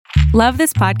Love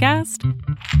this podcast?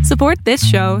 Support this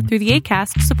show through the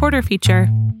Acast supporter feature.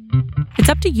 It's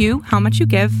up to you how much you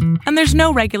give, and there's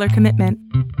no regular commitment.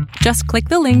 Just click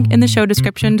the link in the show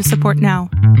description to support now.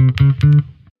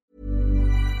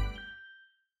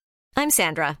 I'm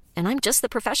Sandra, and I'm just the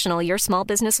professional your small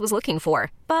business was looking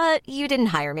for. But you didn't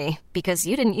hire me because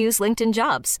you didn't use LinkedIn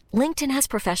Jobs. LinkedIn has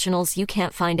professionals you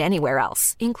can't find anywhere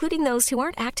else, including those who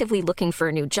aren't actively looking for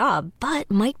a new job, but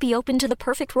might be open to the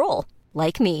perfect role,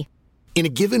 like me. In a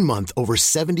given month, over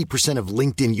 70% of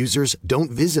LinkedIn users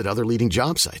don't visit other leading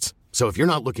job sites. So if you're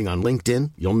not looking on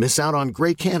LinkedIn, you'll miss out on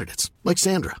great candidates like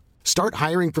Sandra. Start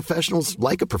hiring professionals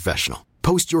like a professional.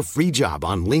 Post your free job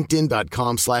on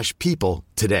linkedin.com/people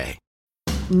today.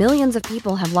 Millions of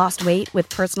people have lost weight with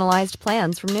personalized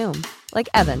plans from Noom. Like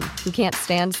Evan, who can't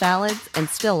stand salads and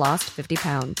still lost 50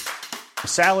 pounds.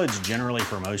 Salads generally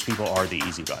for most people are the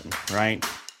easy button, right?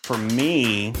 For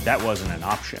me, that wasn't an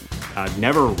option. I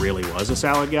never really was a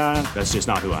salad guy. That's just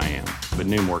not who I am. But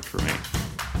Noom worked for me.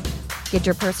 Get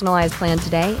your personalized plan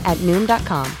today at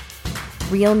Noom.com.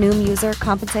 Real Noom user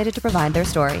compensated to provide their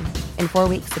story. In 4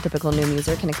 weeks, the typical Noom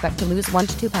user can expect to lose 1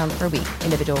 to 2 pounds per week.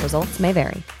 Individual results may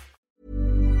vary.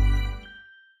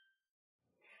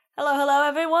 Hello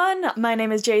everyone. My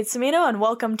name is Jade Semino and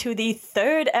welcome to the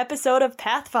 3rd episode of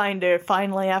Pathfinder.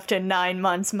 Finally, after 9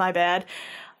 months, my bad.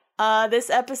 This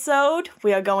episode,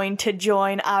 we are going to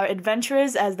join our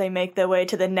adventurers as they make their way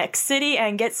to the next city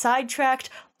and get sidetracked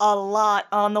a lot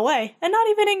on the way. And not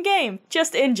even in-game,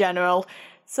 just in general.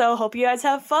 So, hope you guys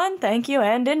have fun, thank you,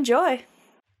 and enjoy.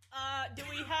 Do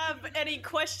we have any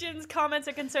questions, comments,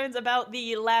 or concerns about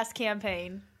the last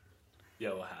campaign?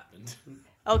 Yeah, what happened?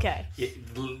 Okay. Yeah,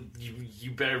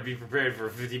 you better be prepared for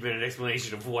a 50-minute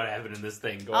explanation of what happened in this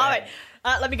thing. Go All ahead.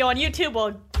 right. Let me go on YouTube.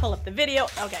 We'll pull up the video.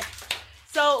 Okay.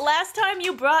 So last time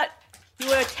you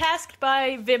were tasked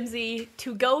by Vimsy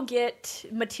to go get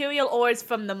material ores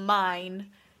from the mine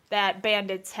that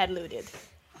bandits had looted.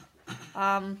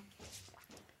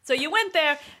 So you went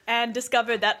there and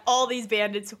discovered that all these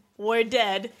bandits were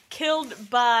dead, killed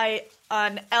by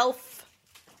an elf.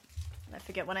 I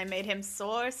forget when I made him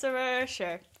sorcerer,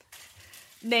 sure.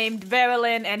 Named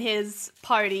Verilyn and his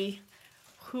party,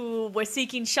 who were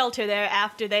seeking shelter there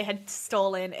after they had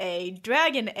stolen a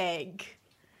dragon egg.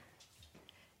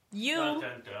 You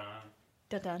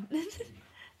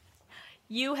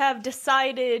have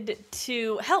decided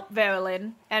to help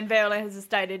Verilyn, and Verilyn has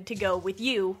decided to go with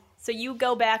you. So you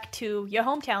go back to your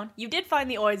hometown. You did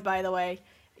find the ores, by the way.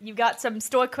 You got some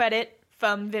store credit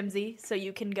from Vimsy, so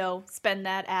you can go spend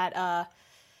that at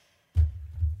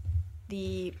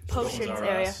the potions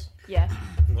area. Yeah.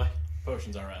 What?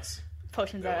 Potions R Us.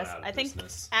 Potions Go R Us. out of I think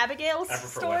business. Abigail's I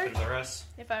prefer store, Weapons R Us.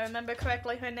 if I remember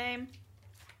correctly, her name.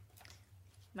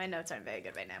 My notes aren't very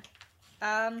good right now.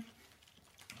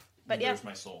 But yeah. There's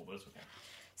my soul, but it's okay.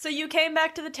 So you came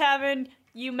back to the tavern,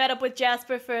 you met up with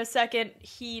Jasper for a second,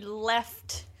 he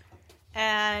left,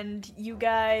 and you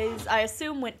guys, I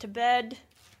assume, went to bed,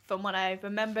 from what I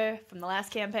remember from the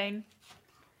last campaign.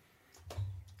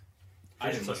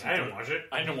 I didn't watch it.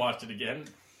 I didn't watch it again.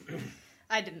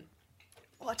 I didn't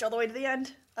watch all the way to the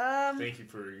end. Thank you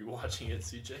for watching it,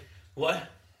 CJ. What?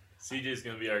 CJ's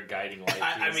gonna be our guiding light.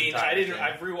 I mean, I didn't.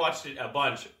 I've rewatched it a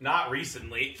bunch, not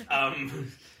recently.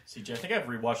 CJ, I think I've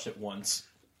rewatched it once.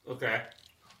 Okay,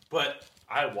 but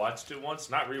I watched it once,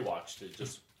 not rewatched it,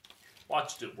 just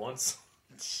watched it once.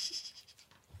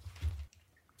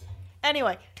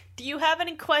 Anyway, do you have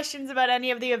any questions about any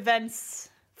of the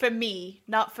events for me,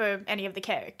 not for any of the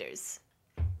characters?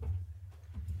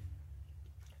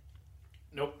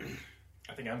 Nope.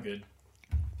 I think I'm good.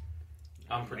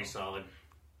 I'm pretty solid.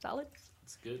 Solid?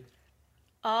 It's good.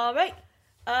 Alright.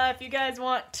 If you guys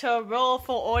want to roll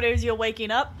for orders you're waking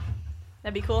up,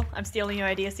 that'd be cool. I'm stealing your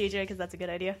idea, CJ, because that's a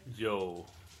good idea. Yo,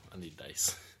 I need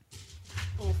dice.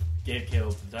 Ooh. Gabe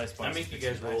killed the dice box. I make you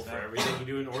guys roll for everything you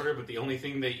do in order, but the only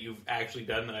thing that you've actually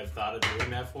done that I've thought of doing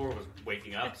that for was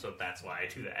waking up, so that's why I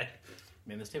do that.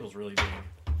 Man, this table's really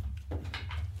big.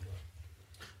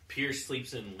 Pierce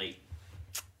sleeps in late.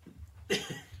 You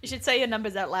should say your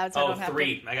numbers out loud so I don't have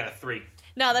 3. I got a 3.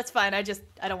 No, that's fine. I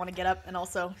don't want to get up, and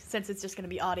also, since it's just going to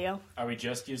be audio. Are we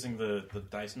just using the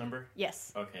dice number?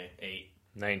 Yes. Okay, 8.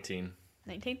 19.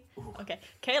 19? Okay.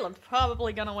 Caleb's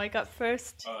probably going to wake up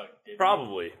first.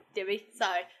 Probably. Dibby.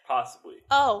 Sorry. Possibly.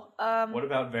 Oh, What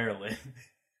about Verilyn?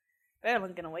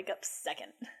 Verilyn's going to wake up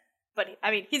second. But,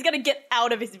 he's going to get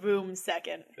out of his room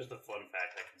second. Just a fun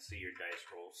fact, I can see your dice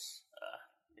rolls,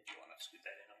 if you want to scoot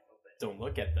that in a little bit. Don't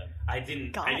look at them. I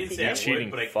didn't God, say I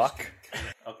cheating would, but I... fuck.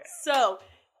 Okay. So,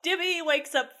 Dibby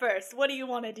wakes up first. What do you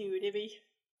want to do, Dibby?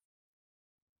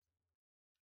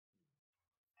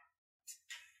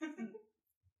 You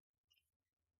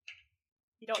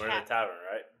don't We're in have... a tavern,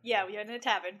 right? Yeah, we are in a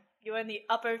tavern. You're in the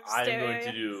upper I'm stair going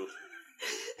area. to do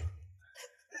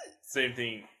same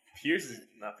thing.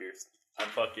 Not Pierce. I'm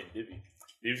fucking Dibby.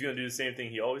 Dibby's gonna do the same thing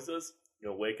he always does.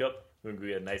 He'll wake up. We're gonna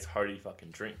get a nice hearty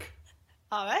fucking drink.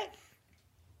 All right.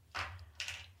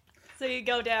 So you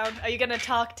go down. Are you gonna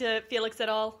talk to Felix at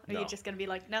all? Or are No. you just gonna be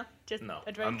like, no, just No,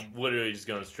 a drink? I'm literally just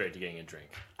going straight to getting a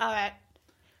drink. All right.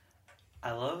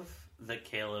 I love that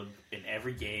Caleb, in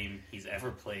every game he's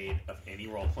ever played of any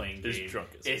role-playing Is game, drunk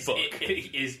as fuck.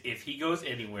 is if he goes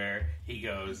anywhere, he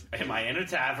goes, am I in a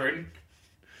tavern?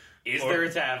 Is Or- there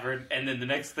a tavern? And then the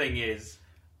next thing is,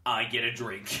 I get a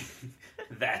drink.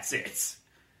 That's it.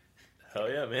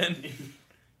 Hell yeah, man.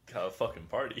 Got a fucking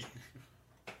party.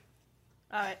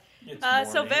 All right. It's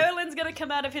So morning. Verulin's gonna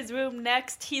come out of his room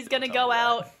next. He's gonna Don't go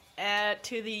tell me out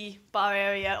to the bar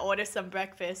area, order some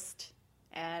breakfast,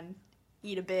 and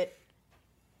eat a bit.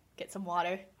 Get some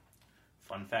water.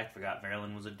 Fun fact, forgot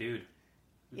Verlin was a dude.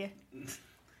 Yeah.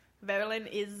 Verulin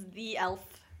is the elf,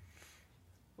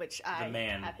 which I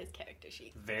man. have his character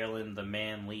sheet. Verlin the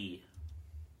Man Lee.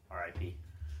 R.I.P.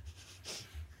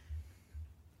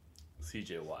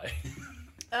 CJY.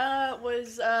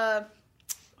 Was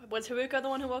Haruka the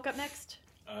one who woke up next?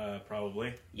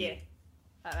 Probably. Yeah.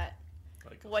 All right.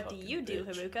 Like a What do fucking you do,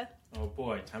 bitch. Haruka? Oh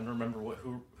boy, time to remember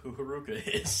who Haruka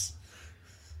is.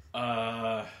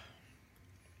 Yeah,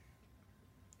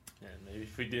 maybe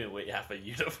if we didn't wait half a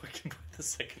year to fucking put the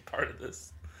second part of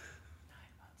this. 9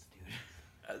 months, dude.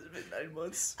 Has it been 9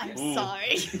 months? I'm Ooh.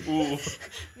 sorry. Ooh.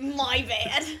 My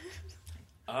bad.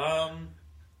 I'll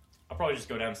probably just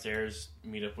go downstairs,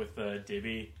 meet up with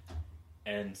Dibby,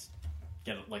 and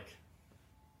get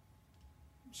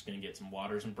just gonna get some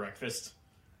waters and breakfast.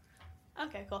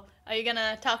 Okay, cool. Are you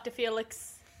gonna talk to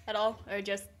Felix at all, or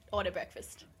just order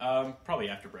breakfast Probably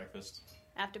after breakfast.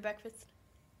 after breakfast?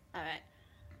 All right.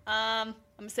 I'm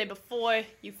gonna say before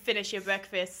you finish your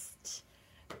breakfast,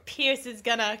 Pierce is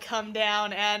gonna come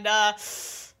down and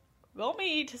roll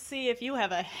me to see if you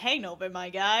have a hangover, my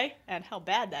guy, and how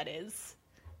bad that is.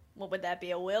 What would that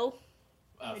be? A will?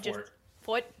 Or just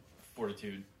fort?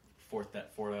 Fortitude. Fort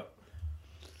up.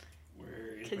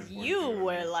 Because you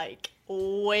were like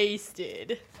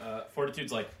wasted.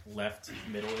 Fortitude's like left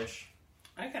middle-ish.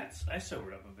 I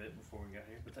sobered up a bit before we got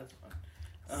here, but that's fine.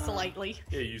 Slightly.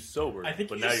 Yeah, you sobered, I think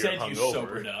but you now just you're said you hungover.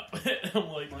 sobered up. I'm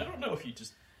like, I don't know if you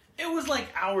just It was like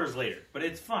hours later, but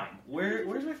it's fine.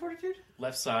 Where's my fortitude?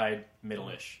 left side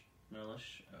middle-ish.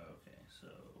 Millish. Okay, so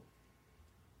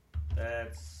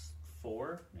that's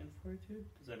 4 in fortitude.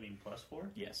 Does that mean +4?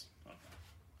 Yes.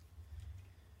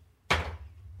 Okay.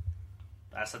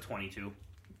 That's a 22.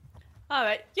 All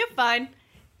right, you're fine.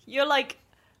 You're like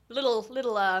little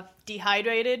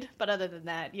dehydrated, but other than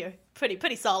that, you're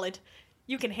pretty solid.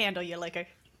 You can handle your liquor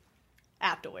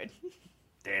afterward.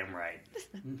 Damn right.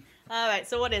 All right,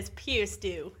 so what does Pierce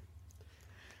do?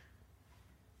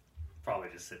 Probably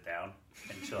just sit down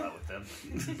and chill out with them.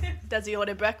 Does he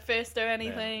order breakfast or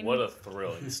anything? Man, what a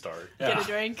thrilling start. Get a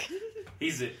drink?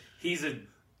 He's a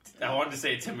I wanted to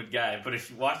say a timid guy, but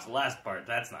if you watch the last part,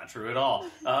 that's not true at all.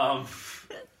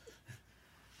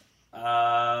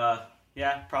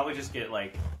 Yeah, probably just get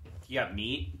like, you got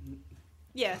meat?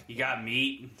 Yeah. You got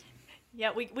meat?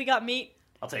 Yeah, we got meat.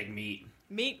 I'll take meat.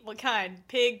 Meat? What kind?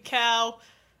 Pig, cow,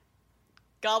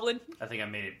 goblin? I think I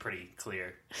made it pretty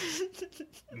clear.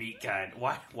 Meat kind.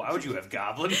 Why would you have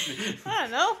goblin? I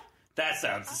don't know. That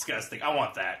sounds disgusting. I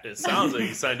want that. It sounds like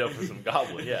you signed up for some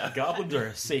goblin, yeah. Goblins are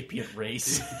a sapient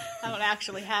race. I don't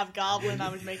actually have goblin. I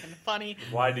was making it funny.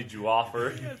 Why did you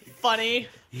offer? Funny.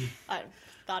 I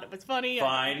thought it was funny. I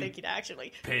Fine. didn't think you'd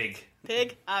actually. Pig.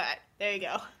 Pig? Alright, there you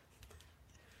go.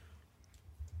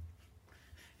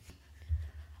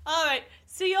 Alright,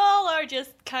 so y'all are just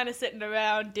kind of sitting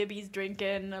around. Dibby's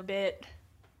drinking a bit.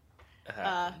 It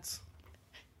happens.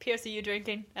 Pierce, are you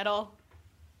drinking at all?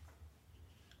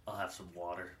 I'll have some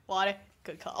water. Water?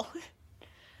 Good call.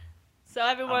 So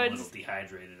I'm a little everyone's...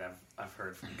 dehydrated. I've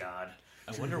heard from God.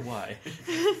 I wonder why.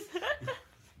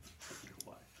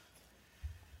 Why?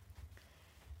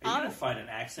 Are you gonna find an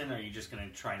accent, or are you just gonna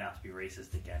try not to be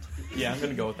racist again? Yeah, I'm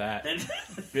gonna go with that. Then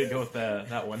I'm gonna go with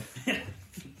that one.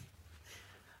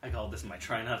 I call this my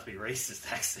try not to be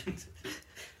racist accent.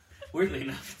 Weirdly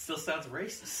enough, it still sounds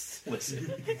racist.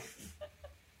 Listen.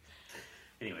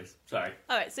 Anyways, sorry.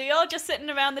 Alright, so y'all just sitting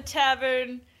around the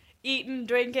tavern, eating,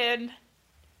 drinking.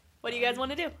 What do you guys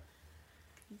want to do?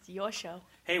 It's your show.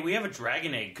 Hey, we have a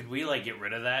dragon egg. Could we get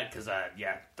rid of that? Because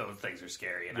yeah, those things are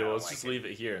scary. And I Yo, don't let's like just it. leave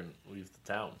it here and leave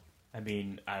the town. I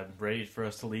mean, I'm ready for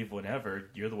us to leave whenever.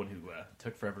 You're the one who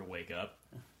took forever to wake up.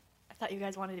 I thought you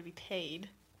guys wanted to be paid.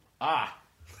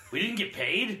 We didn't get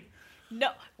paid?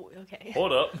 No. Okay.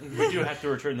 Hold up. We do have to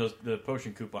return the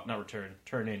potion coupon. Not return.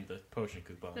 Turn in the potion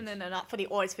coupons. No, not for the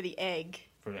ore. It's for the egg.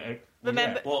 For the egg?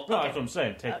 Remember- Yeah. Well, no, that's what I'm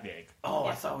saying. Take the egg. Oh,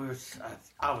 I thought we were...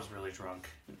 I was really drunk.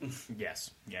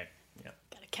 Yes. Yeah.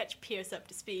 Gotta catch Pierce up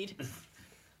to speed.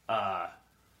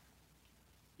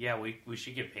 Yeah, we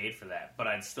should get paid for that, but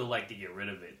I'd still like to get rid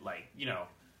of it. Like,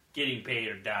 getting paid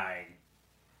or dying.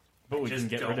 But we Just can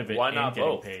get don't- rid of it why and not getting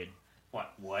both? paid.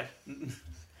 What?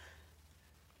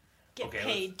 Get Okay,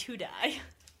 paid to die.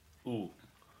 Ooh.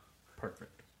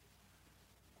 Perfect.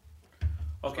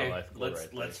 Okay, life goal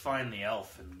let's right find the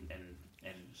elf and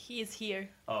He is here.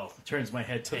 oh, Turns my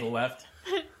head to the left.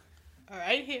 All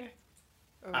right, here.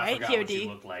 All I right, forgot here, what D. you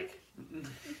look like.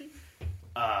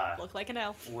 Look like an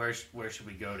elf. Where should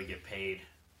we go to get paid?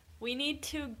 We need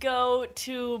to go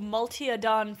to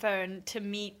Multiadon Fern to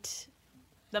meet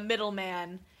the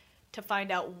middleman to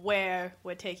find out where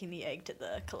we're taking the egg to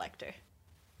the collector.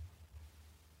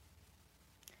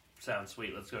 Sounds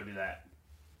sweet. Let's go do that.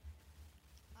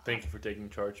 Thank you for taking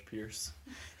charge, Pierce.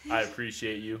 I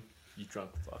appreciate you. You drunk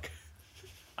fuck.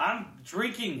 I'm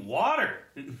drinking water.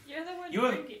 You're the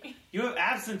one You have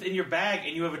absinthe in your bag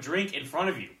and you have a drink in front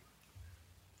of you.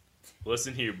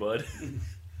 Listen here, bud.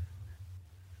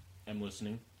 I'm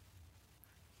listening.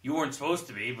 You weren't supposed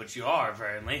to be, but you are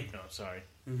apparently. No, sorry.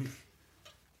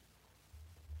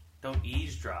 Don't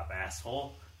eavesdrop,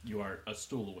 asshole. You are a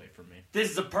stool away from me. This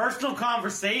is a personal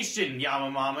conversation,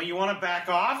 Yamamama. You want to back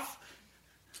off?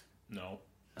 No.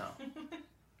 No.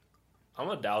 I'm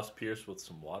gonna douse Pierce with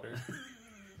some water.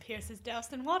 Pierce is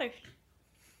doused in water.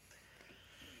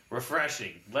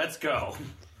 Refreshing. Let's go.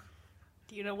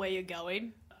 Do you know where you're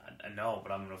going? No,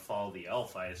 but I'm going to follow the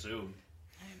elf, I assume.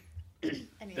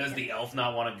 I need Does the elf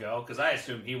not want to go? Because I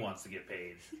assume he wants to get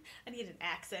paid. I need an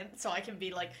accent so I can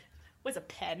be like, where's a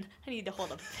pen? I need to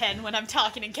hold a pen when I'm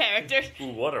talking in character. Ooh,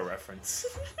 what a reference.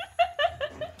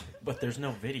 But there's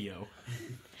no video.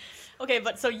 Okay,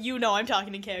 but so you know I'm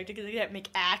talking in character because I can't make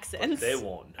accents. They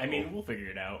won't know. I mean, we'll figure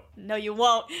it out. No, you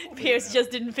won't. Pierce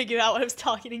just didn't figure out what I was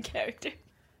talking in character.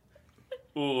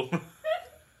 Ooh.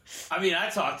 I mean, I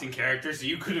talked in character, so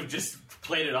you could have just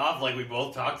played it off like we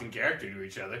both talked in character to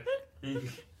each other.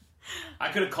 I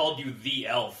could have called you the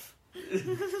elf.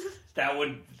 That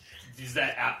would... Is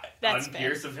that That's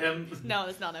un-Pierce of him? No,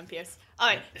 it's not on Pierce.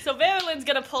 Alright, so Verulin's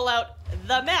gonna pull out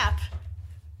the map.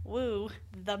 Woo,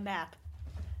 the map.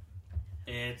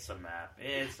 It's a map.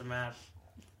 It's a map.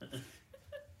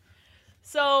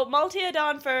 So,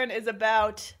 Multiadon Fern is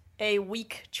about a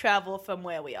week travel from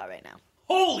where we are right now.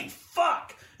 Holy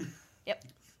fuck! Yep.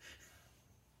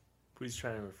 Please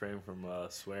try and refrain from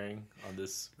swearing on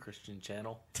this Christian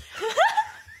channel.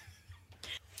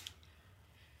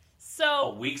 So,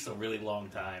 A week's a really long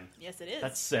time. yes it is.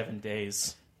 That's 7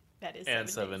 days. That is And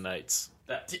 7 7 nights.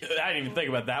 I didn't even think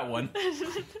about that one.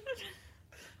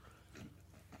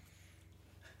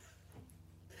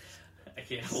 I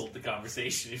can't hold the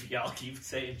conversation if y'all keep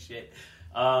saying shit.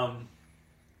 Can't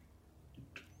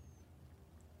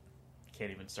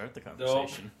even start the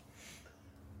conversation.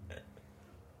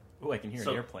 Oh, I can hear an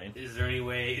airplane. Is there any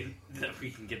way that we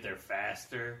can get there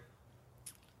faster?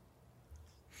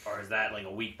 Or is that like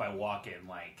a week by walk-in,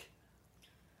 like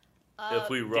If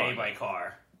we day run. by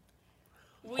car?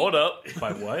 Hold up.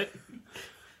 By what?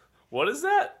 What is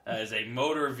that? As a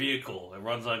motor vehicle, it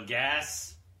runs on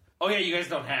gas. Oh yeah, you guys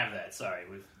don't have that. Sorry,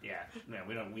 we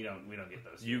don't get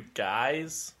those. You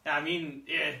guys? I mean,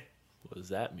 What does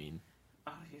that mean?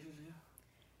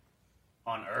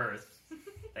 on Earth,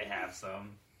 they have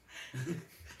some.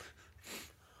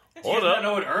 Hold Do you up. not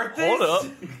know what Earth is? Hold up.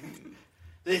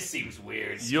 This seems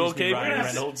weird. You okay, Ryan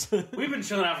Pierce? Reynolds. We've been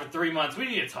chilling out for 3 months. We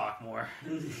need to talk more.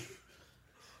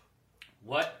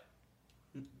 What?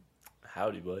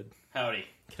 Howdy, bud. Howdy.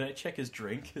 Can I check his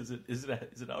drink? Is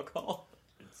it alcohol?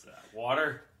 It's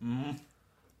water.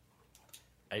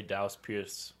 I douse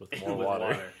Pierce with more With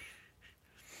water.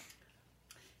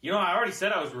 You know, I already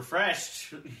said I was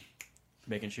refreshed.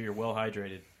 Making sure you're well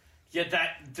hydrated. Yet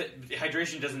that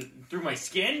hydration doesn't through my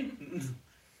skin.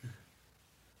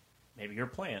 Maybe you're a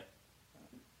plant.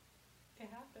 It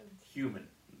happens. Human.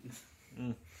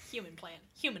 Human plant.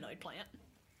 Humanoid plant.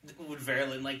 Would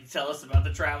Verilyn like to tell us about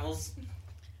the travels?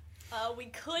 We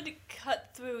could cut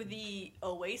through the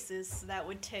oasis. That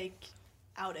would take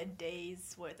out a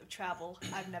day's worth of travel.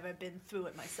 I've never been through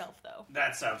it myself, though.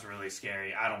 That sounds really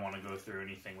scary. I don't want to go through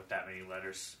anything with that many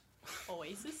letters.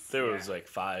 Oasis? There was like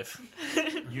 5.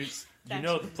 You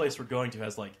know the place we're going to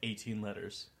has like 18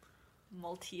 letters.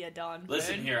 Multiadon.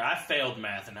 Listen Fern. here, I failed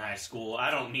math in high school.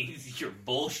 I don't need your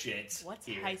bullshit. What's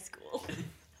here. high school?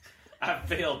 I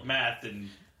failed math in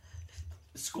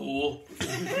School.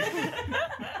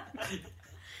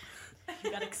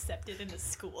 You got accepted into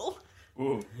school.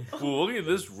 Ooh, look at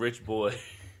this rich boy.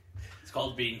 It's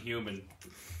called being human.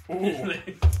 Ooh.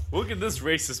 Look at this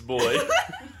racist boy.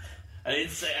 I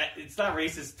didn't say it's not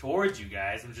racist towards you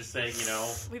guys. I'm just saying,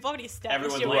 We've already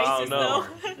established everyone you're wants racist, to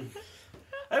though. know.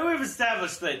 And we've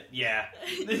established that, yeah.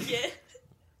 Yeah.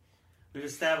 We've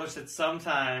established that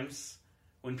sometimes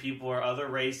when people are other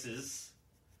races,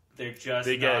 they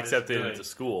get not accepted into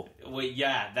school. Well,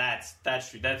 yeah, that's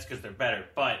true. That's because they're better.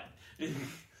 But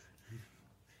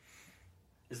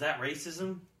is that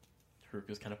racism?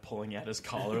 Haruka's kind of pulling at his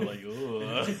collar like,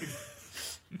 ugh.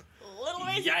 Little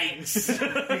racist.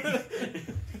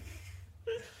 Yikes!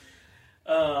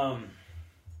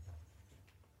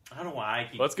 I don't know why I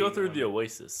keep. Let's go through the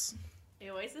Oasis. The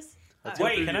Oasis?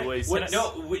 Wait, Oasis.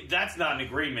 That's not an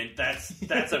agreement. That's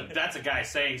a guy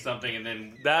saying something, and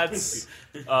then That's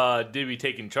Dibby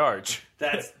taking charge.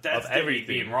 that's of Dibby everything.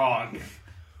 being wrong.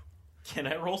 Can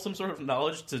I roll some sort of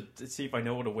knowledge to see if I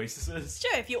know what Oasis is?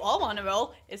 Sure, if you all want to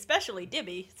roll, especially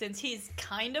Dibby, since he's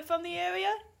kind of from the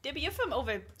area. Dibby, you're from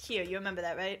over here. You remember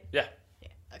that, right? Yeah. Yeah,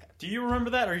 okay. Do you remember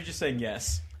that, or are you just saying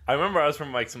yes? I remember I was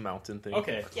from like some mountain thing.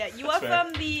 Okay. Yeah, you That's are fair.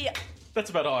 from the... That's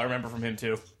about all I remember from him,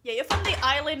 too. Yeah, you're from the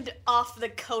island off the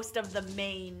coast of the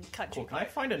main country. Cool. Can I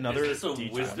find another Is this a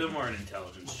D20? wisdom or an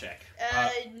intelligence check?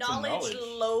 Knowledge knowledge.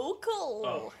 local.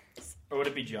 Oh. Or would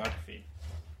it be geography?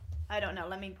 I don't know.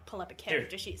 Let me pull up a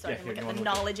character sheet so I can look you at wanna the look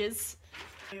at it? knowledges.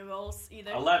 Your rolls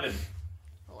either 11.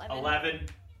 11. 11.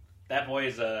 That boy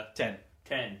is a 10.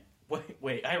 10.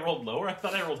 Wait, I rolled lower? I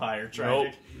thought I rolled higher.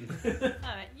 Tragic.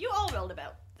 Alright, you all rolled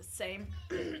about the same.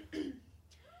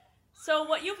 So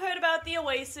what you've heard about the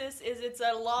Oasis is it's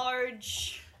a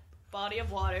large body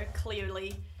of water,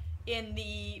 clearly, in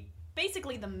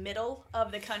basically the middle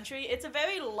of the country. It's a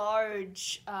very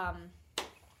large,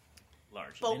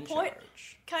 Large boat in port,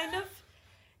 charge. kind of.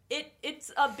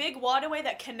 It's a big waterway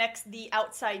that connects the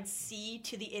outside sea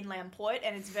to the inland port,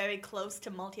 and it's very close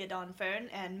to Multiadon Fern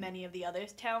and many of the other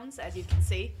towns, as you can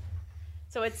see.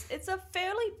 So it's a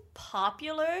fairly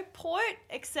popular port,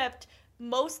 except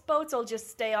most boats will just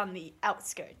stay on the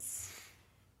outskirts.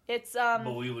 It's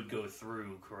But we would go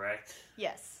through, correct?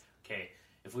 yes. Okay.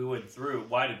 If we went through,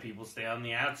 why do people stay on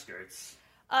the outskirts?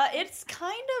 It's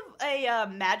kind of a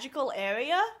magical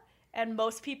area, and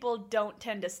most people don't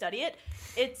tend to study it.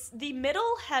 The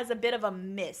middle has a bit of a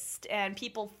mist, and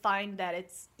people find that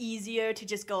it's easier to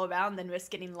just go around than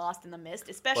risk getting lost in the mist,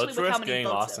 especially Let's with how risk many getting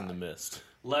boats lost there in the are. mist.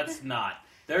 Let's not.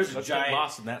 There's a Let's giant. get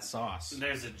lost in that sauce.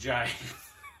 There's a giant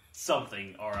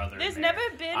something or other. There's in there.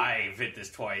 never been- I've hit this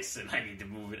twice, and I need to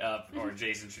move it up, or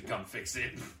Jason should come fix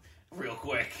it real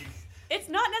quick. It's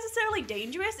not necessarily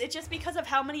dangerous, it's just because of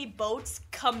how many boats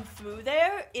come through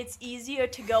there, it's easier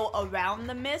to go around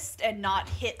the mist and not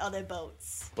hit other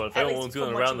boats. But if At least everyone's from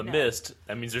going what around you the know. mist,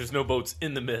 that means there's no boats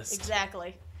in the mist.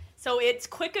 Exactly. So it's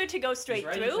quicker to go straight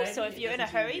Is through, righty-tighty? so if you're in a It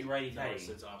doesn't seem hurry... to be righty-tighty.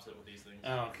 it's opposite with these things.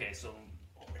 Oh, okay, so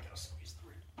Oh, I gotta squeeze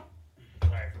through.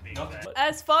 sorry for being bad.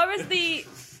 As far as the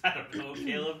I don't know,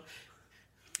 Caleb.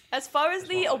 As far as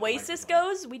the Oasis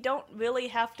goes, we don't really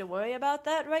have to worry about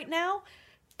that right now,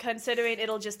 considering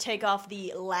it'll just take off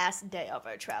the last day of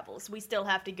our travels. We still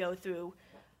have to go through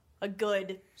a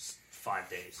good 5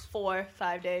 days.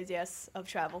 4-5 days, yes, of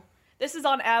travel. This is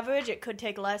on average. It could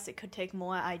take less. It could take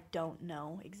more. I don't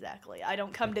know exactly. I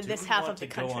don't come to this half of the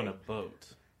country. Go on a boat.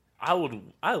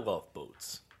 I love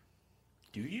boats.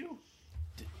 Do you?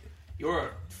 You're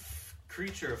a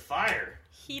creature of fire.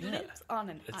 He lives on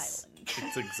an It's, island.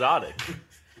 it's exotic.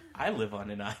 I live on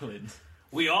an island.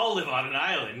 We all live on an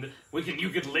island. You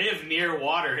could live near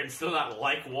water and still not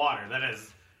like water. That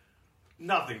has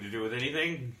nothing to do with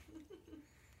anything.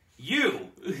 You.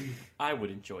 I would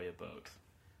enjoy a boat.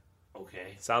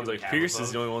 Okay. Sounds Do we like have a Pierce is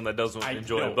boat? the only one that doesn't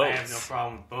enjoy know, boats. I have no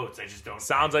problem with boats. I just don't.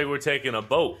 Sounds like we're taking a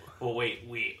boat. Well, wait.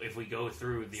 If we go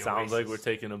through the Sounds like we're Oasis,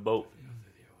 taking a boat.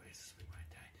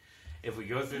 if we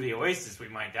go through the Oasis, we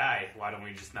might die. Why don't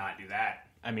we just not do that?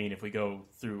 I mean, if we go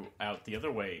out the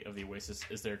other way of the Oasis,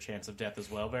 is there a chance of death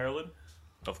as well, Marilyn?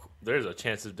 There's a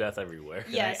chance of death everywhere.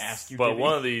 Yes. I ask you, But Dibby?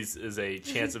 one of these is a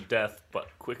chance of death, but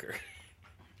quicker.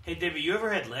 Hey, David, you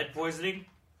ever had lead poisoning?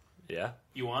 Yeah.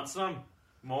 You want some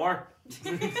more?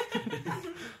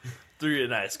 Threw you a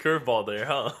nice curveball there,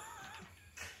 huh?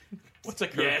 What's a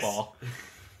Yes. curveball?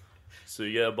 So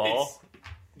you get a ball,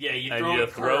 Yeah, you and throw you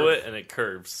it. throw curve. it, and it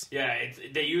curves. Yeah,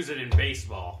 they use it in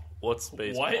baseball. What's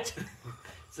baseball? What?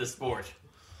 It's a sport.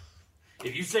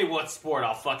 If you say what sport,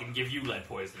 I'll fucking give you lead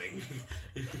poisoning.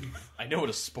 I know what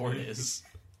a sport is.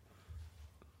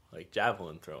 Like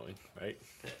javelin throwing, right?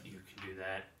 You can do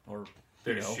that. Or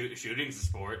There's shooting's a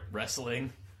sport.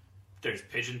 Wrestling. There's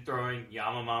pigeon throwing,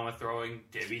 Yamamama throwing,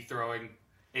 Dibby throwing.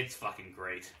 It's fucking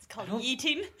great. It's called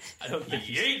yeeting. I don't think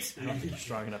he's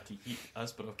strong enough to eat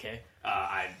us, but okay.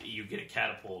 You get a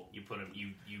catapult. You put him. You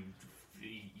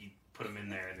put him in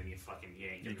there, and then you fucking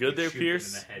yank him. You good there,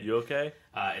 Pierce? In the head. You okay?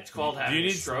 It's called having a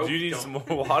stroke. Do you need some more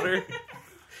water?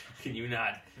 Can you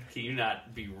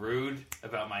not be rude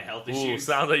about my health Ooh, issues?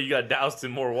 sounds like you got doused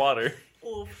in more water.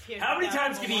 Ooh, How many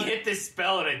times can he hit this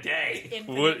spell in a day? It's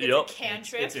Yep. a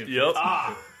cantrip. Yep.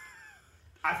 I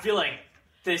feel like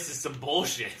this is some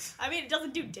bullshit. I mean, it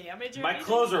doesn't do damage or My anything.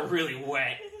 clothes are really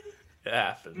wet. It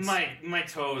happens. My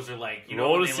toes are like,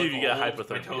 Roll when to they see if look you get old,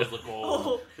 hypothermia. My toes look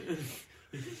old.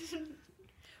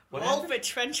 Roll for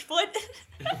trench foot.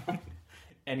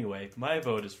 Anyway, my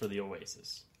vote is for the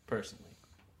Oasis, personally.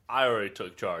 I already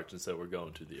took charge and said we're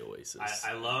going to the Oasis.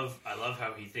 I love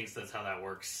how he thinks that's how that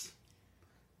works.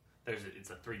 It's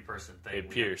a 3-person thing. Hey,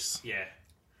 Pierce. Yeah.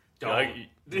 Don't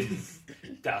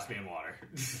douse me in water.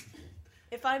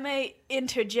 If I may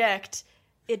interject,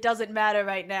 it doesn't matter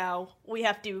right now. We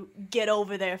have to get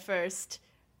over there first,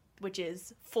 which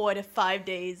is 4 to 5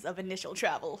 days of initial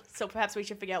travel. So perhaps we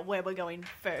should figure out where we're going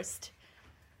first.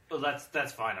 Well,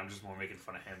 that's fine. I'm just more making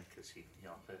fun of him because he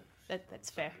That's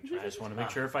fair. I just want to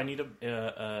make sure if I need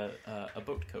a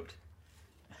boat coat.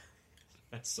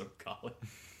 That's so Colin.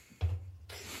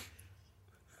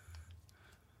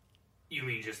 You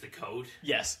mean just the coat?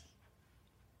 Yes.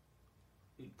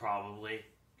 Probably.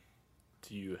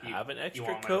 Do you have an extra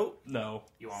want my- coat? No.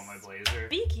 You want my blazer?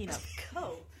 Speaking of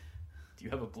coat, Do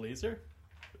you have a blazer?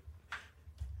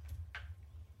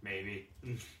 Maybe.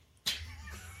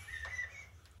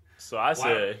 So I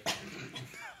say,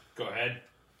 Go ahead.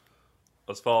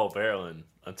 let's follow Barrelin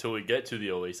until we get to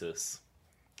the Oasis.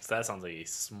 So that sounds like a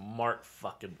smart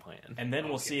fucking plan. And then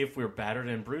we'll see if we're battered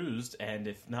and bruised, and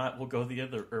if not, we'll go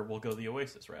the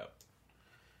Oasis route.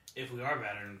 If we are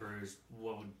battered and bruised,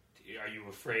 are you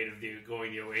afraid of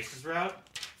going the Oasis route?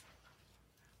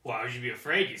 Why would you be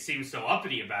afraid? You seemed so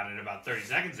uppity about it about 30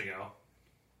 seconds ago.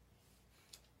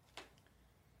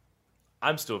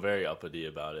 I'm still very uppity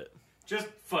about it. Just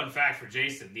fun fact for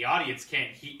Jason: the audience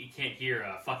can't hear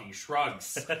fucking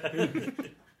shrugs,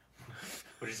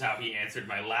 which is how he answered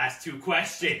my last 2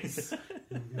 questions.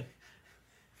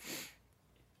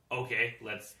 Okay,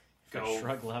 let's go.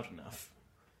 Shrug loud enough.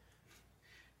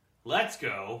 Let's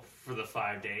go for the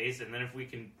 5 days, and then if we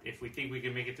think we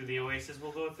can make it through the Oasis,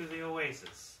 we'll go through the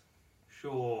Oasis.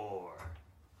 Sure.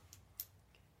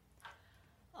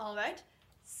 all right.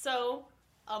 So,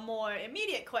 a more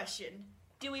immediate question.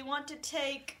 Do we want to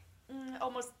take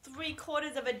almost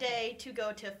 3/4 of a day to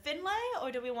go to Finlay,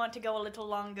 or do we want to go a little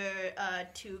longer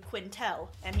to Quintel?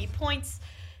 And he points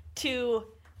to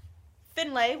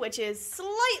Finlay, which is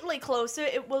slightly closer.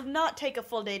 It will not take a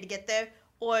full day to get there.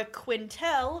 Or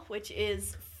Quintel, which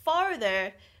is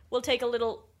farther, will take a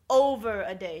little over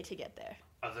a day to get there.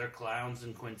 Are there clowns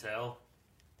in Quintel?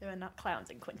 There are not clowns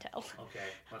in Quintel, Okay,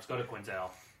 let's go to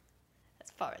Quintel. as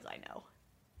far as I know.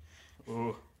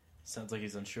 Ooh, sounds like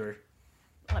he's unsure.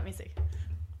 Let me see.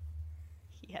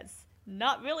 He has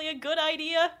not really a good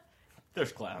idea.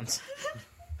 There's clowns.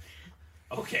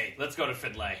 Okay, let's go to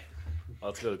Finlay.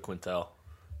 Let's go to Quintel.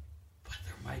 But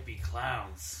there might be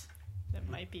clowns. There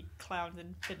might be clowns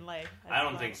in Finlay. I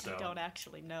don't think so. I don't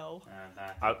actually know.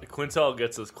 Quintel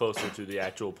gets us closer to the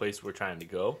actual place we're trying to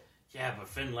go. Yeah, but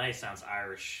Finlay sounds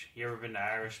Irish. You ever been to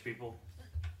Irish people?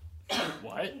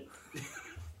 What?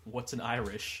 What's an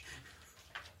Irish?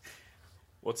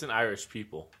 What's an Irish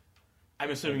people?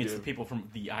 I'm assuming it's the people from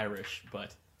the Irish,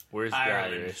 but... Where's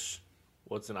Ireland. the Irish?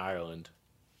 What's in Ireland?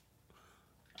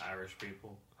 Irish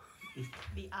people.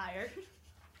 The ire.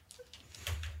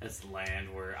 That's the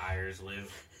land where Irish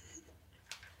live.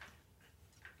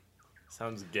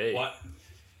 Sounds gay. What?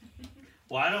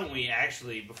 Why don't we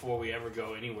actually, before we ever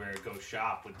go anywhere, go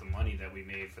shop with the money that we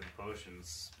made for the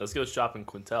potions? Let's go shop in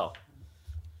Quintel.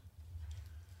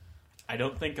 I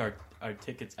don't think our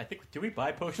tickets... Did we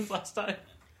buy potions last time?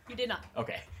 You did not.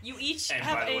 Okay. You each And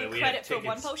have by the way, a we credit have for one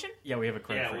tickets. potion? Yeah, we have a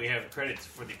credit Yeah, for we it. have credits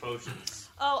for the potions.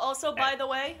 Oh, also, by the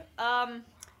way,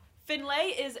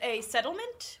 Finlay is a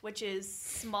settlement, which is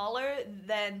smaller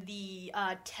than the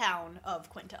town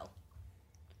of Quintel.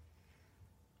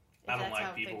 I don't That's how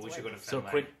like people. things We should work. go to So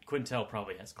Finlay. Quintel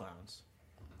probably has clowns.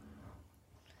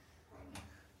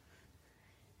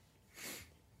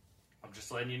 I'm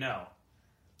just letting you know.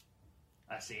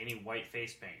 I see any white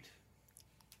face paint.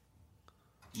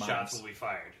 Mimes. Shots will be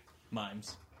fired.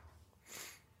 Mimes.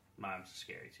 Mimes are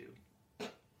scary too.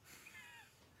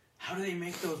 How do they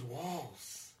make those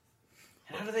walls?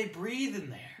 And how do they breathe in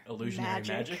there? Illusionary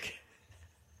Magic. magic.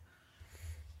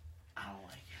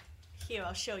 Here,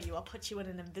 I'll show you. I'll put you in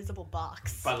an invisible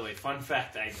box. By the way, fun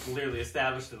fact, I clearly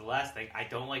established in the last thing, I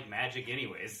don't like magic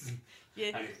anyways.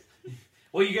 Yeah.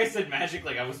 Well, you guys said magic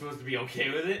like I was supposed to be okay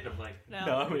with it. I'm like, No,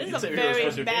 No, this is a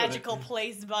very magical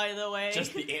place, by the way.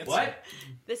 Just the answer. what?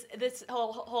 This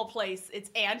whole place, its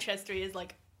ancestry is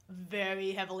like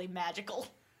very heavily magical.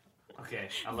 Okay,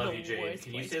 I love The you, Jade. worst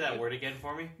Can you place say to that be. word again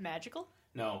for me? Magical?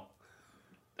 No.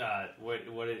 What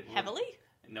Heavily?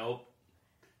 Nope.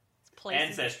 Places.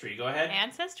 Ancestry. Go ahead.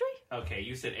 Ancestry? Okay,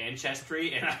 you said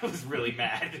ancestry, and I was really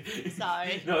mad.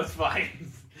 Sorry. No, it's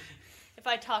fine. If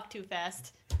I talk too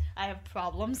fast, I have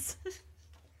problems.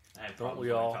 I have Don't problems we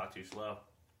when all? I talk too slow.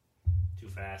 Too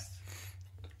fast.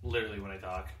 Literally when I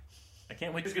talk. I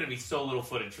can't wait There's to gonna be so little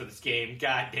footage for this game.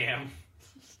 God damn.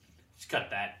 Just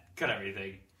cut that. Cut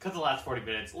everything. Cut the last 40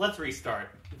 minutes. Let's restart.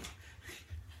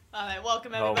 Alright,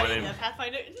 welcome Oh, my everybody name- to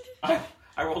Pathfinder.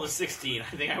 I rolled a 16. I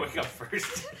think I wake up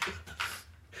first.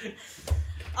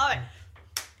 Alright.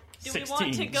 Do we want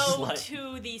to 16, go slut.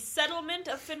 to the settlement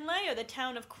of Finlay or the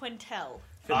town of Quintel?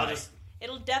 I'll just...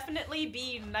 It'll definitely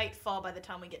be nightfall by the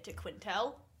time we get to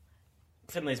Quintel.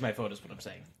 Finlay's my vote is what I'm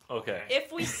saying. Okay.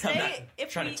 If we I'm not stay,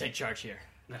 trying to take charge here.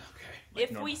 Okay.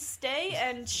 if normal. we stay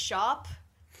and shop,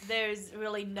 there's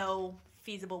really no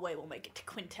feasible way we'll make it to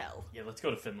Quintel. Yeah, let's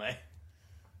go to Finlay.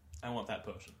 I want that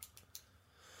potion.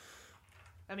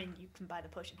 I mean, you can buy the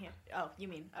potion here. Oh, you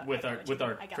mean With I our got what you mean. I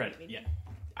got what credit, you mean. yeah.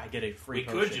 I get a free We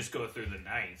potion. could just go through the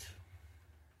night.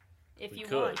 If We you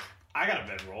could. want, I got a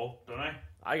bedroll, don't I?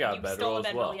 I got a you bedroll stole a as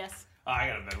bedroll. well. Yes. Oh, I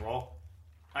got a bedroll.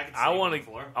 I can I sleep on want the to.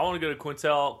 floor. I want to go to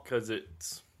Quintel because it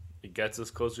gets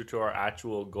us closer to our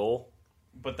actual goal,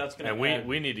 But that's going and to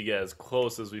we need to get as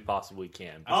close as we possibly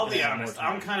can. I'll be gonna have honest. more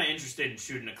time. I'm kind of interested in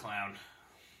shooting a clown.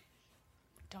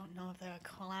 Don't know if there are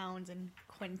clowns in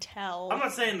Quintel. I'm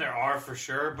not saying there are for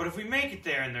sure, but if we make it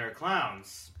there and there are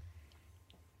clowns,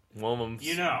 One of them's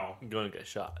you know, going to get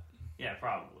shot. yeah,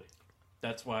 probably.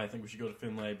 That's why I think we should go to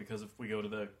Finlay, because if we go to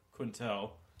the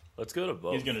Quintel, Let's go to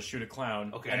both. he's going to shoot a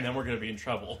clown, Okay. and then we're going to be in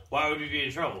trouble. Why would we be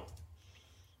in trouble?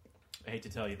 I hate to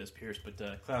tell you this, Pierce, but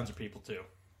clowns are people too.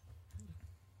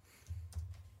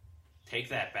 Take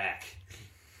that back.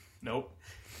 Nope.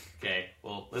 Okay,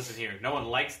 well, listen here. No one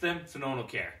likes them, so no one will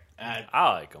care. I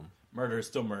like them. Murder is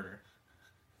still murder.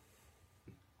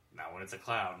 Not when it's a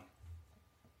clown.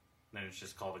 Then it's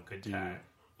just called a good Dude. time.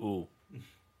 Ooh.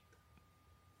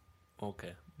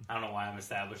 Okay. I don't know why I'm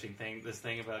establishing this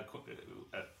thing about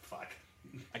fuck.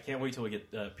 I can't wait till we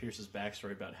get Pierce's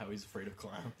backstory about how he's afraid of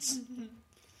clowns.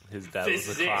 His dad This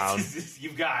was is a clown. it.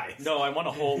 You've got it. No, I want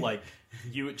a whole, like,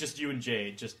 you and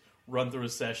Jade just run through a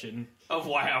session. Of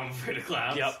why I'm afraid of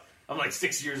clowns. Yep. I'm like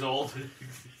 6 years old.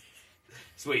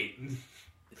 Sweet.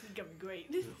 This is gonna be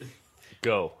great.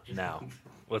 Go now.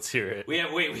 Let's hear it. We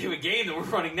have a game that we're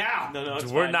running now. No, it's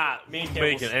We're fine. not Me and Campbell-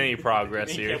 making any progress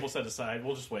me and here. Campbell set aside.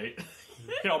 We'll just wait.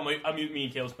 Here, I'll mute me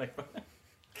and Campbell's microphone.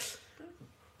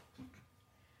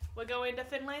 We're going to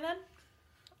Finlay then?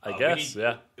 I we guess, need-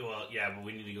 yeah. Well, yeah, but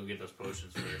we need to go get those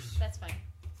potions first. That's fine.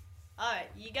 Alright,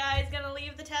 you guys gonna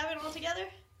leave the tavern altogether?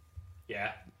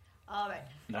 Yeah. Alright.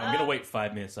 No, I'm going to wait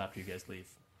 5 minutes after you guys leave.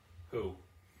 Who?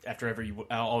 After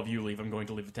all of you leave, I'm going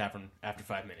to leave the tavern after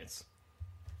 5 minutes.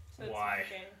 Why?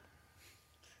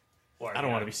 Why? I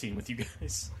don't want to be seen with you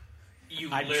guys. You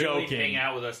I'm literally joking. hang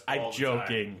out with us all I'm the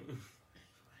joking. time.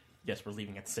 Yes, we're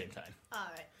leaving at the same time.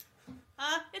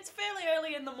 Alright. It's fairly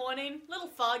early in the morning. Little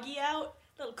foggy out.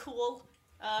 Little cool.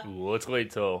 Ooh, let's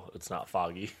wait till it's not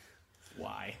foggy.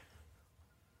 Why?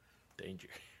 Danger.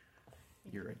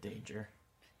 You're a danger.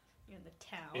 You're in the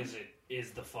town.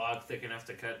 Is the fog thick enough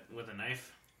to cut with a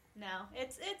knife? No,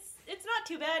 it's not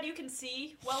too bad. You can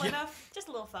see well enough. Just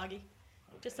a little foggy.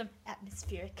 Just some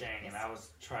atmospheric. Dang, and I was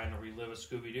trying to relive a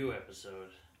Scooby-Doo episode.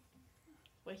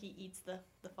 Where he eats the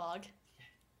fog.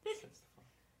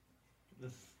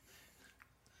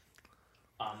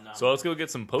 So let's go get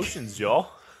some potions, y'all.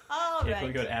 All Yeah, right. can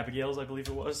we go to Abigail's, I believe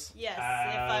it was? Yes, if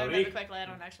I remember Howdy. correctly. I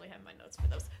don't actually have my notes for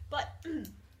those. But,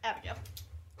 Abigail.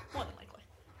 More than likely.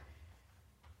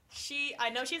 I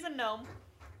know she's a gnome,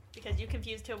 because you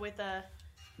confused her with a...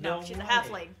 No, she's a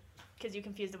halfling, because you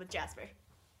confused her with Jasper.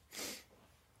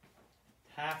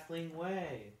 Halfling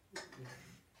way.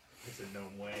 It's a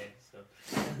gnome way, so...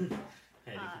 I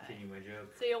had to continue my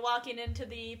joke. So you're walking into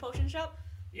the potion shop?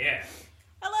 Yeah.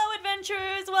 Hello,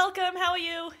 adventurers! Welcome, how are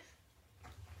you?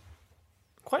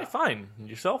 Quite fine.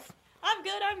 Yourself? I'm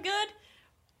good.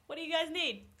 What do you guys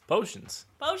need? Potions.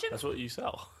 Potions? That's what you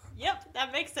sell. Yep,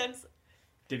 that makes sense.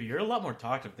 Divvy, you're a lot more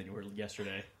talkative than you were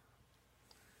yesterday.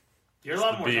 You're a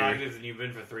lot the more beard. talkative than you've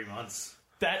been for 3 months.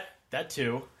 That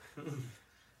too.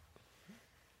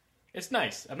 It's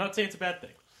nice. I'm not saying it's a bad thing.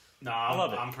 No,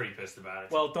 love it. I'm pretty pissed about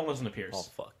it. Well, don't listen to Pierce. I'll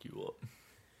fuck you up.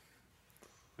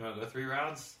 You want to go 3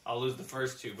 rounds? I'll lose the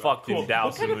first 2. But Fucking Cool.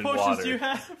 douse What kind him of in potions water. do you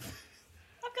have?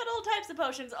 I've got all types of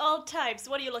potions, all types.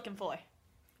 What are you looking for?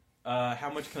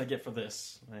 How much can I get for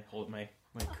this? I hold my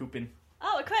coupon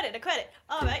Oh, a credit.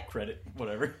 All right. credit,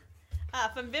 whatever.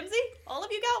 From Vimsy, all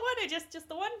of you got one, or just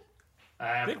the one?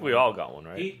 I think we all got one,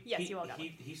 right? Yes, you all got one.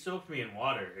 He soaked me in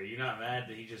water. Are you not mad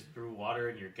that he just threw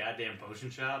water in your goddamn potion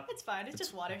shop? It's fine. It's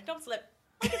just water. Don't slip.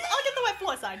 I'll get the wet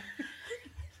floor sign.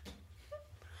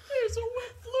 There's a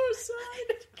wet floor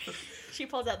sign. She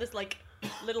pulls out this like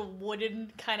little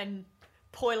wooden kind of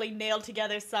poorly nailed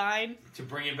together sign To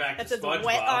bring it back that to says SpongeBob.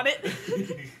 wet on it.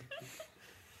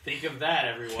 Think of that,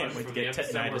 everyone, Can't wait from to the get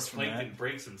episode where tetanitis from Plankton that.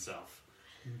 breaks himself.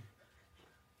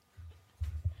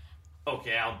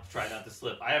 Okay, I'll try not to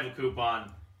slip. I have a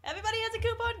coupon. Everybody has a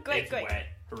coupon? Great, It's great. wet.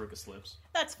 Haruka slips.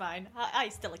 That's fine. I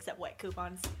still accept wet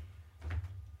coupons.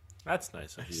 That's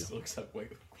nice of I you. still accept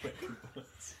wet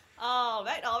coupons. All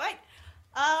right.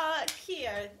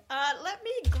 Here. Let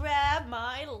me grab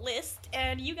my list,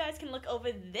 and you guys can look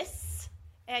over this,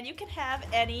 and you can have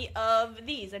any of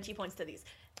these. And she points to these.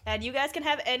 And you guys can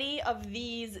have any of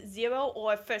these 0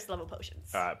 or first level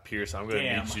potions. Pierce, I'm gonna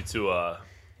Damn. need you to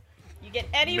You get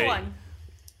any one.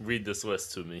 read this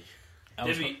list to me.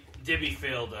 Dibby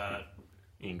failed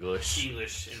English.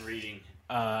 English and reading.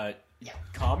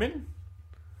 Common?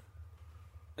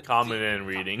 Common and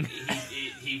reading.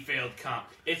 He failed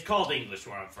It's called English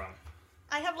where I'm from.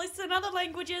 I have lists in other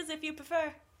languages if you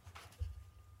prefer.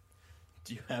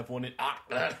 Do you have one in...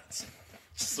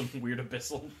 Just some weird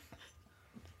abyssal.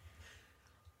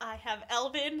 I have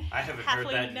Elven. I haven't heard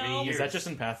Halfling that in many gnome. years. Is that just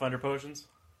in Pathfinder potions?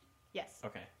 Yes.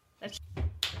 Okay.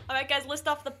 Alright, guys, list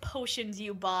off the potions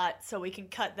you bought so we can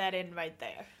cut that in right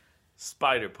there.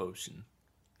 Spider potion.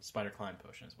 Spider climb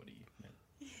potion is what he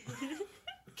meant.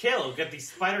 Caleb got the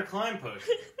spider climb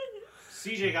potion.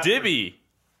 CJ got Dibby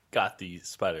got the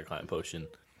spider climb potion.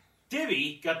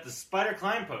 Dibby got the spider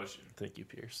climb potion. Thank you,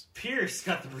 Pierce. Pierce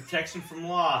got the protection from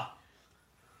law.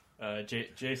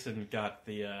 Jason got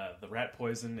the rat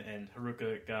poison, and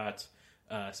Haruka got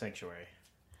sanctuary.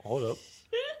 Hold up.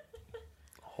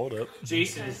 Hold up.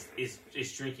 Jason is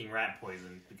drinking rat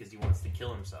poison because he wants to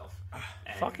kill himself.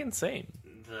 And Fucking same.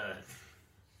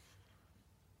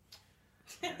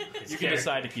 You can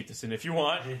decide to keep this in if you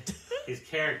want. His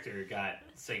character got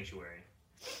sanctuary.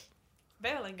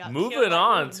 Berlin got Moving killed by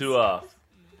on wolves. to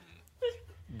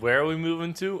where are we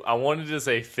moving to? I wanted to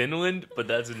say Finland, but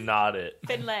that's not it.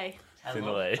 Finlay.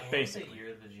 Finlay. Basically,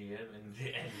 you're the GM, and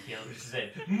Caleb just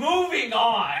said, "Moving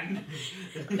on."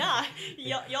 Nah,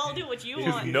 y'all do what you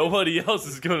Because want. nobody else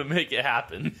is going to make it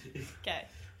happen. Okay.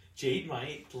 Jade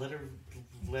might let her.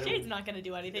 Jade's not gonna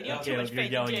do anything. You have too Okay, much you're faith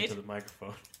in yelling Jade. into the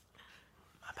microphone.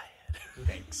 My bad.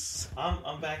 Thanks.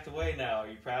 I'm backed away now. Are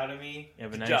you proud of me? Yeah,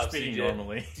 but now Good you're job, speaking CJ.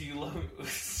 normally. Do you love me?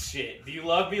 Shit. Do you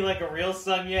love me like a real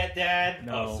son yet, Dad?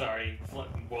 No. Oh, sorry.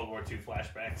 World War II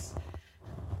flashbacks.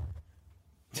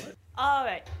 All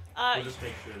right. We'll just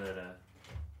make sure that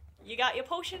You got your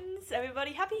potions.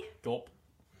 Everybody happy? Gulp.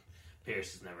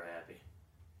 Pierce is never happy.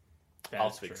 I'll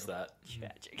That's fix true. that.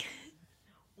 Tragic.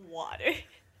 Water.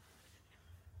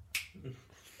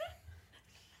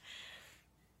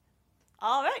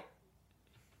 All right.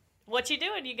 What you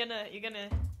doing? You gonna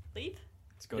leave?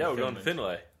 Let's go Yeah, to we're going to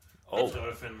Finland. Finlay. Let's go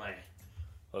to Finlay.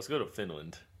 Let's go to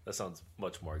Finland. That sounds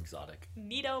much more exotic.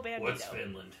 Neato bandito. What's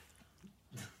Finland?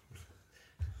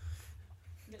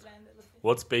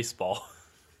 What's baseball?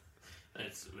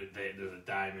 There's a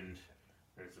diamond.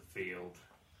 There's a field.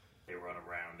 They run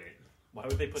around it. Why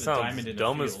would they put a Sounds diamond in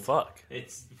dumb a as field? fuck.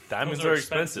 It's Diamonds Those are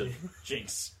expensive.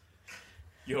 Jinx.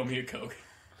 You owe me a Coke.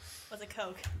 What's a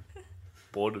Coke?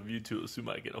 Bold of you to assume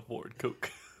I can afford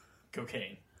Coke.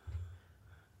 Cocaine.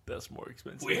 That's more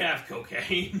expensive. we have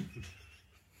cocaine.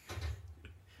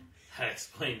 That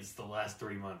explains the last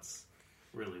 3 months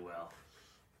really well.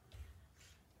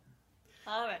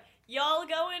 All right. Y'all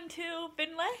going to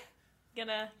Finlay?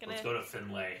 Let's go to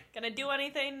Finlay. Gonna do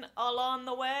anything along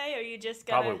the way, or you just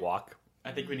gonna Probably walk.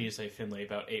 I think we need to say Finlay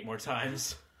about 8 more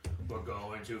times. We're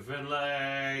going to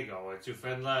Finlay. Going to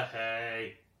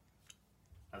Finlay.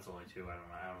 That's only 2. I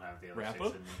don't have the other Rappa?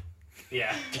 6 in me.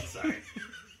 Yeah, sorry.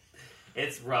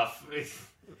 It's rough.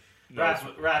 No,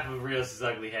 Rap with Rios'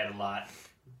 ugly head a lot.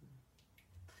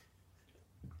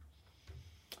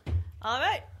 All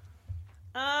right.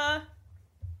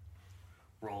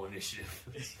 Roll initiative.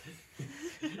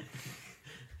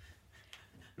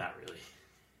 Not really.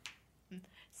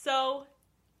 So,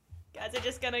 guys are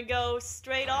just gonna go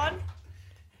straight on.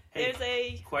 Hey, There's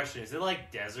a question. Is it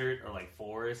like desert or like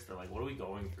forest or like what are we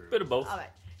going through? bit of both. all right.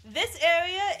 This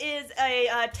area is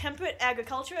a temperate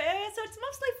agriculture area, so it's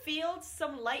mostly fields,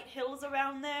 some light hills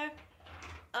around there.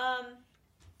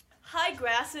 High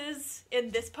grasses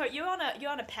in this part. You're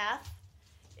on a path.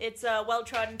 It's a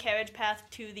well-trodden carriage path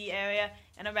to the area,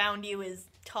 and around you is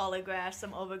taller grass,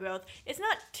 some overgrowth. It's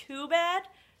not too bad.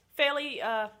 Fairly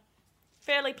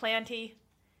planty,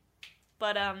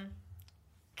 but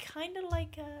kind of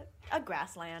like a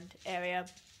grassland area.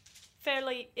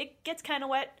 It gets kind of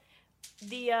wet.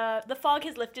 The fog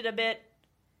has lifted a bit.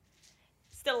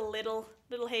 Still a little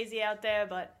hazy out there,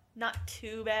 but not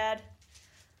too bad.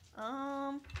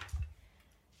 So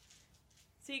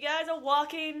you guys are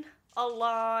walking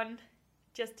along,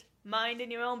 just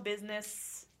minding your own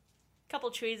business. Couple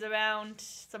trees around,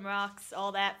 some rocks,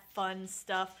 all that fun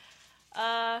stuff.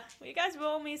 Will you guys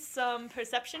roll me some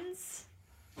perceptions?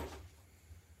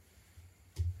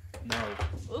 No.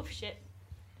 Oof, shit.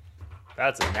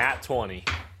 That's a nat 20.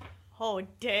 Oh,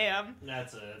 damn.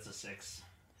 That's a 6.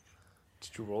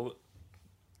 Did you roll it?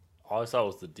 All I saw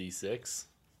was the D6.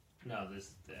 No,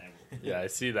 this. Yeah, I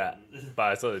see that. But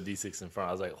I saw the D6 in front.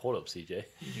 I was like, hold up, CJ.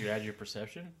 Did you add your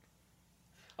perception?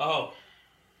 Oh.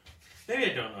 Maybe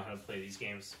I don't know how to play these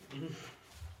games.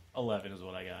 11 is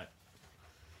what I got.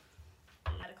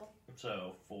 Medical.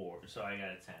 So 4. So I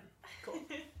got a 10. Cool.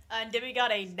 And Dibby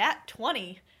got a nat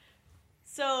 20.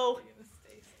 So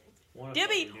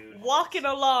Dibby walking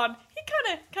along, he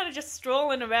kind of just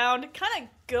strolling around, kind of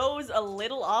goes a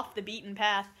little off the beaten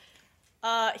path.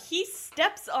 He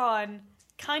steps on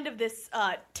kind of this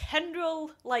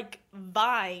tendril-like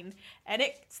vine, and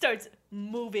it starts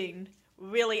moving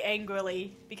really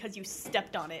angrily because you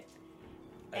stepped on it.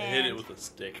 I hit it with a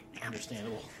stick.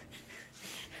 Understandable.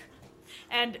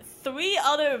 And 3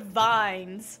 other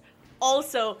vines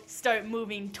also start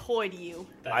moving toward you.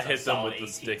 I hit them with the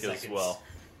stick as well.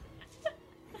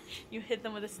 You hit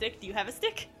them with a stick? Do you have a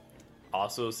stick?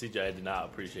 Also, CJ, I did not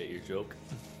appreciate your joke.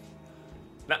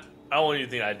 I don't want you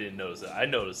to think I didn't notice it. I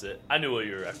noticed it. I knew what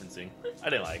you were referencing. I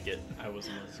didn't like it. I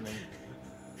wasn't listening.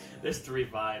 There's 3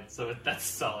 vines, so that's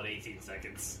a solid 18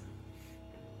 seconds.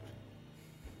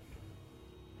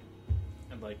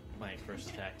 I'd like my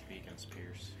first attack to be against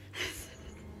Pierce.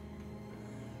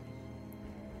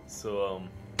 So,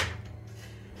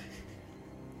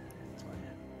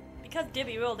 Because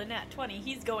Dibby rolled a nat 20,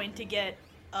 he's going to get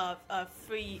a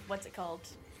free, what's it called?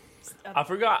 I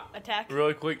forgot Attack.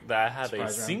 really quick that I have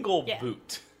Surprise a round. single Yeah.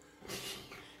 boot.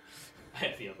 I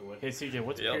have the other one. Hey, CJ,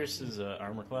 what's Yep. Pierce's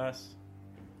armor class?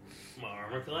 My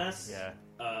armor class? Yeah.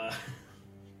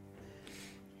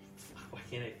 Why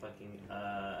can't I fucking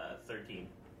 13?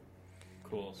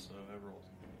 Cool, so I rolled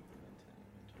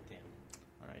 10. Damn.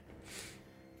 Alright.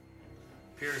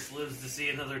 Pierce lives to see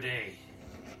another day.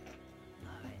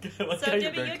 So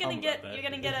Dibby, you're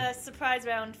gonna get a surprise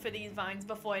round for these vines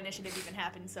before initiative even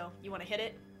happens. So you want to hit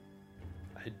it?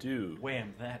 I do.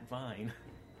 Wham, that vine.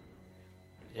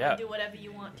 Yeah. Do whatever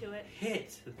you want to it.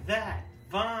 Hit that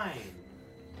vine!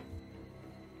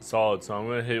 Solid. So I'm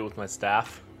going to hit it with my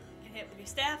staff. You hit it with your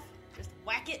staff. Just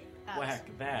whack it. Whack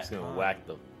I'm that just going to vine. whack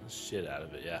the shit out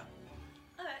of it, yeah.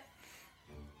 Alright.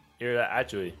 Hear that?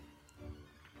 Actually.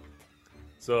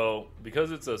 So,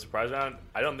 because it's a surprise round,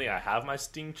 I don't think I have my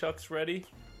sting chucks ready.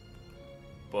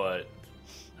 But,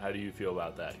 how do you feel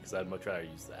about that? Because I'd much rather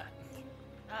use that.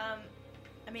 I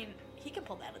mean, he can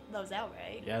pull those out,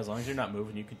 right? Yeah, as long as you're not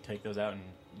moving, you can take those out and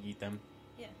eat them.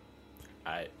 Yeah.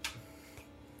 Alright.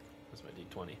 That's my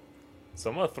d20. So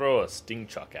I'm going to throw a sting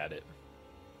chuck at it.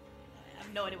 I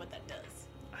have no idea what that does.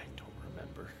 I don't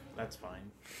remember. That's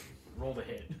fine. Roll the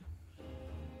hit.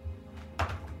 12.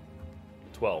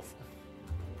 12.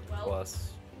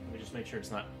 Plus. Let me just make sure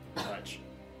it's not touch.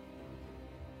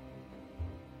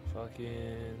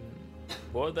 Fucking.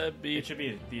 What would that be? It should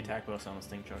be the attack bonus on the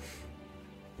sting chuck.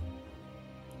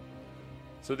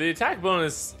 So the attack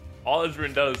bonus, all it's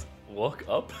written does look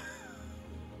up.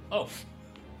 Oh.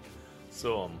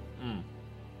 So,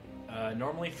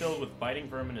 Normally filled with biting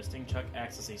vermin, a sting chuck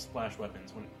acts as a splash weapon.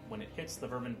 When it hits, the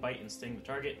vermin bite and sting the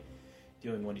target,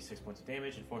 dealing 1d6 points of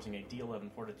damage and forcing a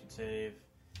d11 fortitude save.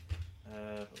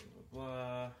 Blah, blah,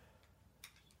 blah.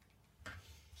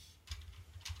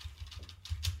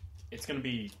 It's going to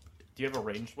be... Do you have a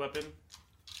ranged weapon?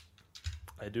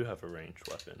 I do have a ranged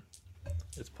weapon.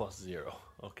 It's +0.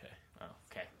 Okay. Oh,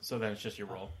 okay. So then it's just your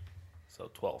roll.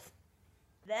 So 12.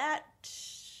 That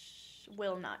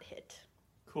will not hit.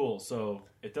 Cool, so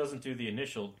it doesn't do the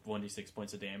initial 1d6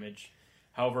 points of damage.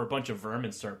 However, a bunch of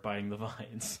vermin start biting the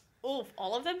vines. Oof,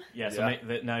 all of them? Yeah, so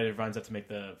now the vines have to make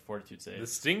the fortitude save. The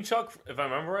sting chuck, if I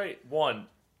remember right,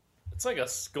 it's like a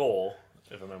skull,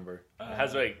 if I remember. It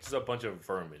has like just a bunch of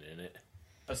vermin in it.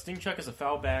 A sting chuck is a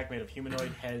foul bag made of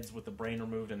humanoid heads with the brain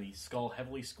removed and the skull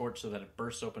heavily scorched so that it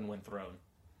bursts open when thrown.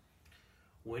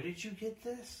 Where did you get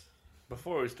this?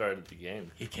 Before we started the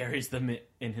game, He carries them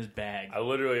in his bag I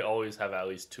literally always have at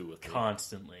least 2 with me.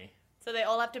 constantly. So they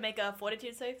all have to make a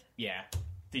fortitude save? Yeah.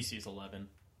 DC is 11.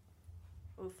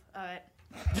 Oof. Alright.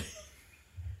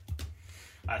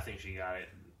 I think she got it.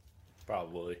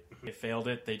 Probably. They failed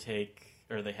it, they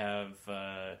have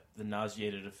the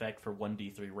nauseated effect for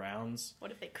 1d3 rounds.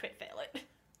 What if they crit fail it?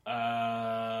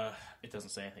 It doesn't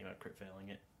say anything about crit failing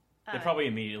it. They Alright. probably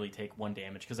immediately take 1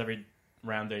 damage, because every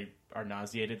round they are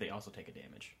nauseated, they also take a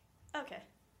damage. Okay.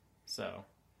 So,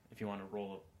 if you want to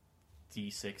roll a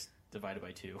d6 divided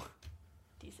by 2.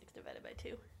 D6 divided by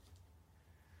 2.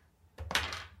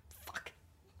 Fuck.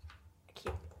 I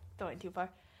keep going too far.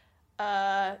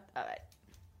 Alright.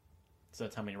 So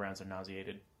that's how many rounds are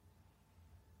nauseated.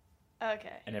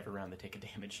 Okay. And every round they take a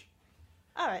damage.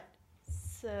 Alright.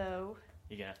 So...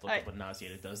 You're going to have to look up what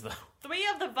nauseated does, though. 3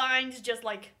 of the vines just,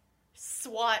 like,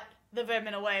 swat the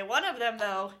vermin away. One of them,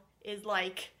 though, is,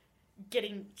 like,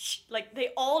 getting... Like, they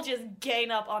all just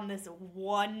gain up on this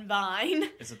one vine.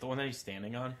 Is it the one that he's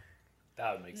standing on?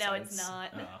 That would make No, sense. it's not.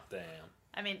 Oh. Damn.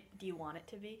 I mean, do you want it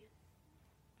to be?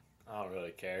 I don't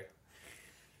really care.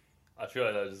 I feel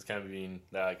like that was just kind of mean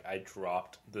that like, I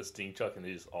dropped the sting chuck and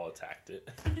they just all attacked it.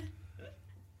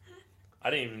 I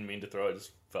didn't even mean to throw it,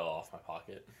 just fell off my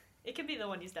pocket. It could be the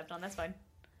one you stepped on, that's fine.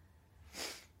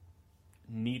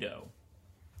 Neato.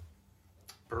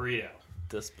 Burrito.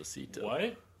 Despacito.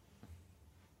 What?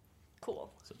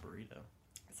 Cool. It's a burrito.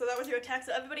 So that was your attack,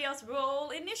 so everybody else roll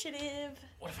initiative.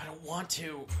 What if I don't want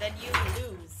to? Then you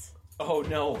lose. Oh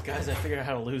no, guys, I figured out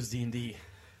how to lose D&D.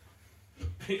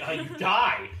 You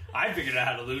die. I figured out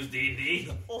how to lose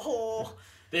D&D. Oh.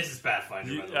 This is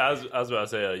Pathfinder, by the way. I was about to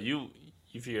say, you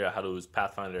figured out how to lose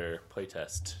Pathfinder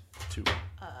playtest 2.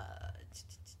 I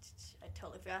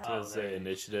totally forgot. So let's say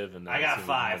initiative and then I got see the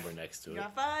 5. number next to You it.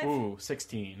 got 5? Ooh,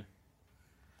 16.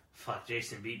 Fuck,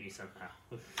 Jason beat me somehow.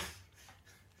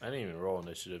 I didn't even roll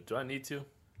initiative. Do I need to?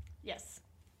 Yes.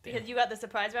 Because you got the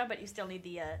surprise round, but you still need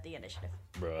the initiative.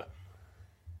 Bruh.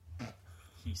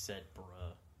 He said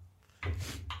bruh.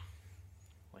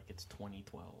 Like it's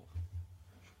 2012.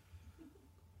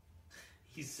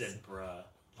 He said bruh,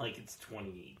 like it's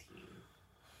 2018.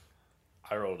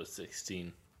 I rolled a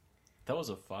 16. That was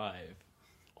a 5.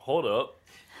 Hold up.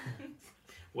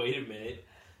 Wait a minute.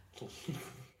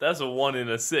 That's a 1 and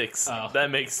a 6. Oh.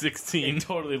 That makes 16. It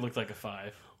totally looked like a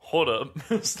 5. Hold up.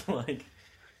 It's like...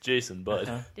 Jason, bud.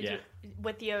 Did yeah. you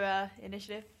with your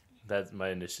initiative? That's my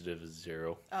initiative is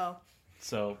 0. Oh.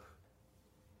 So...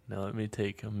 Now let me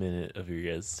take a minute of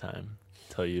your guys' time.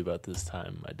 Tell you about this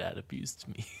time my dad abused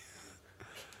me.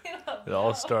 It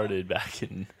all started back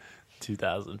in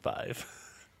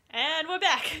 2005. And we're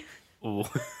back. Ooh.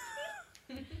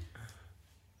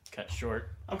 Cut short.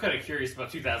 I'm kind of curious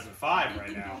about 2005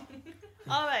 right now.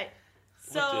 All right.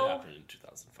 What did So happen in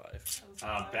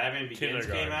 2005? Batman Begins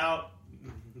Kindergarten. came out.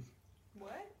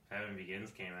 what? Batman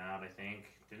Begins came out, I think.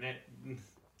 Didn't it? That's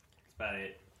about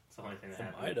it. It's the only thing that It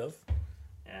happened. might have.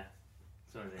 Yeah.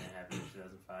 It's the only thing that happened in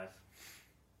 2005.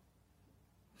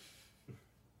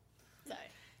 Sorry,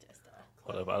 just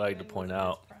What if I like to point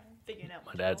out, figuring out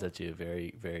my dad's actually a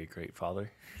very, very great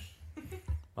father.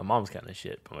 My mom's kind of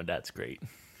shit, but my dad's great.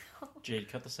 Jade,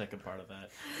 cut the second part of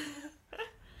that.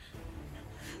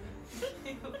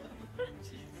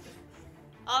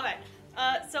 All right.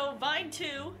 So Vine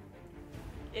 2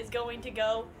 is going to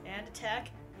go and attack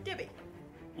Dibby.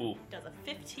 Ooh, Does a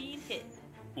 15 hit.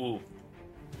 ooh.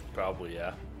 Probably,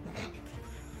 yeah.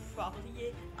 Probably. Yeah.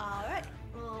 All right.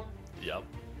 Yep,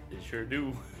 it sure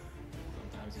do.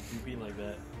 Sometimes it do be like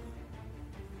that.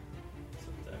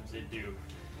 Sometimes it do.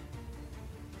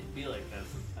 It'd be like that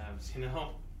sometimes, you know?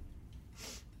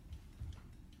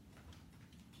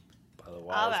 By the All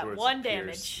wise right. words 1 of Pierce.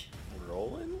 damage.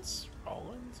 Rollins?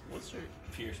 What's your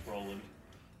Pierce Roland.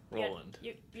 Roland?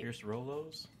 You, Pierce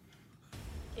Rolos?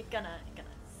 it's gonna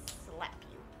slap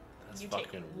you. That's You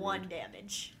fucking take 1 rude.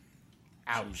 damage.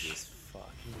 Ouch. Jesus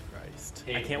fucking Christ.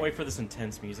 I can't wait for this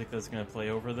intense music that's going to play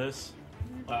over this.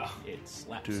 Wow. It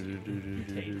slaps you. You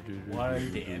take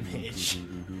 1 damage.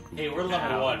 Hey, we're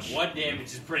level Ouch. 1. 1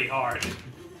 damage is pretty hard.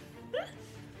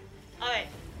 All right.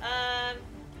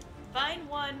 Vine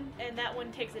 1 and that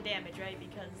one takes a damage, right?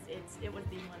 Because it was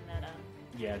the one that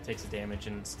Yeah, it takes a damage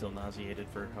and it's still nauseated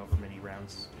for however many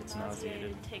rounds it's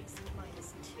nauseated. takes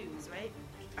 -2s, right?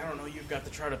 I don't know, you've got the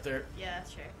chart up there. Yeah,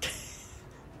 sure.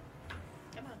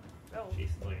 Come on, roll.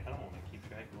 Jason's like, I don't want to keep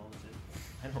track of all this.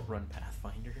 I don't run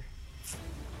Pathfinder.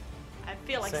 I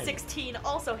feel like Same. 16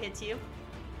 also hits you.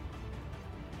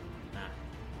 Nah.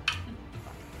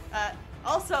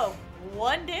 Also,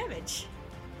 1 damage.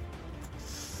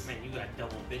 Man, you got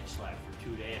double bitch slap for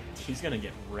 2 damage. He's gonna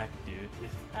get wrecked, dude.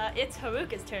 It's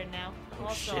Haruka's turn now. Oh,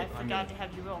 also, shit, I I'm forgot gonna- to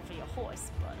have you roll for your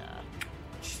horse, but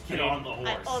Just get on the horse.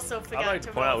 I also I'd forgot like to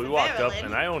to point roll out we for walked up Marilyn.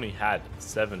 and I only had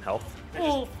 7 health.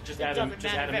 Oof, just it add 'em- doesn't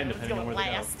just matter add 'em in if depending on Marilyn's where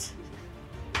they going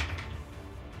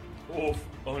go. last. Oof.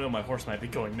 Oh no, my horse might be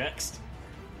going next.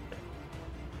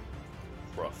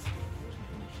 Rough.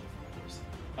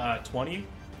 20?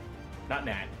 Not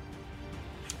nat.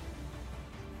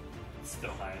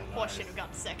 Still higher than Horse ours. should have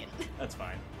gotten second. That's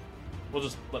fine. We'll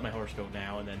just let my horse go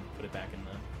now and then put it back in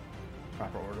the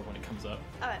proper order when it comes up.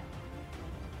 Alright.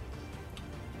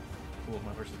 Cool,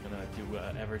 my horse is gonna do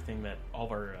everything that all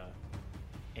of our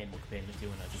animal companions do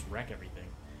and just wreck everything.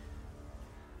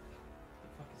 What the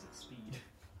fuck is its speed?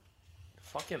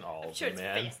 Fucking all I'm of sure them, it's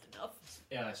man. fast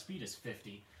enough. Speed is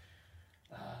 50.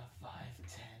 5,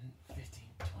 10, 15,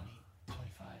 20,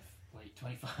 25. Wait,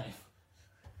 25.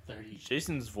 30.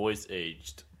 Jason's voice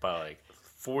aged by like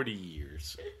 40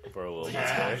 years for a little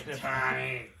bit.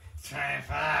 20,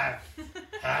 25,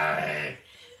 30.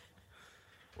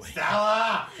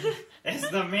 Stella! Is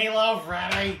the meatloaf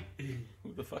ready?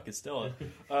 Who the fuck is Stella?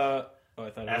 I thought I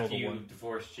rolled After a you 1.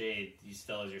 divorced Jade, you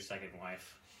Stella's your second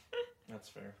wife. That's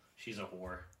fair. She's a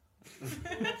whore.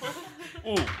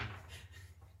 Ooh.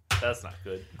 That's not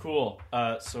good. Cool.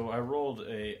 So I rolled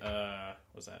a,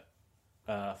 what was that?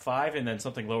 5 and then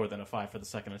something lower than a 5 for the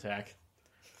second attack.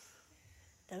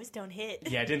 Those don't hit.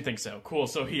 Yeah, I didn't think so. Cool.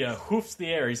 So he hoofs the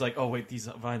air. He's like, oh wait, these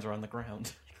vines are on the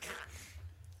ground.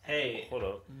 Hey, Hold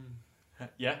up.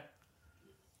 Yeah?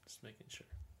 Just making sure.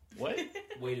 What?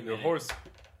 wait a Your minute. horse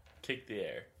kicked the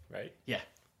air, right? Yeah.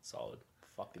 Solid.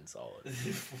 Fucking solid.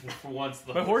 For once,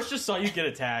 the My horse just saw you get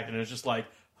attacked and it was just like,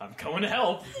 I'm coming to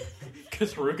help.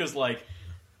 Because Haruka's like,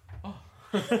 oh.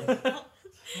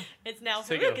 It's now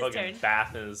Taking a Haruka's fucking turn.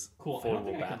 bath in his Cool.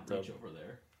 foldable bathtub. over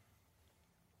there.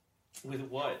 With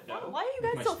what? No. Why are you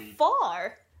With guys my so speed.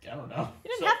 far? I don't know.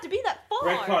 You didn't have to be that far.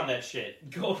 Retcon that shit.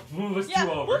 Go move us Yeah, two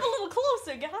move over. a little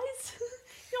closer, guys.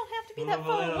 You don't have to be that Move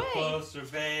a far little away. closer,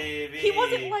 baby. He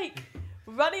wasn't like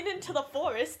running into the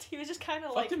forest. He was just kind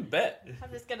of like, Fucking bet.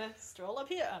 I'm just gonna stroll up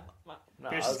here. Nah,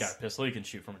 Pierce I has was- got a pistol. He can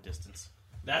shoot from a distance.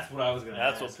 That's what I was gonna.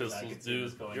 That's ask, what 'cause I pistols could see do.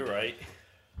 this going You're down. right.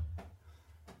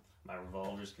 My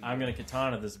revolver's. I'm gonna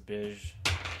katana this bitch.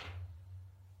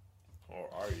 Or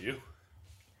are you?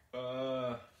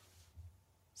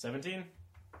 17?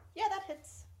 Yeah, that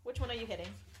hits. Which one are you hitting?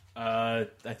 I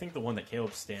think the one that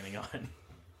Caleb's standing on.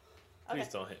 Please Okay.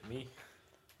 don't hit me.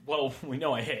 Well, we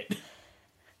know I hit.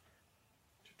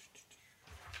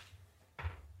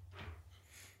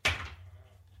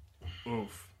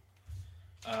 Oof.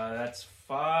 That's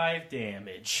 5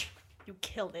 damage. You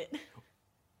killed it.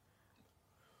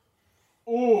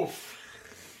 Oof.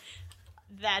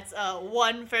 That's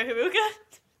 1 for Haruka.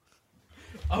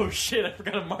 Oh shit, I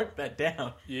forgot to mark that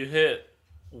down. You hit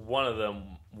one of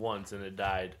them once and it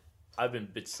died. I've been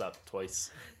bitched up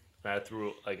twice. And I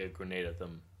threw like a grenade at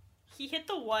them. He hit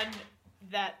the one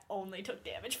that only took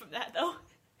damage from that, though.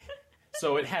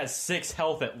 So it has 6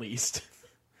 health at least.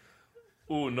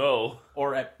 Ooh, no.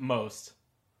 Or at most.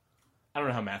 I don't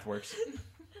know how math works.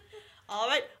 All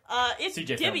right, it's CJ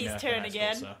failed Dibby's math in turn high school,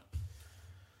 again. so.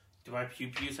 Do my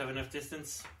pew-pews have enough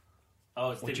distance?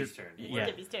 Oh, it's What's Dibby's your- turn. Yeah.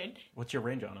 Dibby's turn. What's your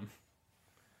range on him?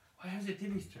 Why is it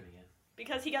Dibby's turn again?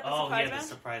 Because he got the Oh, he surprise had round. the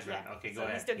surprise round. Yeah, Okay, go so he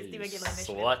ahead. still gets the You regular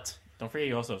initiative. slut. Don't forget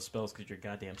you also have spells because you're a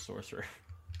goddamn sorcerer.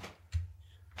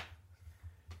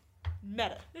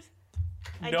 Meta.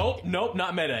 I Nope, need- nope,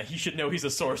 not meta. He should know he's a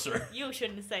sorcerer. You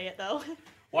shouldn't say it, though.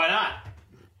 Why not?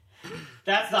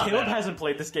 That's not Caleb bad. hasn't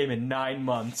played this game in 9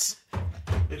 months. You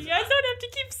guys don't have to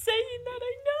keep saying that,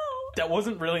 I know. That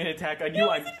wasn't really an attack on you. It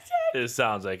was I'm an attack. It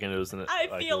sounds like it was an I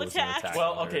like feel it was an attacked. attack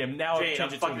well, on okay. her. Now I've Jade, I'm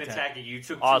changed it to an fucking attack. attacking you. You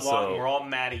took too Also- long. We're all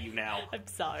mad at you now. I'm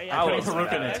sorry. I I put was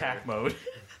Haruka in mad. attack mode.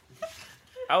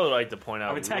 I would like to point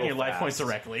out I'm attacking real your life fast, points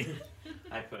directly.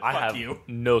 I Fuck have you.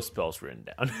 no spells written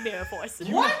down. Mirror Force.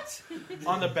 What?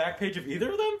 On the back page of either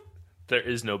of them? There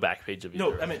is no back page of either.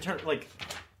 No, I mean,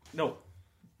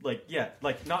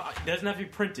 not. It doesn't have to be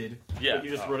printed. Yeah. But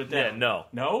you just wrote it down. Yeah, no.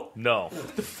 No? No.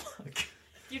 What the fuck?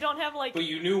 You don't have, like... But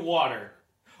you knew water.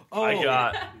 Oh, I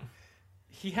got.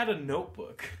 He had a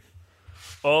notebook.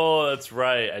 Oh, that's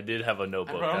right. I did have a I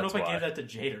notebook. don't know That's if I why. gave that to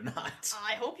Jade or not.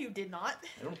 I hope you did not.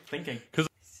 I don't think I.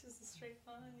 It's just a straight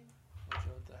line. I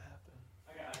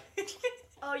got it.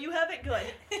 Oh, you have it good.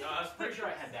 No, I was pretty sure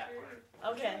I had that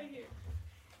part. Okay.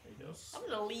 There you go. I'm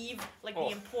gonna leave, like, Oh.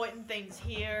 the important things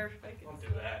here. Don't do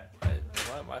that.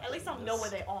 Why am I At least playing I'll know this?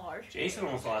 where they are. Jason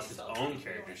almost lost his own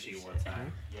character sheet one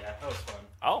time. Yeah, that was fun.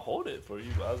 I'll hold it for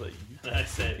you. But I was like, And I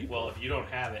said, well, if you don't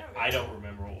have it, I don't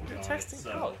remember what was on it. texting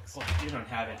So Alex. Well, if you don't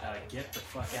have it, get the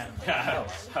fuck out of my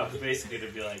house. I was basically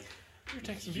going to be like, You're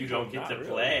texting you people. don't get Not to really,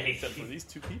 play. except for these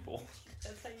 2 people.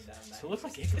 That's how you done that. So it looks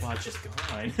like Ichabod's just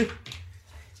gone.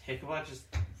 Ichabod just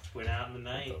went out in the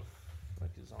night.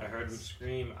 I heard him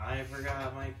scream, I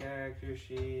forgot my character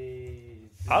sheet.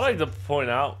 I like to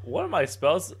point out one of my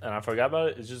spells, and I forgot about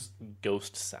it, is just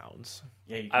ghost sounds.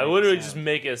 Yeah, you can I make literally it just sound.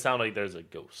 make it sound like there's a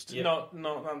ghost. Yeah. No,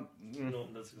 No,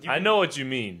 that's I know what you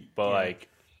mean, but Yeah. like,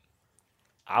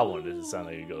 I wanted it to sound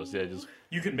like a ghost. Yeah, just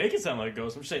you can make it sound like a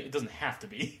ghost. I'm just saying it doesn't have to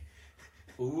be.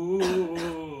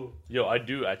 Ooh. yo, I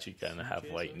do actually kind of have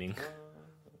lightning.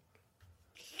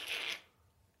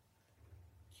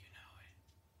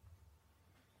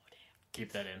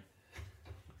 Keep that in.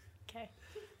 Okay.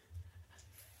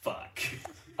 Fuck.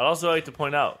 I'd also like to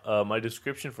point out my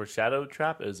description for Shadow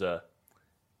Trap is a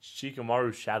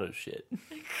Shikamaru shadow shit.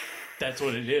 That's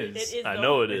what it is. It is. I though.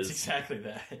 know it It's is. exactly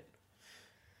that.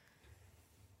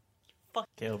 Fuck.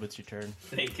 Caleb, it's your turn.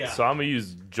 Thank God. So I'm gonna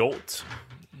use Jolt.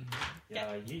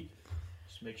 Yeah, yeet.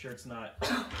 Just make sure it's not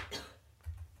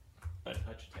a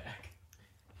touch attack.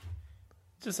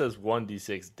 It just says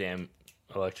 1d6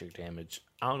 electric damage.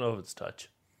 I don't know if it's touch.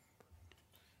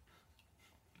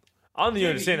 I don't even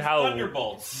understand how.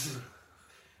 Thunderbolts.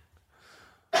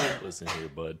 Listen here,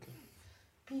 bud.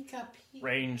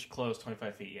 Range, close,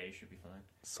 25 feet. Yeah, you should be fine.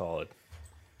 Solid.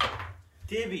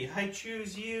 Dibby, I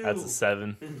choose you. That's a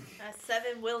 7. A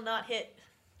 7 will not hit.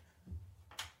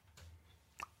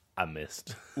 I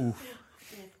missed.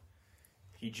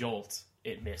 He jolts.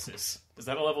 It misses. Is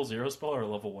that a level 0 spell or a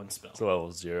level 1 spell? It's a level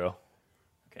 0.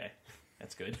 Okay,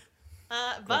 that's good.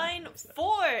 Vine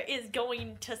 4 is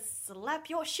going to slap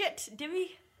your shit, Dibby.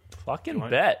 Fucking Do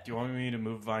bet. you want me to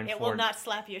move Vine It forward? will not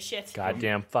slap your shit.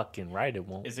 Goddamn fucking right it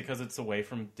won't. Is it because it's away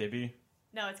from Dibby?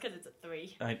 No, it's because it's a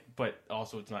 3. But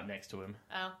also it's not next to him.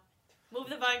 Oh. Move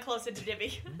the vine closer to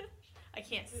Dibby. I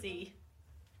can't see.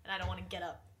 And I don't want to get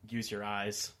up. Use your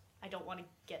eyes. I don't want to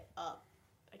get up.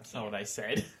 That's not what I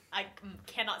said. I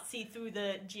cannot see through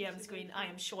the GM screen. I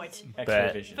am short. X-ray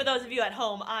Bet. vision. For those of you at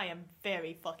home, I am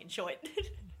very fucking short.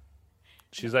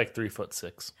 She's like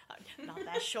 3'6". Not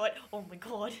that short. Oh my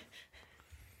god.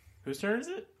 Whose turn is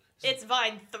it? It's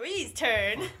Vine 3's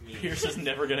turn. Pierce is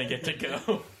never gonna get to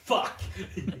go. Fuck.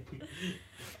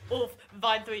 Oof.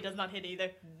 Vine 3 does not hit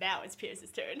either. Now it's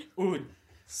Pierce's turn. Ooh,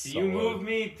 Do you move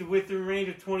me with the range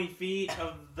of 20 feet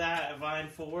of that Vine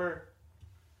 4?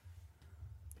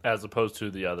 As opposed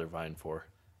to the other Vine 4.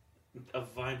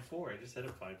 Of Vine 4. I just said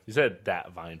a Vine 4. You said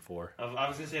that Vine 4. I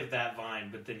was going to say of that Vine,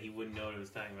 but then he wouldn't know what I was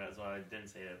talking about, so I didn't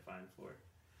say that Vine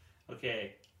 4.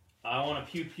 Okay. I want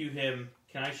to pew-pew him.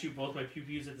 Can I shoot both my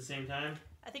pew-pews at the same time?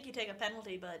 I think you take a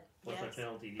penalty, but What's yes. my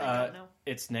penalty? I don't know.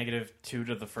 it's -2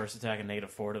 to the first attack and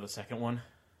 -4 to the second one.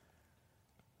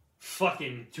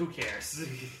 Fucking, who cares?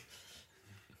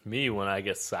 Me when I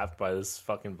get slapped by this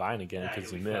fucking Vine again Nah,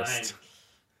 because you you'll be missed. fine.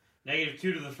 -2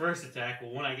 to the first attack.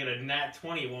 Well, when I get a nat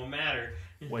 20, it won't matter.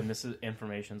 When this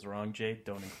information's wrong, Jade,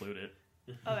 don't include it.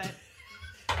 Alright.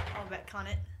 I'll retcon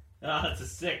it. Ah, that's a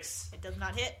 6. It does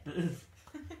not hit.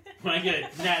 When I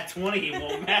get a nat 20, it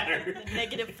won't matter.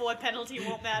 The -4 penalty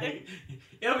won't matter.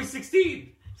 It'll be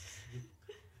 16.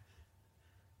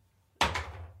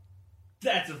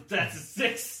 That's a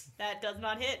 6. That does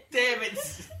not hit. Damn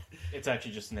it. It's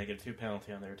actually just a -2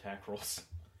 penalty on their attack rolls.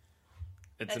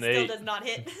 It's That an still 8. does not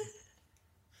hit.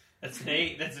 That's an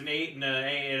 8. That's an 8 and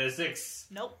a 6.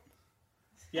 Nope.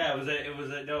 Yeah, the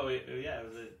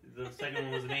second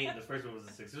one was an 8 and the first one was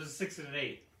a 6. It was a 6 and an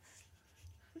 8.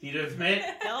 You don't admit?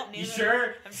 Nope. You neither.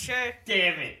 sure? I'm sure.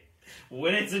 Damn it.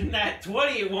 When it's a nat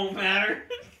 20, it won't matter.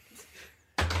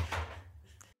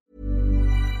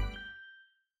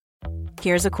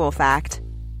 Here's a cool fact.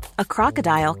 A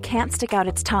crocodile can't stick out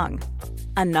its tongue.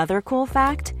 Another cool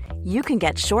fact, you can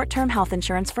get short-term health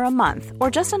insurance for a month or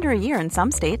just under a year in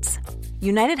some states.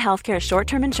 United Healthcare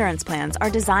short-term insurance plans are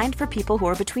designed for people who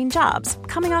are between jobs,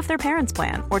 coming off their parents'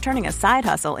 plan, or turning a side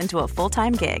hustle into a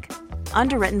full-time gig.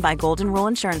 Underwritten by Golden Rule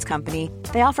Insurance Company,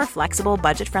 they offer flexible,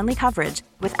 budget-friendly coverage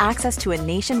with access to a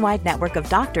nationwide network of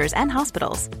doctors and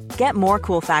hospitals. Get more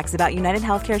cool facts about United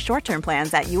Healthcare short-term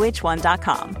plans at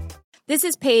uh1.com. This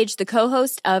is Paige, the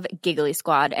co-host of Giggly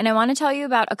Squad, and I want to tell you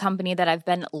about a company that I've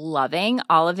been loving,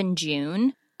 Olive &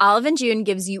 June. Olive & June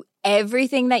gives you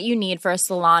everything that you need for a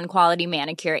salon-quality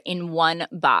manicure in one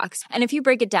box. And if you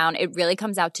break it down, it really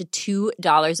comes out to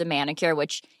 $2 a manicure,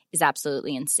 which is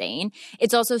absolutely insane.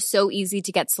 It's also so easy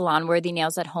to get salon-worthy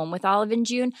nails at home with Olive &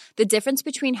 June. The difference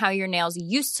between how your nails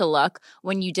used to look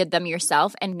when you did them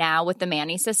yourself and now with the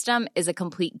Mani system is a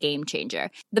complete game changer.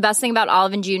 The best thing about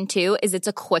Olive & June, too, is it's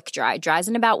a quick dry. Dries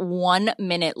in about 1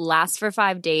 minute, lasts for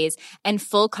 5 days, and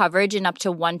full coverage in up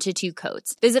to 1 to 2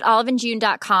 coats. Visit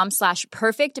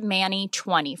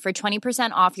oliveandjune.com/perfectmani20 for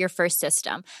 20% off your first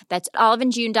system. That's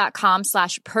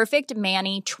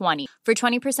oliveandjune.com/perfectmani20 for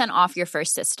 20% off your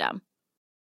first system.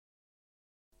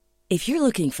 If you're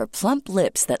looking for plump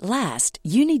lips that last,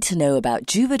 you need to know about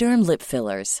Juvederm lip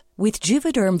fillers. With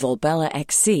Juvederm Volbella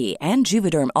XC and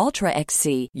Juvederm Ultra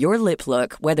XC, your lip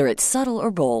look, whether it's subtle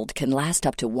or bold, can last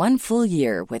up to 1 full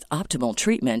year with optimal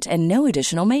treatment and no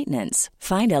additional maintenance.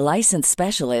 Find a licensed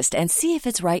specialist and see if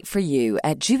it's right for you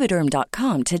at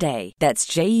Juvederm.com today. That's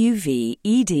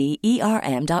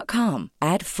JUVEDERM.com.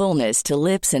 Add fullness to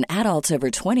lips in adults over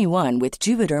 21 with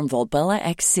Juvederm Volbella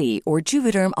XC or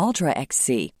Juvederm Ultra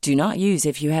XC. Do not use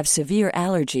if you have severe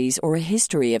allergies or a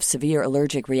history of severe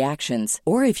allergic reactions,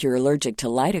 or if you're allergic to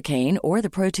lidocaine or the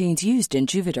proteins used in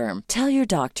Juvederm. Tell your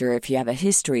doctor if you have a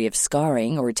history of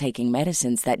scarring or taking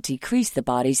medicines that decrease the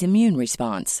body's immune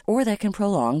response or that can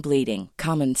prolong bleeding.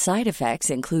 Common side effects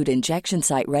include injection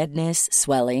site redness,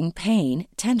 swelling, pain,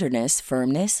 tenderness,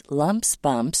 firmness, lumps,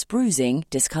 bumps, bruising,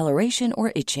 discoloration,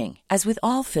 or itching. As with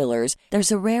all fillers,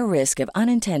 there's a rare risk of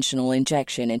unintentional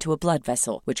injection into a blood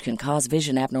vessel, which can cause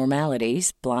vision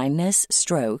abnormalities, blindness,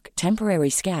 stroke, temporary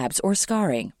scabs, or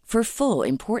scarring. For full,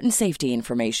 important safety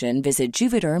information, visit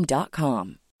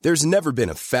Juvederm.com. There's never been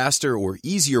a faster or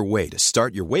easier way to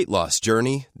start your weight loss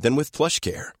journey than with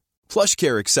PlushCare.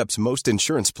 PlushCare accepts most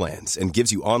insurance plans and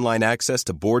gives you online access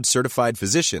to board-certified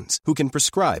physicians who can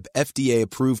prescribe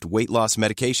FDA-approved weight loss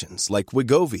medications like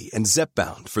Wegovy and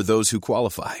Zepbound for those who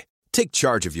qualify. Take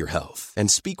charge of your health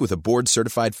and speak with a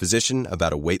board-certified physician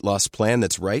about a weight loss plan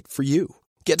that's right for you.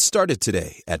 Get started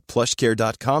today at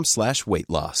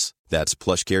plushcare.com/weight-loss. That's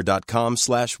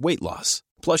plushcare.com/weight-loss.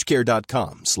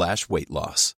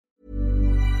 plushcare.com/weight-loss.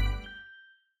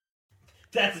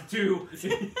 That's a 2.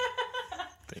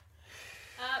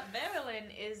 Marilyn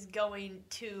is going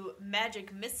to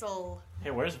Magic Missile.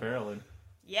 Hey, where's Marilyn?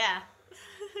 Yeah.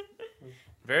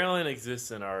 Marilyn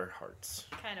exists in our hearts.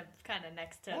 Kind of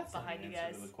next to That's behind not an you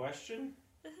answer guys. to the question.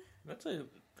 That's a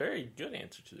very good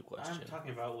answer to the question. I'm talking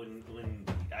about when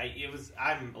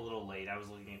I'm a little late. I was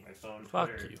looking at my phone. Fuck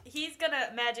Twitter. you. He's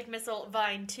gonna Magic Missile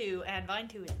Vine 2, and Vine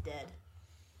 2 is dead.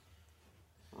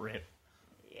 Rip.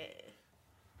 Yeah.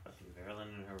 Fucking Marilyn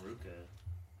and Haruka.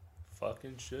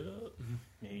 Fucking shit up.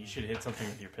 Yeah, you should hit something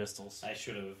with your pistols. I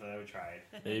should have. I tried.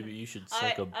 Maybe you should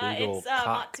suck a big old it's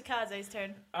cock. Matsukaze's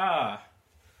turn. Ah.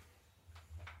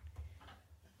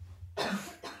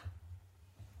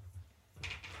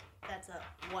 That's a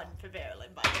 1 for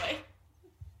Marilyn, by the way.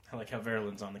 I like how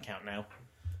Marilyn's on the count now.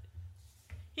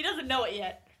 He doesn't know it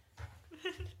yet.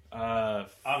 I'm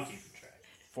keeping track.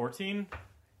 14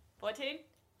 14?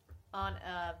 On,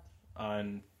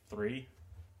 on 3.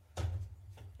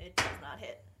 it does not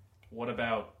hit. What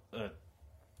about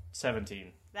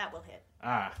 17? That will hit.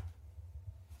 Ah.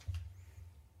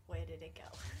 Where did it go?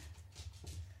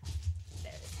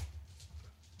 There it is.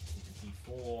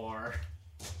 D4.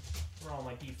 Where are all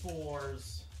my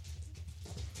D4s?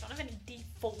 Don't have any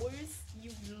D4s,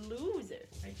 you loser.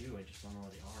 I do, I just don't know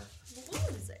where they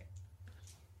are. Loser.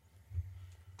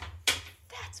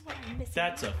 That's what I'm missing.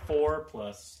 That's a 4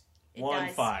 plus It 1,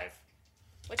 dies. 5.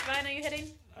 Which vine are you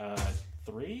hitting?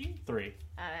 3? 3.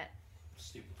 Alright,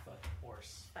 Stupid fucking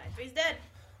horse. fine. 3's dead.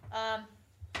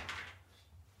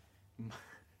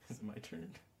 Is it my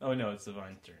turn? Oh no, it's the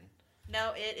Vine's turn.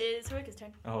 No, it is Haruka's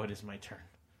turn. Oh, it is my turn.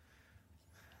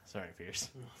 Sorry, Pierce.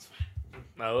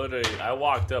 I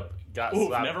walked up, got Ooh,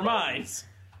 slapped. never mind.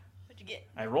 What'd you get?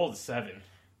 I rolled a 7.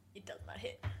 It does not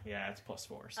hit. Yeah, it's plus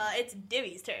 4. So. It's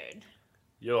Divvy's turn.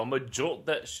 Yo, I'm gonna jolt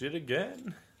that shit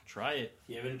again. Try it.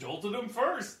 You haven't jolted him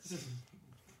first.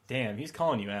 Damn, he's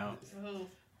calling you out. Ooh.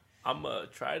 I'm gonna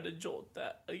try to jolt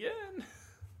that again.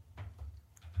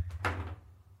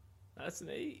 That's an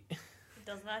 8. It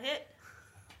does not hit.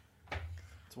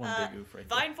 It's one big oof right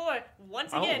there. Vine 4,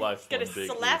 once I don't again, like gonna one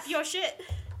big slap oof. your shit.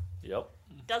 Yep.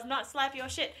 Does not slap your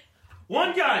shit.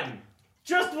 One gun!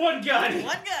 Just one gun!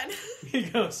 One gun. He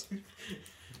goes.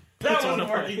 That Puts on wasn't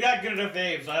the working that good enough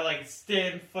aim, so I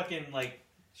stand fucking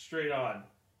straight on.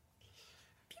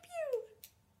 Pew pew.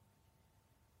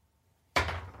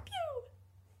 Pew.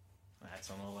 That's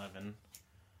an 11.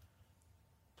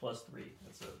 Plus 3.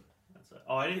 That's a.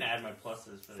 Oh, I didn't add my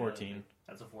pluses for the 14. other.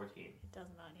 That's a 14. It does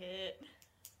not hit.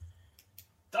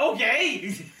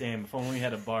 Okay! Damn, if only we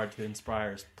had a bard to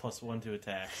inspire us, plus 1 to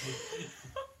attack.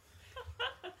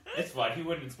 It's fine. He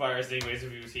wouldn't inspire us anyways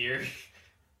if he was here.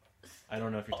 I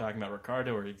don't know if you're talking about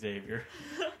Ricardo or Xavier.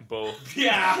 Both.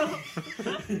 Yeah.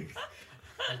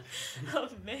 Oh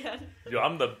man. Yo,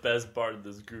 I'm the best bard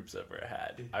this group's ever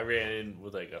had. I ran in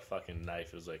with like a fucking knife.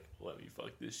 It was like, let me fuck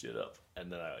this shit up,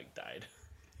 and then I like died.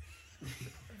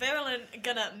 Verilyn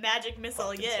gonna magic missile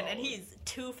Fucking again, solid. and he's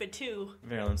 2 for 2.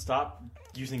 Marilyn, stop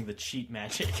using the cheat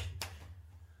magic.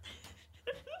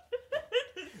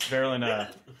 Marilyn,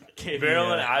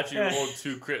 Marilyn actually rolled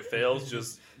 2 crit fails.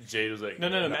 Just Jade was like, No.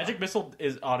 Magic missile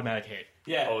is automatic hit.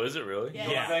 Yeah. Oh, is it really? Yeah.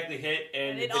 You automatically hit,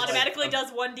 and It it's automatically like,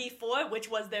 does 1d4, which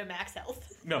was their max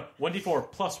health. No,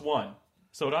 1d4 plus 1.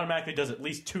 So it automatically does at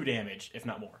least 2 damage, if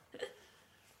not more.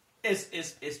 It's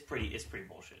pretty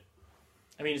bullshit.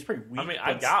 I mean, it's pretty weak. I mean,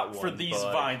 I but got for one, these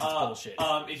but- vines, it's bullshit.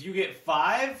 If you get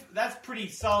 5, that's pretty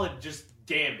solid. Just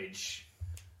damage.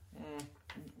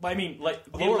 I mean, like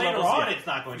Okay, lower later levels, on, yeah. it's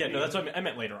not going Yeah, to. no, that's what I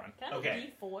meant later on. Can I have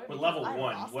Okay. a d4? With level Because I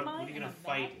 1, lost what mine are you and gonna I'm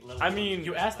fight? mad. Level I mean,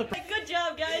 you asked the Good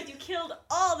job, guys. You killed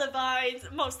all the vines,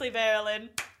 mostly Verilyn.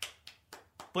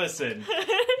 listen.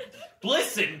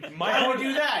 Listen. My How horse- do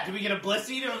we do that? Do we get a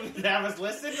blissy to have us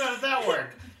listen? How does that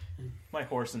work? My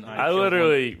horse and I killed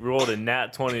literally rolled a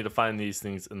nat 20 to find these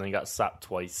things, and then got slapped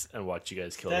twice and watched you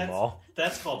guys kill them all.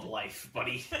 That's called life,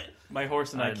 buddy. my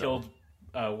horse and I I know. killed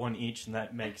 1 each, and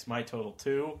that makes my total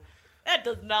 2. That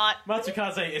does not.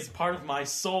 Matsukaze is part of my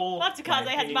soul. Matsukaze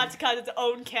my has being. Matsukaze's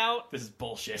own count. This is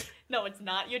bullshit. No, it's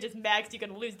not. You're just maxed. You're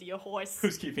gonna lose to your horse.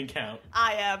 Who's keeping count?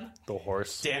 I am. The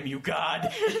horse. Damn you,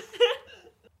 God!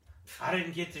 I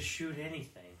didn't get to shoot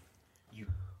anything.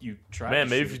 You tried. Man, to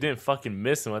maybe shoot. if you didn't fucking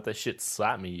miss and let that shit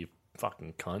slap me, you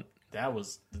fucking cunt. That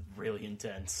was really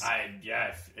intense.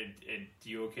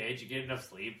 You okay? Did you get enough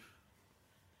sleep?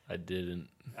 I didn't.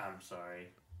 I'm sorry.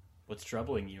 What's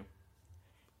troubling you?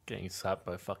 Getting slapped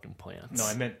by fucking plants. No,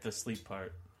 I meant the sleep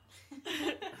part.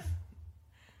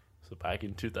 So back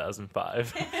in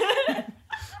 2005.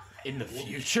 In the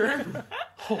future?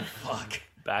 Oh fuck!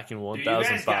 Back in Do you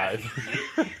guys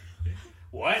 1005.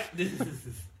 What?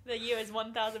 The year is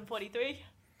 1043,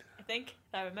 I think, if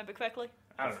I remember correctly.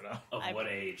 I don't know. Of I- what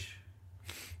age?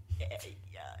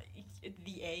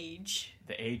 The age.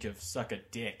 The age of suck a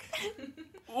dick.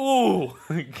 Ooh,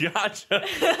 gotcha.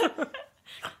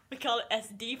 We call it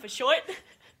SD for short.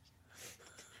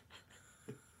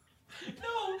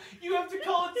 No, you have to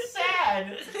call it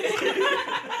sad.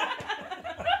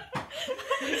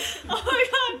 Oh my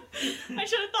god! I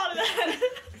should have thought of that.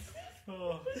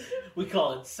 We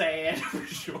call it sad for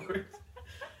short.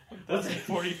 That's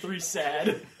 43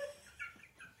 sad.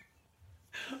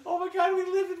 Oh my god, we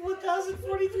live in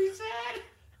 1043 sad.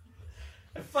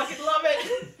 I fucking love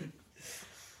it.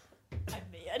 I'm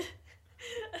mad.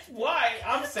 Why?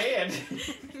 I'm sad.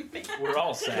 We're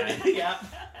all sad. Yeah.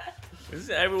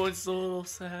 Isn't everyone still a little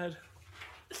sad?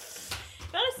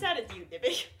 Not as sad as you,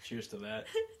 Nibby. Cheers to that.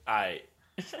 I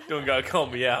don't gotta call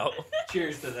me out.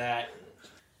 Cheers to that.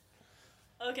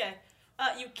 Okay.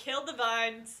 You killed the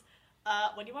vines.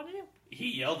 What do you want to do? He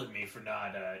yelled at me for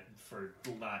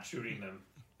not shooting them,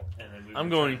 and then we I'm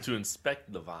were going trying- to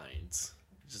inspect the vines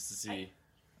just to see.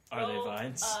 Are they Roll,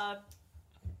 vines? I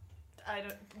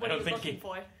don't. What I are don't you think looking he-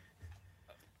 for?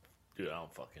 Dude, I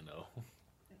don't fucking know.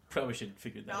 Probably should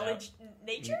figure that Knowledge,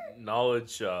 nature?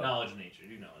 Knowledge. knowledge nature.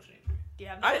 Do knowledge nature. Do you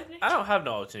have I knowledge nature? don't have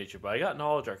knowledge nature, but I got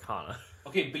knowledge arcana.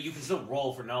 Okay, but you can still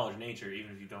roll for knowledge nature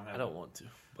even if you don't have. I don't want to.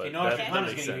 But Okay, knowledge that arcana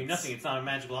is makes going to give you sense. nothing. It's not a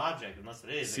magical object unless it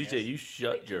is. I CJ, guess. you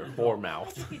shut your whore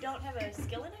mouth. If you don't have a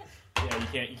skill in it?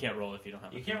 Yeah, you can't roll if you don't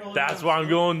have. You it. can't roll. That's why I'm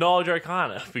going knowledge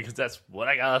arcana, because that's what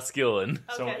I got a skill in.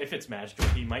 So Okay. if it's magical,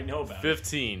 he might know about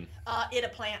 15. It a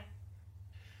plant.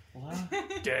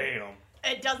 it. Damn.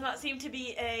 It does not seem to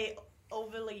be a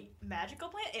overly magical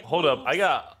plant. It Hold up, moves. I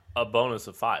got a bonus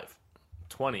of 5.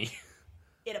 20.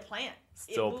 It a plant.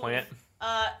 Still It a move. plant?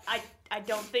 I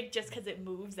don't think just because it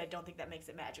moves, I don't think that makes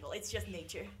it magical. It's just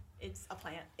nature. It's a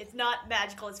plant. It's not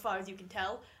magical as far as you can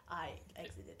tell. I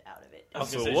exited out of it. I was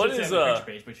So gonna say, what it should is, say on the uh, French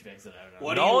page, but you exited out.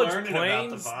 What are you Knowledge learning about the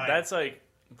planes, vine? that's like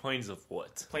planes of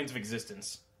what? Planes of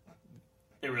existence.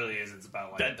 It really is. It's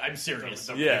about like. I'm serious.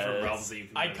 the Yeah, different it's- realms that you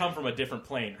can I live come in. from a different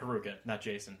plane. Haruka, not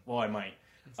Jason. Well, I might.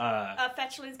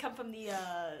 Fetchlings come from the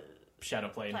Shadow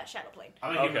plane. shadow plane.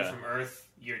 I'm gonna give Okay. it from Earth,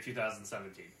 year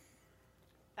 2017.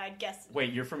 I guess.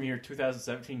 Wait, you're from year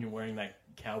 2017. You're wearing that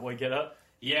cowboy getup.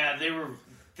 Yeah,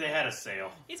 they had a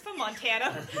sale. He's from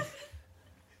Montana.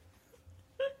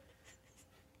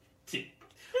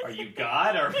 Are you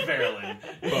God or Fairland?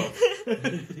 Both.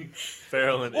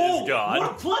 Fairland Oh, is God.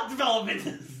 what a plot development!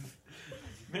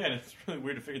 Man, it's really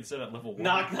weird to figure this out at level 1.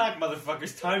 Knock, knock,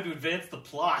 motherfuckers. Time to advance the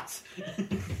plot.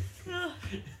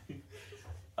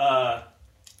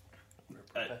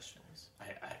 professionals.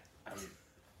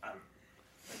 I'm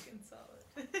Fucking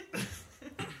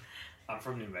solid. I'm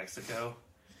from New Mexico.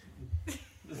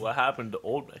 What happened to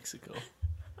old Mexico?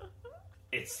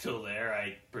 It's still there,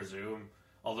 I presume.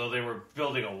 Although they were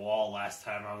building a wall last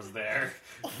time I was there.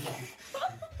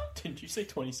 Didn't you say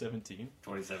 2017?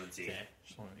 2017. Okay,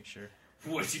 just want to make sure.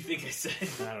 What did you think I said?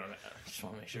 I don't know. Just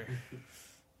want to make sure.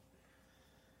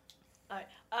 Alright.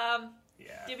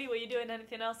 Yeah. Gibby, were you doing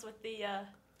anything else with the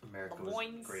America was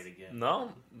loins? great again.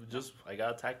 No, just I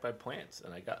got attacked by plants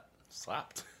and I got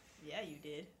slapped. Yeah, you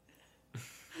did.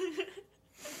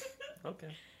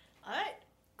 Okay. Alright.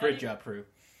 Great job, Prue.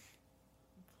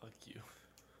 Fuck you.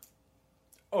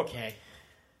 Okay.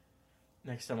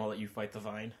 Next time I'll let you fight the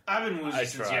vine. I've been woozy I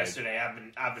since tried. yesterday. I've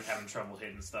been having trouble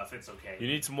hitting stuff. It's okay. You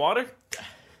need some water?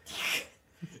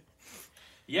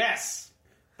 Yes.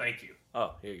 Thank you.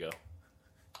 Oh, here you go.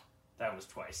 That was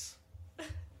twice.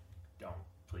 Don't,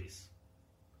 please.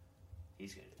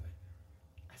 He's gonna do it.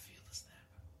 I feel the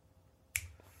snap.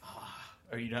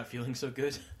 Are you not feeling so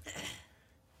good?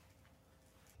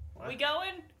 What? We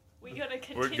going? We gonna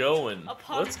continue? We're going.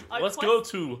 Upon our Let's quest? go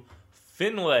to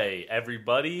Finlay,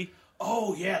 everybody.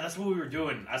 Oh yeah, that's what we were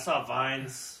doing. I saw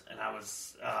vines, and I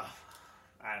was.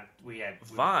 We were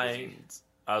busy. Vines.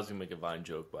 I was gonna make a Vine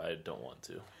joke, but I don't want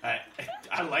to. I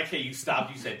like how you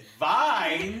stopped. You said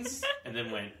vines, and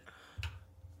then went.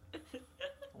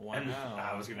 Wow. And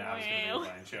I was gonna make a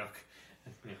Vine joke.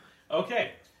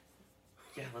 Okay.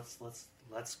 Yeah,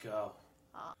 let's go.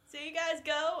 So you guys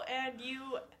go, and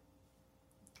you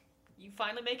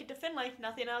finally make it to Finlay.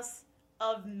 Nothing else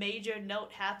of major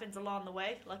note happens along the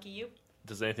way. Lucky you.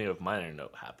 Does anything of minor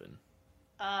note happen?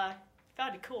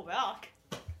 Found a cool rock.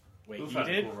 Wait, Who you found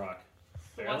a did? cool rock?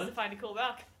 Who wants to find a cool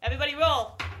rock? Everybody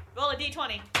roll. Roll a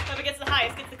d20. Whoever gets the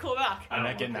highest gets the cool rock. I'm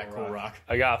not getting that cool rock.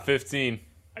 I got 15.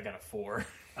 I got a 4.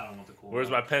 I don't want the cool. Where's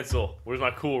rock. my pencil? Where's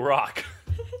my cool rock?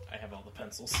 I have all the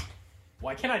pencils.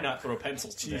 Why can't I not throw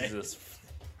pencils today? Jesus.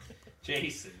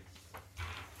 Jason?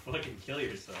 Fucking kill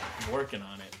yourself. I'm working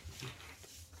on it.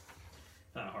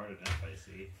 Not hard enough, I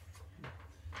see.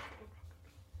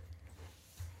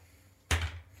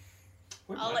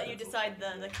 I'll let you decide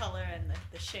the color and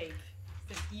the shape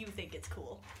since you think it's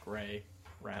cool. Gray,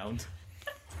 round,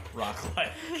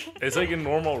 rock-like. It's like a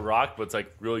normal rock, but it's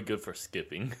like really good for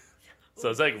skipping. So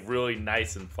it's like really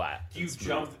nice and flat. Do you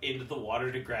jump into the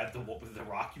water to grab the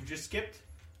rock you just skipped?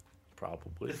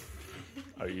 Probably.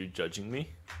 Are you judging me?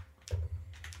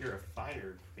 You're a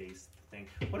fire-based thing.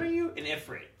 What are you? An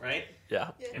Ifrit, right?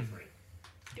 Yeah. Ifrit.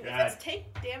 Do God. Ifrits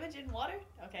take damage in water?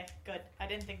 Okay, good. I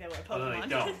didn't think they were a Although Pokemon. they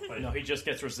don't. But No, he just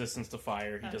gets resistance to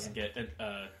fire. He Okay. doesn't get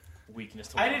weakness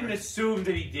to I water. didn't assume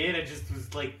that he did. I just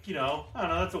was like, I don't know.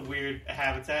 That's a weird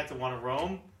habitat to want to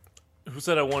roam. Who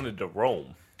said I wanted to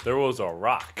roam? There was a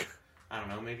rock. I don't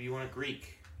know. Maybe you want a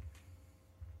Greek.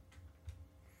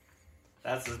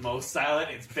 That's the most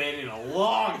silent it's been in a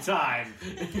long time.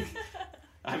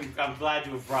 I'm glad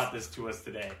to have brought this to us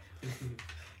today.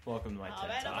 Welcome to my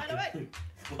TED Talk.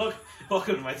 Alright.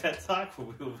 Welcome to my TED Talk, where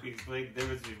we will be explaining the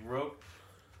difference between roke.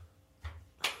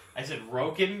 I said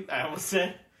Roken. I almost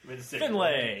said. I meant to say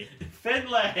Finlay.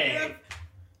 Finlay. You have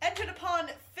entered upon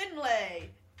Finlay,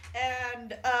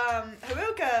 and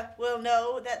Haruka will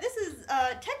know that this is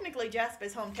technically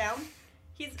Jasper's hometown.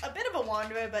 He's a bit of a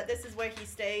wanderer, but this is where he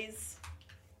stays.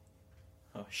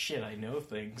 Oh shit, I know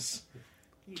things.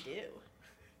 You do.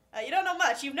 You don't know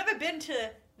much. You've never been to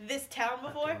this town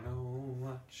before. I don't know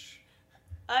much.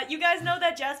 You guys know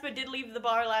that Jasper did leave the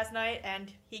bar last night,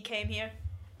 and he came here.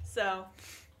 So,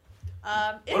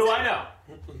 What do I know?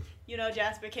 You know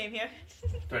Jasper came here.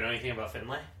 Do I know anything about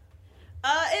Finlay?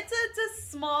 It's a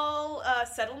small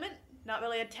settlement, not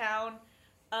really a town.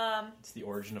 It's the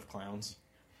origin of clowns.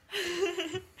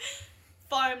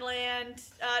 Farmland.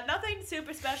 Nothing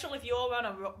super special. If you all want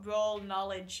to roll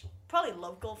knowledge, probably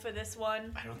local for this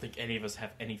one. I don't think any of us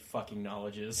have any fucking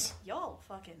knowledges. Y'all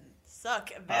fucking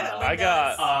suck. I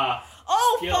got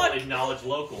skill fuck! and knowledge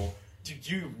local. Dude,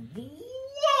 you...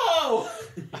 Whoa!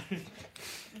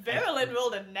 Verilyn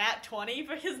rolled a nat 20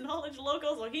 for his knowledge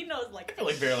local, so he knows like. I feel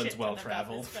like Verilyn's shit ton about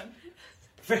well-traveled. this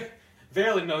one.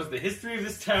 Verily knows the history of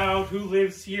this town, who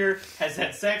lives here, has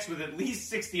had sex with at least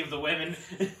 60 of the women.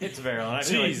 It's Verilyn. I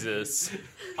feel Jesus.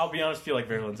 I'll be honest, I feel like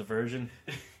Verilyn's a virgin.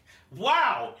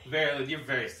 Wow! Verily, you're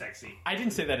very sexy. I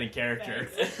didn't say that in character.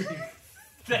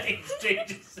 Thanks, Jake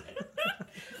just said.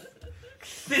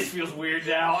 This feels weird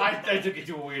now. I took it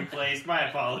to a weird place. My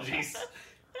apologies.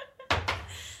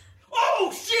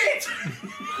 Oh, shit!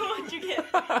 What'd you get?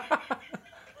 I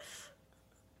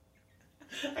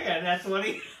got a nat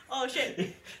 20. Oh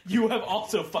shit. You have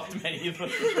also fucked many of them.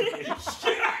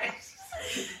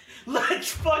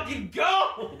 Let's fucking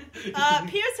go!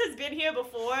 Pierce has been here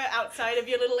before, outside of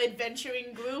your little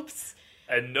adventuring groups.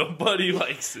 And nobody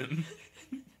likes him.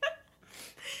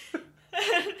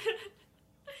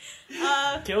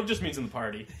 Caleb just means in the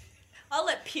party. I'll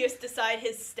let Pierce decide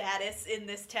his status in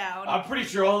this town. I'm pretty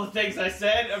sure all the things I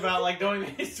said about like knowing the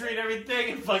history and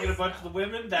everything and fucking a bunch of the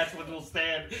women, that's what will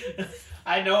stand.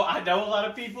 I know a lot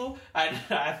of people. I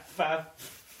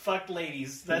fucked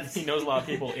ladies. He knows a lot of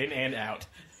people in and out.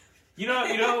 You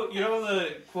know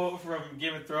the quote from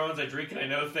Game of Thrones, I drink and I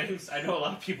know things? I know a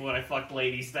lot of people and I fucked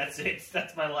ladies. That's it.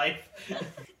 That's my life.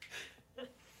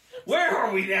 Where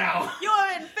are we now?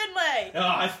 You're in Finlay! Oh,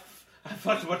 I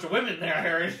fucked a bunch of women there, I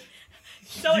heard.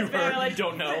 So You it's Maryland. You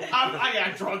don't know. I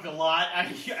got drunk a lot. I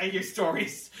hear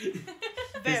stories.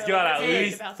 He's got at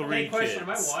least 3 Question,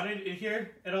 kids. am I wanted in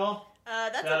here at all?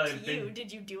 That's up to you.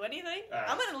 Did you do anything?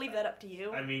 I'm gonna leave that up to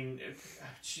you. I mean...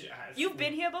 You've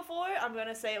been here before. I'm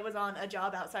gonna say it was on a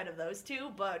job outside of those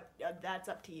two, but that's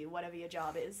up to you, whatever your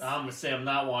job is. I'm gonna say I'm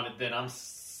not wanted then. I'm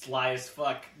sly as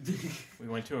fuck. We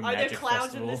went to a Are magic there clowns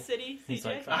festival. in the city, CJ? He's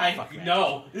like, fuck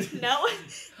No. No?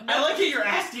 I like it you're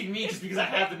asking me just because I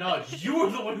have the knowledge. You were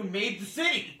the one who made the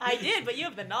city. I did, but you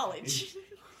have the knowledge.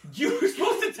 You were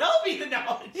supposed to tell me the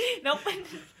knowledge. Nope.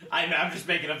 I'm just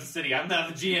making up the city. I'm not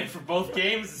the GM for both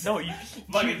games. No,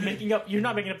 you're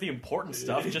not making up the important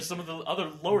stuff, just some of the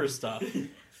other lower stuff.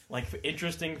 Like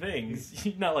interesting things.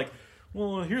 Not like,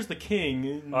 well, here's the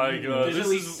king. There's at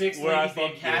least 6 where I ladies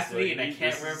named fucked this Cassidy, lady. and I can't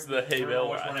This is remember the hay bale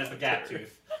which where one I has the fucked gap her.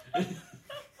 tooth.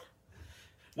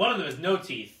 One of them has no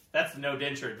teeth. That's the no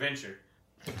denture adventure.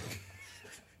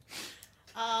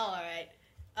 Oh, alright.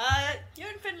 You're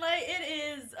in Finlay.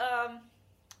 It is,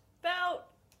 about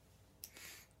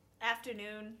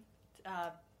afternoon,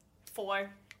 4.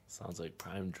 Sounds like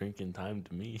prime drinking time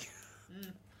to me.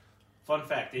 Fun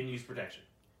fact, didn't use protection.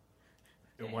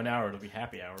 In 1 hour, it'll be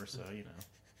happy hour, so, you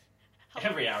know.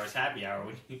 Every hour is happy hour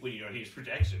when you don't use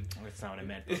protection. That's not what I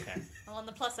meant, but okay. Well, on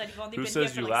the plus side, you've only Who been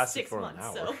says here you for like lasted 6 for an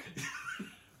months, hour? so...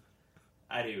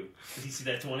 I do. Did you see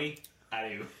that 20? I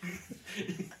do.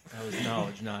 That was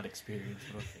knowledge, not experience.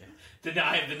 Okay.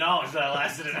 Deny the knowledge that I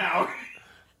lasted an hour.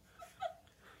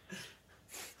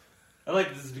 I like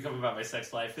that this is becoming about my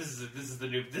sex life. This is the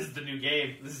new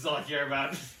game. This is all I care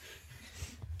about.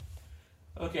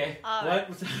 Okay. What?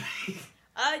 What's happening?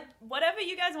 Whatever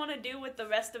you guys want to do with the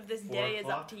rest of this 4 day is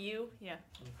o'clock? up to you. Yeah.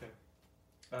 Okay.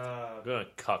 I'm gonna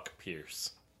cuck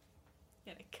Pierce.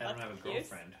 You're I gonna don't have a cut Pierce?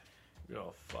 girlfriend. I'm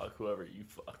gonna fuck whoever you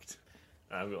fucked.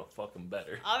 I'm gonna fuck him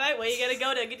better. Alright, where you gonna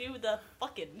go to do the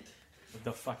fucking?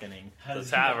 The fucking. The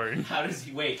tavern. How does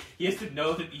he wait? He has to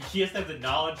know that he has to have the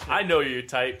knowledge. I know your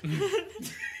type.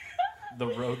 The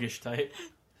roguish type.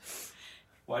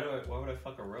 Why would I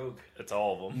fuck a rogue? It's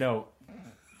all of them. No.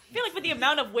 I feel like with the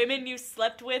amount of women you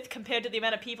slept with compared to the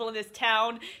amount of people in this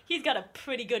town, he's got a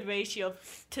pretty good ratio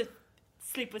to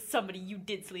sleep with somebody you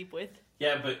did sleep with.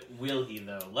 Yeah, but will he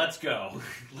though? Let's go.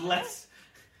 Let's.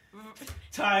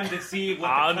 Time to see what.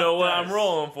 I don't know what does. I'm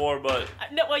rolling for, but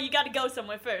No, well, you got to go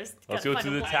somewhere first. Let's Gotta go find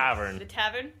to a the plan. tavern. The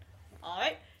tavern. All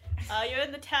right. You're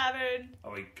in the tavern.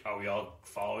 Are we all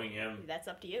following him? That's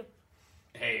up to you.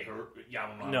 Hey,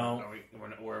 Yamamama. No.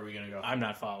 Where are we gonna go? I'm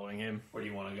not following him. Where do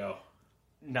you want to go?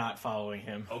 Not following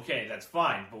him. Okay, that's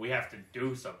fine, but we have to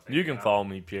do something. you can follow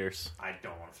me, Pierce. I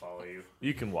don't want to follow you.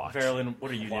 You can watch. Farrellyn, what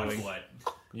are you Watch doing? what?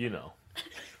 You know.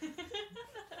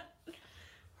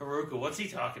 Haruka, what's he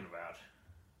talking about?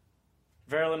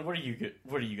 Farrellyn, what are you going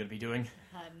to be doing?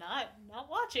 I'm not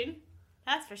watching.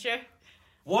 That's for sure.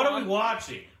 What are we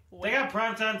watching? They got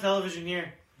primetime television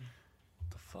here.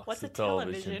 The fuck's What's the a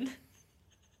television?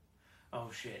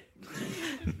 Oh shit.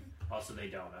 Also, they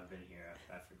don't. I've been here.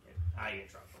 I forget. I get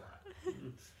drunk a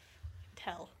lot.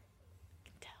 Tell.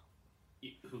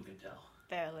 Who can tell?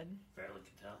 Farrellyn. Farrellyn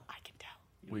can tell. I can tell.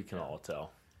 We can all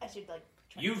tell. I should like.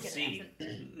 try You've to get an seen.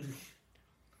 accent.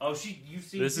 Oh, you've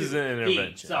seen. This too. is an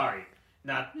intervention. Sorry,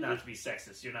 not to be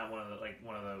sexist. You're not one of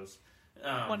those.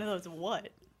 One of those what?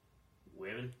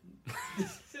 Women.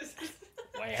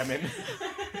 Whamming.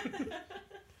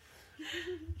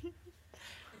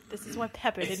 This is why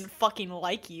Pepper didn't fucking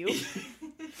like you.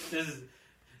 This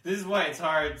is why it's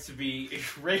hard to be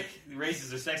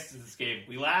racist or sexist in this game.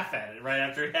 We laugh at it right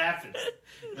after it happens,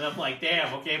 and I'm like,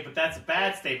 damn, okay, but that's a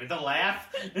bad statement. Don't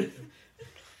laugh.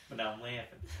 But now I'm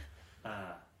laughing.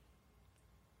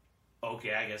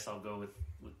 Okay, I guess I'll go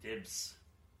with dibs.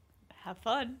 Have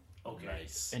fun. Okay.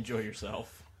 Nice. Enjoy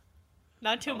yourself.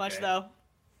 Not too much Okay. though.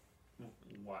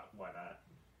 Why not?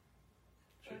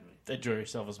 Shouldn't we? Enjoy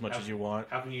yourself as much as you want.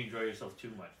 How can you enjoy yourself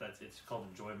too much? It's called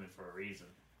enjoyment for a reason.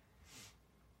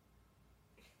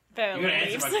 Marilyn You gonna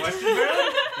answer leaves. my question,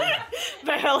 Marilyn?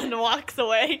 Marilyn walks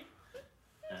away.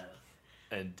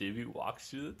 And Divvy walks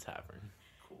through the tavern.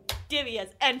 Divvy has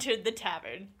entered the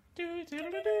tavern.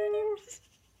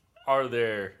 Are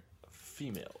there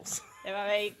females? There are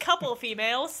a couple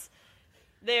females.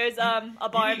 There's a All you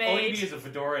barmaid. need is a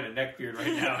fedora and a neckbeard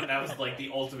right now, and that was like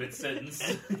the ultimate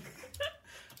sentence.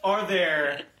 Are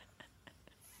there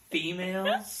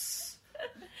females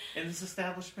in this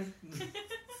establishment?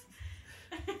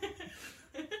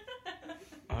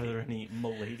 Are there any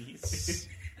miladies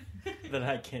that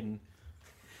I can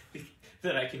woo?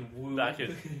 That I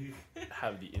could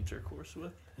have the intercourse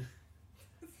with?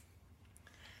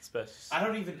 I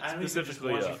don't even just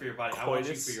want you for your body. I want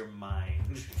you for your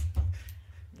mind.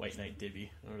 White Knight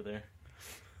Divvy over there?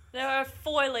 There are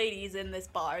 4 ladies in this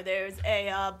bar. There's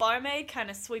a barmaid kind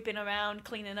of sweeping around,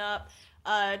 cleaning up.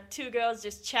 2 girls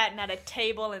just chatting at a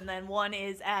table, and then one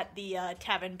is at the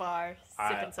tavern bar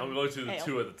sipping some I'm going to the ale.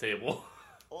 2 at the table.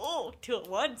 Oh, 2 at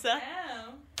once,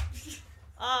 huh?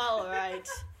 All right.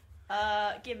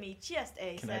 Give me just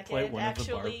a Can second. I play one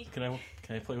Actually, of the bar?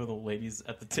 Can I play one of the ladies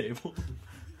at the table?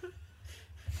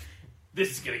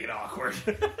 This is gonna get awkward.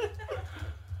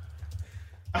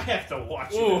 I have to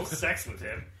watch you have sex with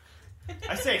him.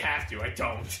 I say have to, I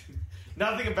don't.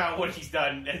 Nothing about what he's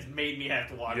done has made me have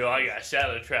to watch him. I got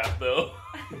shadow trap though.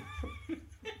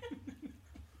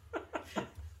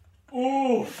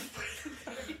 Ooh.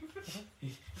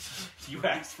 You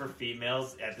asked for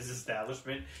females at this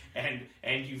establishment,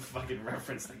 and you fucking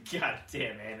reference the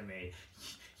goddamn anime.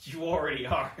 You already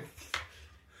are.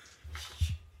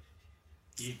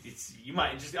 You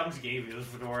might just. I'm just giving you the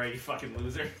fedora, you fucking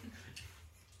loser.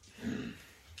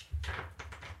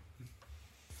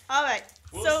 all right.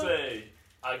 We'll say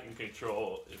I can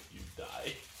control if you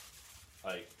die.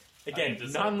 Like Again,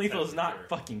 non-lethal does not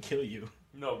fucking kill you.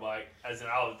 No, but as in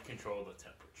I'll control the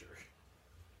temperature.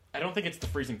 I don't think it's the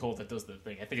freezing cold that does the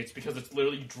thing. I think it's because it's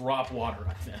literally you drop water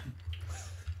on them.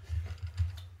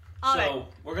 So,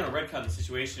 we're gonna retcon the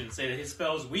situation and say that his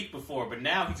spell was weak before, but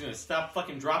now he's gonna stop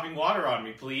fucking dropping water on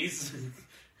me, please.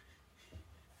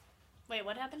 Wait,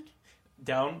 what happened?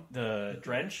 Down the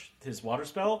drench, his water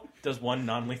spell does 1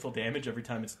 non-lethal damage every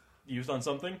time it's used on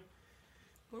something.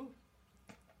 Ooh.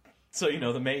 So,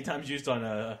 the many times used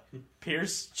on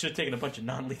Pierce should have taken a bunch of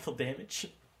non-lethal damage.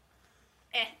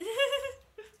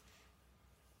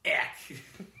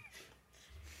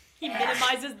 He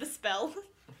minimizes the spell.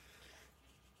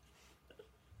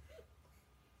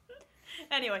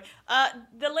 Anyway,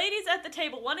 the ladies at the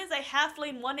table, one is a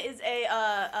halfling, one is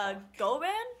a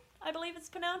Goran, I believe it's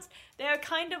pronounced. They're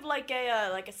kind of like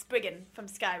a Spriggan from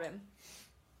Skyrim.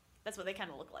 That's what they kind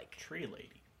of look like. Tree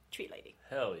lady. Tree lady.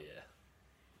 Hell yeah.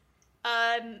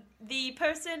 The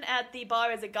person at the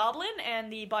bar is a goblin,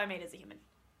 and the barmaid is a human,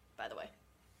 by the way.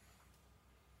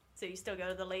 So you still go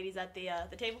to the ladies at the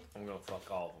table? I'm gonna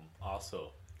fuck all of them.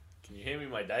 Also, can you hand me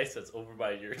my dice that's over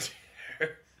by your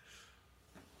chair?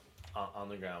 On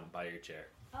the ground by your chair.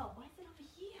 Oh, why is it over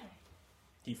here?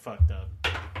 He fucked up.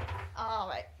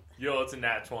 Alright. Yo, it's a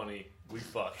nat 20. We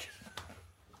fuck.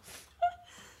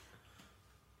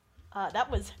 That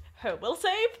was her will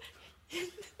save.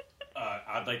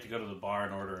 I'd like to go to the bar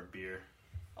and order a beer.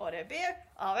 Order a beer.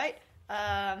 Alright.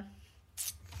 Gonna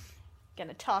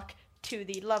talk to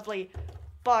the lovely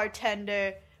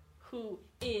bartender who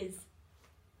is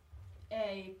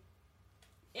a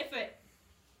Ifrit.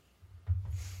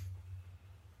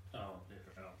 Oh.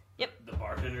 Yep. The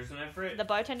bartender's an Ifrit? The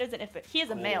bartender's an Ifrit. He is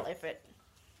a male Ifrit.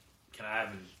 Can I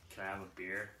have a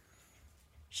beer?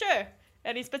 Sure.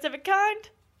 Any specific kind?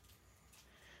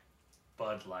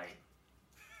 Bud Light.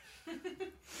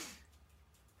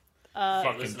 Fucking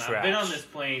I've been on this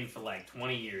plane for like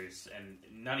 20 years, and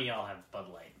none of y'all have Bud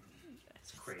Light.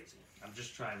 It's crazy. I'm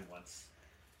just trying once.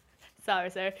 Sorry,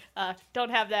 sir. Don't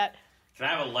have that. Can I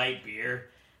have a light beer?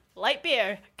 Light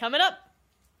beer. Coming up.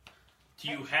 Do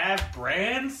you have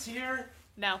brands here?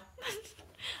 No.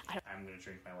 I'm gonna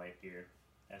drink my light beer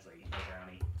as I eat my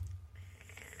brownie.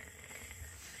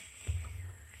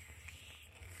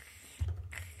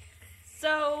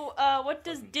 So, what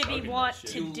does Dibby want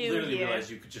to You do literally here? realize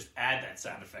you could just add that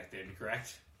sound effect in,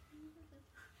 correct?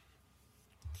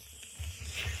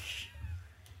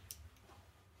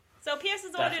 So Pierce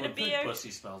has That's ordered a what beer. good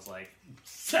pussy smells like.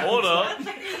 Hold up.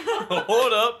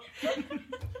 Hold up.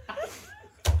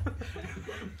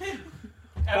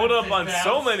 Hold up on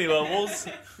so many levels.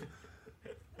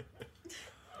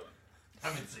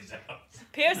 I'm in 6 hours.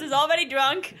 Pierce is already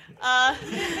drunk. I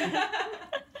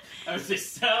would say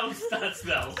sounds, not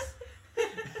smells.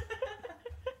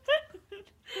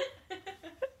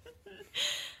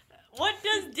 What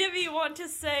does Dibby you want to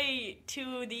say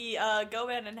to the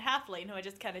Goban and Halfling who are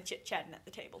just kind of chit-chatting at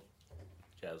the table?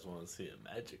 You guys want to see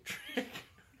a magic trick?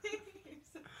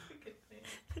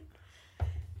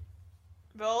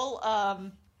 Roll,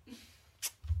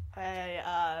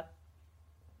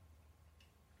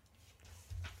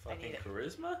 Fucking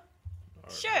charisma? Or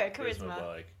sure, charisma. but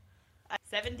like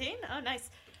 17? Oh, nice.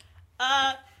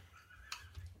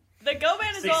 The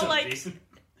Goban is all like...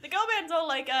 The Goban's all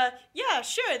like, yeah,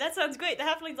 sure, that sounds great. The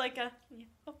Halfling's like, yeah,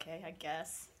 okay, I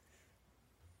guess.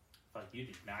 Fuck, you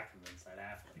did not convince that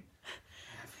Halfling.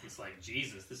 Halfling's like,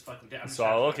 Jesus, this fucking damn. So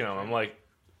I look at him, I'm like,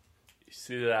 you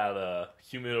see that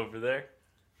human over there?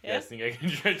 You Yeah. guys think I can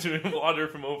drench him in water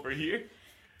from over here?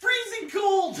 Freezing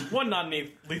cold! One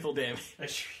non-lethal damage.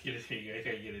 You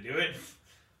gonna do it?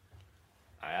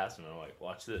 I asked him, I'm like,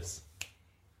 watch this.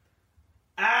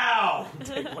 Ow!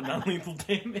 Take one non-lethal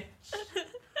damage.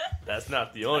 That's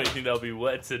not the only thing that'll be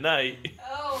wet tonight.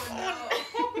 Oh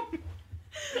no.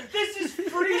 This is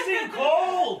freezing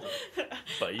cold!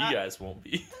 But you guys won't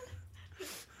be.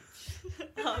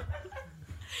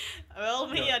 Roll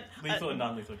me Lethal and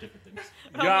non-lethal are different things.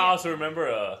 You gotta also remember,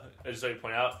 I just like to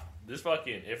point out, this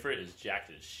fucking Ifrit is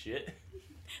jacked as shit.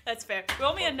 That's fair.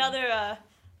 Roll me another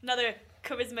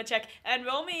charisma check, and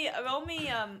roll me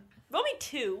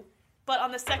 2. But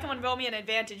on the second one, roll me an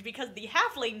advantage because the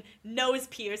Halfling knows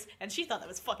Pierce, and she thought that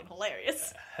was fucking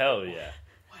hilarious. Hell yeah.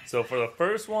 So for the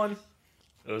first one,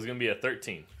 it was gonna be a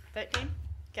 13. 13?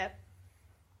 Okay.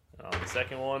 And on the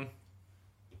second one,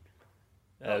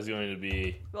 that was going to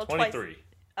be Roll 23. Twice.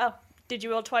 Oh, did you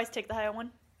roll twice? Take the higher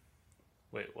one.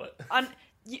 Wait, what?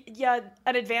 Yeah,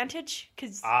 an advantage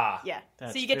because yeah.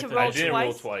 That's So you get to fifth roll I didn't twice.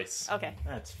 roll twice, Okay.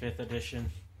 That's 5th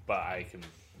edition. but I can.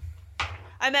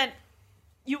 I meant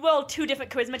you roll 2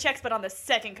 different charisma checks, but on the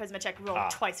second charisma check, roll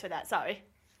twice for that. Sorry.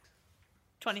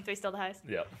 23 still the highest.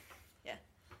 Yep. Yeah.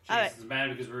 All right. Jesus is mad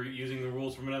because we're using the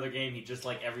rules from another game. He'd just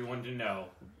like everyone to know.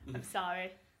 I'm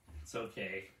sorry. It's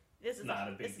okay. This is Not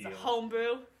a big this deal. is a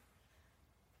homebrew.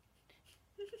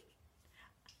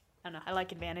 I don't know. I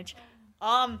like advantage.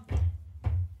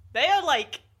 They are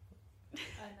like.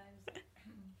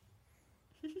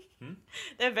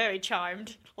 They're very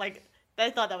charmed. Like they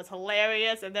thought that was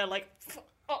hilarious, and they're like.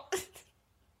 Oh.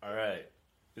 All right.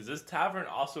 Is this tavern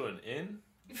also an inn?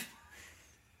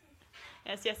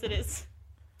 Yes, it is.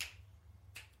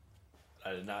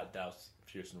 I did not douse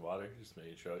Pierce in water. Just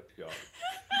making sure it go.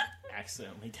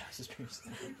 Accidentally douses Pierce.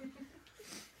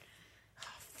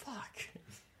 Fuck.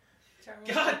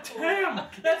 God damn!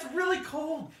 That's really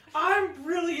cold. I'm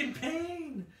really in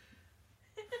pain.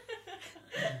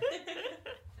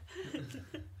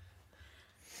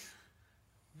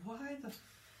 Why the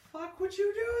fuck would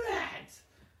you do that?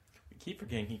 We keep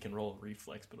forgetting he can roll a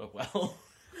reflex, but oh well.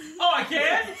 Oh, I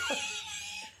can?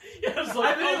 Yeah, it's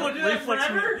I've been able to do that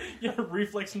forever? Yeah,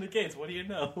 reflex negates. What do you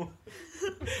know?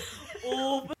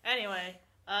 Anyway,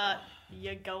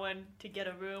 you're going to get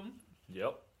a room.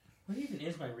 Yep. What even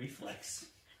is my reflex?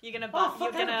 You're gonna Oh,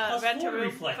 fuck, you're I have gonna a rent a +4 room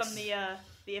reflex. from the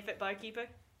Ifrit barkeeper.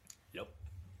 Yep.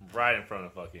 Right in front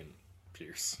of fucking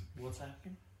Pierce. What's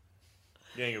happening?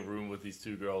 Getting a room with these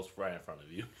 2 girls right in front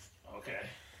of you. Okay.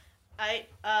 I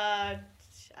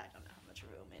don't know how much a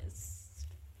room is.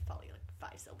 Probably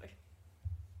like 5 silver.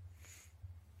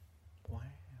 Wow.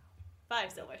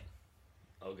 5 silver.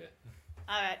 Okay.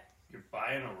 All right. You're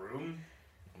buying a room?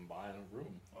 I'm buying a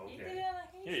room. Okay.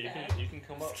 Yeah, you can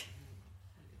come up.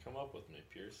 Come up with me,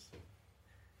 Pierce.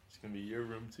 It's gonna be your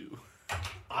room too.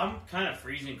 I'm kind of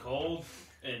freezing cold,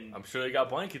 and I'm sure they got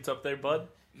blankets up there, bud.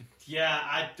 yeah,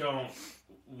 I don't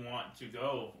want to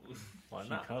go. Why If you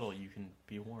not? cuddle, you can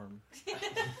be warm.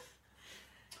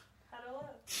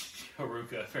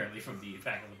 Haruka, apparently from the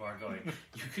back of the bar, going,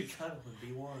 "You could cuddle and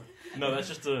be warm." No,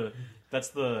 that's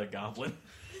the goblin.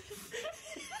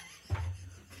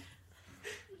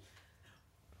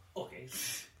 Okay.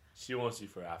 She wants you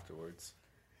for afterwards.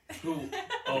 Who?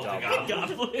 Oh, the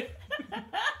goblin.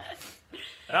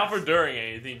 Not for during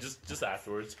anything, just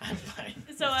afterwards. I'm fine.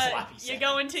 So Sloppy you're seconds.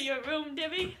 going to your room,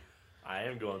 Dibby? I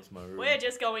am going to my room. We're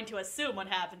just going to assume what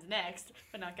happens next.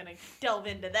 We're not gonna delve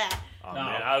into that. Oh No.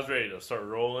 man, I was ready to start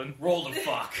rolling. Roll the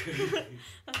fuck.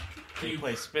 You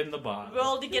play spin the bottle.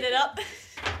 Roll to get it up.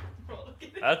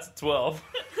 That's 12.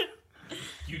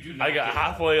 You do not. I got get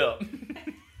halfway up.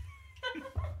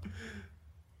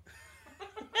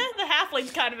 The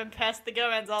halfling's kind of impressed. The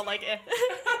Goran's all like, eh.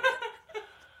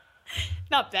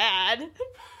 Not bad.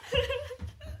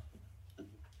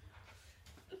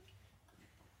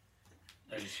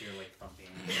 I just hear like thumping.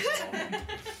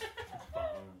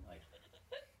 Like,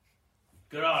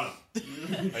 good on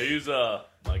him. I use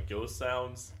my ghost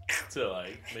sounds to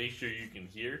like make sure you can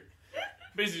hear.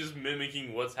 Basically just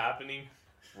mimicking what's happening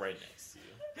right next to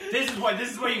you. This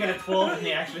is why you got a 12 and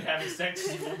they actually having sex.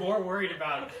 You're more worried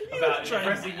about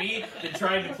impressing me than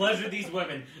trying to pleasure these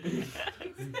women.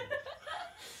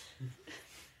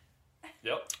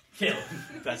 Yep. Caleb.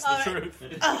 That's the truth.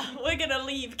 We're gonna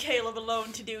leave Caleb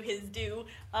alone to do his due.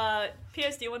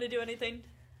 Pierce, do you want to do anything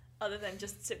other than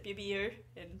just sip your beer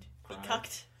and be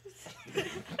cucked?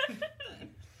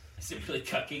 Simply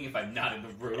cucking if I'm not in the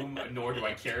room, nor do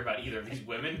I care about either of these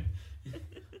women.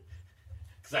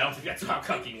 Because I don't think that's how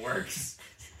cucking works.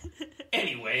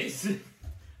 Anyways.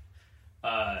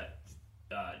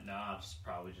 No, I'll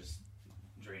probably just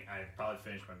drink. I'd probably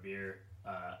finish my beer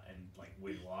and like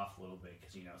wiggle off a little bit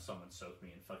because, you know, someone soaked me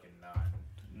in fucking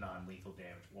non-lethal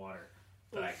damage water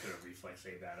that I could have reflex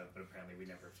saved out of, but apparently we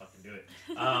never fucking do it.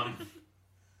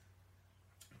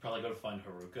 Probably go to find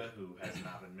Haruka, who has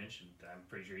not been mentioned. I'm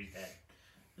pretty sure he's dead.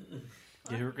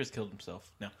 Yeah, Haruka's killed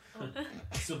himself. No.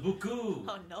 Sabuku!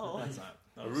 Oh no. That's not.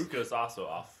 Haruka's also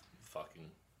off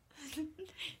fucking.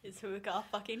 Is Haruka off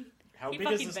fucking? How He big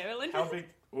fucking is this? barreling? How big?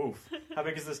 Oof. How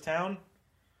big is this town?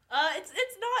 It's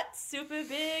not super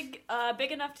big.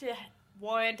 Big enough to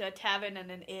warrant a tavern and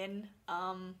an inn.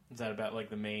 Is that about like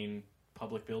the main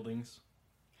public buildings?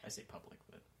 I say public,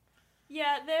 but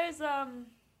Yeah, there's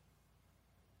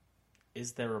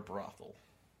is there a brothel?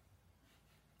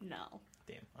 no.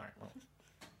 Damn. All right. Well,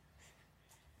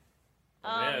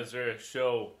 Man, is there a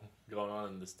show going on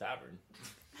in this tavern?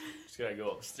 Just gotta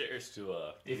go upstairs to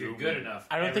a. If you're room. good enough.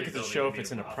 I don't every think it's a building show would if be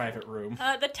it's in a brothel. private room.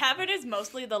 The tavern is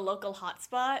mostly the local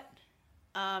hotspot.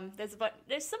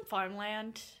 There's some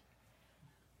farmland.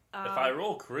 If I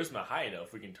roll charisma high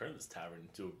enough, we can turn this tavern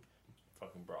into a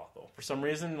fucking brothel. For some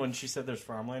reason, when she said there's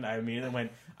farmland, I immediately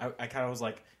went. I kind of was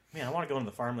like, man, I want to go into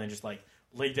the farmland, just like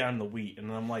lay down in the wheat,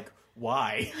 and I'm like,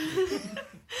 why?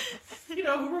 You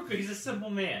know, Haruka, he's a simple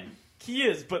man. He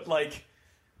is, but like,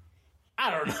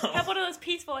 I don't know. Have one of those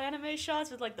peaceful anime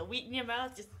shots with like the wheat in your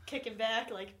mouth, just kicking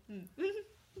back, like.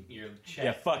 You're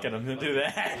Yeah, fuck it, I'm gonna do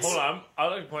that. Hold on, I'd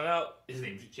like to point out, His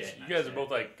name's Jet. you guys are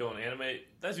both like going anime.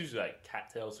 That's usually like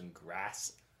cattails and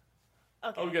grass.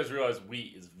 Okay. Oh, you guys realize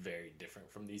wheat is very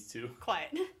different from these two. Quiet.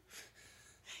 You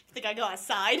think I go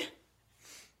outside?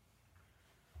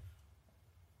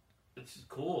 It's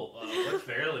cool. What's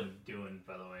Verilyn doing,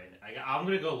 by the way? I'm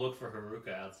gonna go look for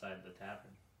Haruka outside the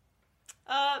tavern.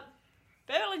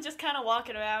 Barely just kind of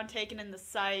walking around, taking in the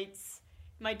sights.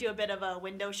 Might do a bit of a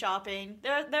window shopping.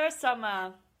 There are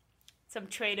some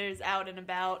traders out and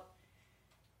about.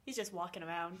 He's just walking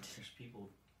around.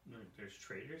 There's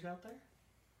traders out there?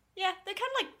 Yeah, they're kind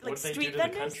of like What do they street do to the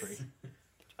vendors. country?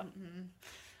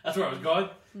 That's where I was going.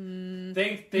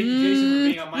 Thank you, Jason, for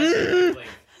being on my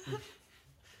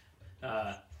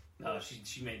side. No,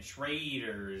 she meant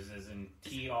traders, as in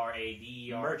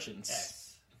TRADR.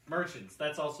 Merchants. Merchants.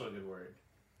 That's also a good word.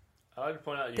 I like to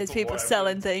point out you There's put people more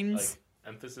selling emphasis- things. Like,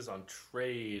 emphasis on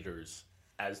traders,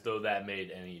 as though that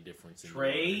made any difference. In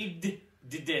Trade.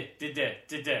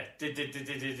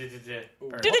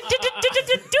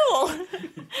 Duel.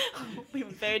 We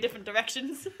went very different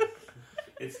directions.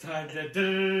 It's time to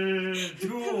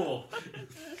duel.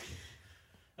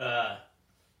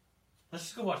 Let's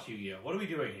just go watch Yu-Gi-Oh. What are we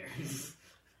doing here?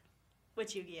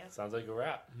 Which Yu-Gi-Oh? Sounds like a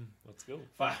wrap. Let's go.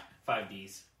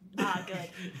 5Ds. Ah, good.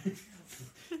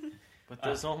 But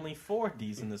there's only 4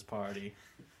 Ds in this party.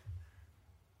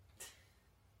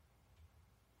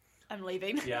 I'm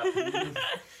leaving. Yeah.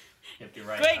 Yep, you're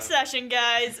right. Great session,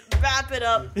 guys. Wrap it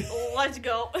up. Let's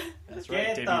go. That's right,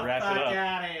 Get Davey, the wrap fuck it up.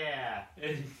 out of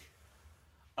here.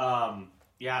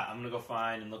 Yeah, I'm gonna go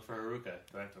find and look for Haruka.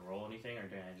 Do I have to roll anything, or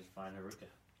do I just find Haruka?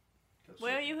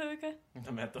 Where are you, Haruka?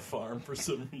 I'm at the farm for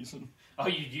some reason. Oh,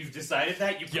 you've decided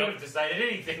that? You could have decided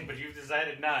anything, but you've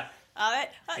decided not. All right,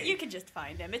 you can just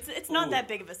find him. It's not Ooh. that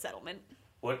big of a settlement.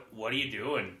 What are you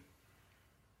doing?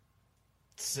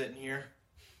 Sitting here.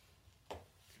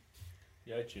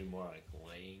 You're actually more like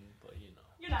laying, but you know.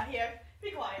 You're not here.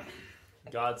 Be quiet.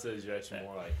 God says you're actually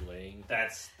more like laying.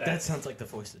 That sounds like the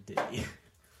voice of Diddy.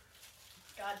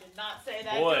 God did not say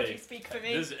that. Boy, Don't you speak for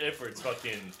me. this Ifrit's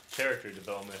fucking character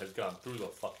development has gone through the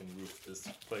fucking roof this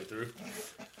playthrough.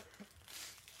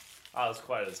 I was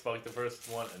quiet as fuck the first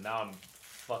one, and now I'm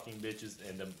fucking bitches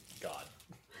and I'm God.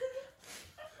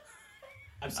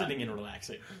 I'm sitting and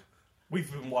relaxing.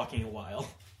 We've been walking a while.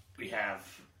 We have.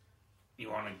 You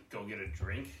want to go get a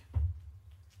drink?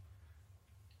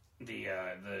 The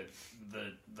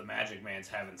magic man's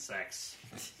having sex.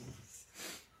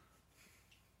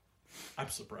 I'm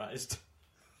surprised.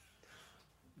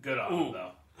 Good on him,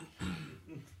 though.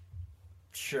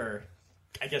 Sure.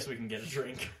 I guess we can get a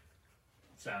drink.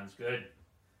 Sounds good.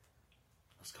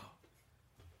 Let's go.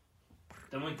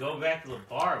 Then we go back to the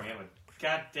bar. We have a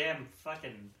goddamn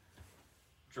fucking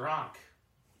drunk.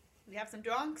 We have some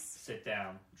drunks. Sit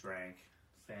down, drank.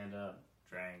 Stand up,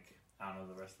 drank. I don't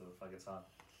know the rest of the fucking song.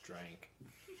 Drank.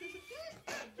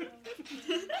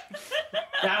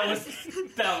 That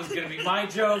was gonna be my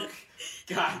joke.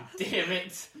 God damn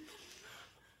it.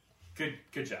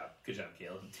 Good job,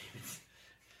 Caleb.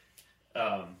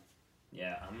 Damn it.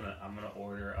 Yeah, I'm gonna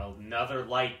order another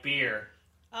light beer.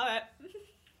 All right.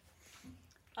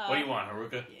 What do you want,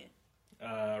 Haruka?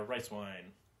 Yeah. Rice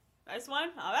wine. Rice wine.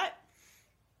 All right.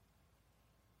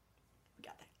 We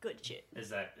got that good shit. Is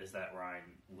that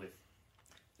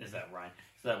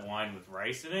wine with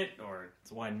rice in it, or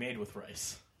It's wine made with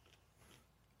rice.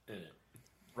 In it.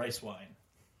 Rice wine.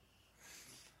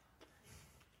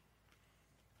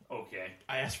 okay?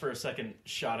 I asked for a second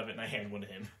shot of it, and I hand one to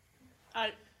him.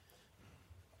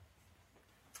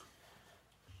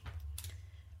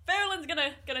 Farrell's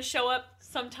gonna show up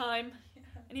sometime,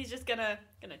 and he's just gonna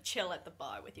chill at the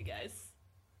bar with you guys.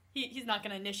 He's not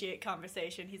gonna initiate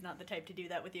conversation. He's not the type to do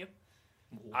that with you.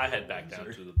 I head back down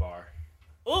to the bar.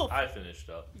 Ooh, I finished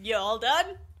up. you all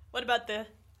done? What about the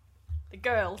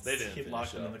girls? They didn't He finish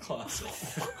locked them up. in the closet.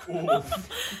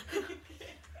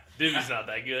 Divvy's not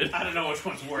that good. I don't know which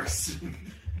one's worse.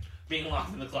 Being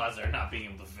locked in the closet or not being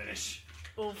able to finish.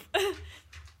 Oof.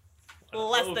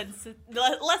 less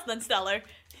than stellar.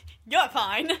 You're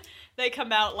fine. They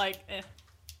come out like,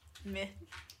 meh.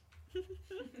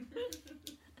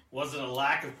 Was it a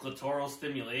lack of clitoral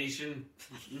stimulation?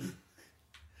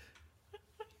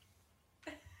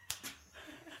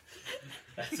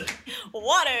 That's it.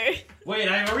 Water. Wait,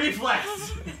 I have a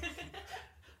reflex.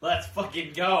 Let's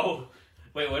fucking go.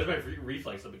 Wait, what is my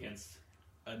reflex up against?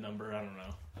 A number, I don't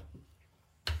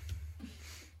know.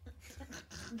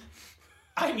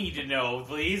 I need to know,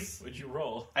 please. What'd you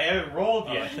roll? I haven't rolled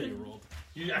Oh, yet. I thought you rolled.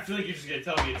 I feel like you're just gonna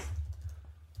tell me it's.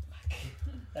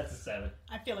 That's a 7.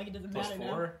 I feel like it doesn't Plus matter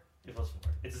 4? Yeah, plus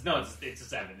 4. It's a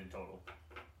 7 in total.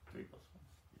 3 plus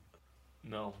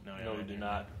 1. No, No, we do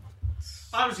not.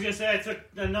 I was gonna say I took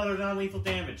another non-lethal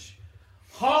damage.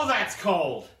 Oh, that's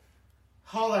cold.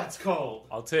 Oh, that's cold.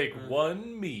 I'll take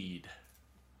one mead.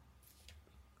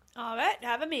 All right,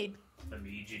 have a mead. The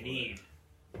mead you need.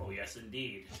 Oh, yes,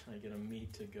 indeed. I get a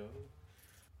meat to go.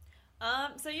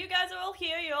 So you guys are all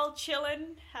here. You're all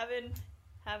chilling,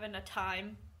 having a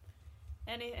time.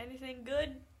 Anything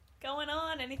good going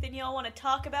on? Anything y'all want to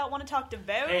talk about? Want to talk to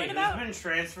Verlin Hey, about? who's been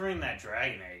transferring that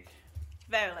dragon egg?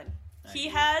 Verlin. He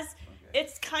you. has. Okay.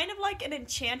 It's kind of like an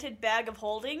enchanted bag of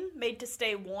holding made to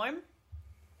stay warm.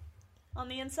 On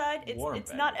the inside,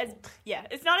 it's not as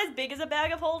it's not as big as a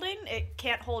bag of holding. It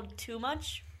can't hold too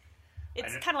much.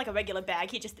 It's kind of like a regular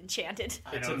bag. He just enchanted.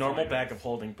 It's a normal bag of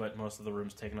holding, but most of the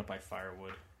room's taken up by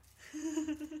firewood.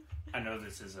 I know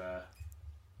this is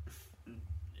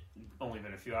only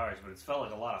been a few hours, but it's felt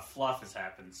like a lot of fluff has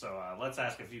happened. So let's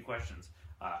ask a few questions.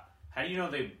 How do you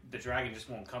know the dragon just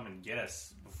won't come and get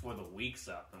us before the week's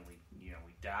up and we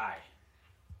die?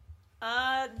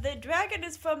 The dragon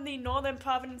is from the Northern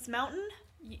Providence Mountain.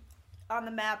 On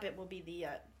the map, it will be the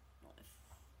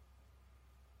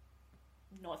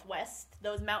northwest,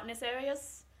 those mountainous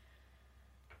areas.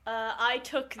 I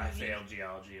failed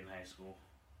geology in high school.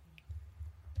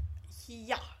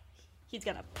 Yeah. He's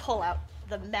gonna pull out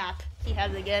the map he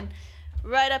has again.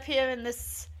 Right up here in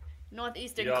this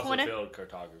northeastern He also corner. failed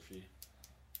cartography.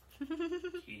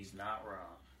 He's not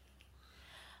wrong.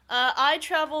 I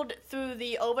traveled through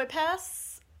the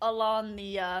overpass along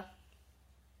the,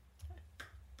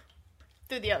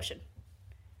 through the ocean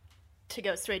to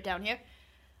go straight down here.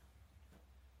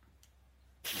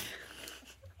 I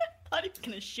thought he was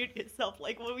gonna shoot himself.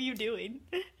 Like, what were you doing?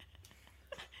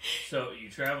 So you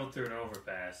traveled through an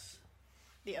overpass.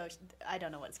 The ocean. I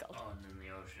don't know what it's called. Oh, and then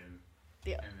the ocean.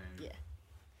 Yeah.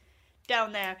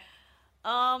 Down there.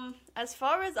 As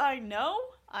far as I know,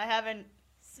 I haven't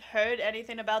heard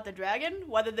anything about the dragon.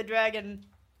 Whether the dragon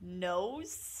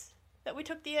knows that we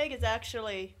took the egg is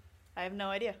actually... I have no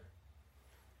idea.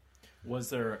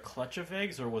 Was there a clutch of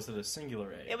eggs, or was it a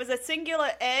singular egg? It was a singular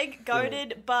egg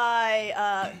guarded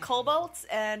by kobolds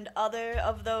and other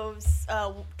of those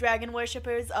dragon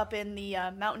worshippers up in the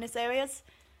mountainous areas.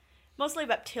 Mostly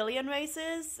reptilian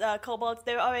races, kobolds.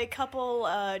 There are a couple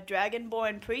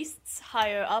dragonborn priests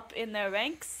higher up in their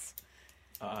ranks.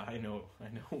 I know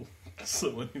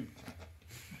someone who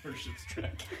worships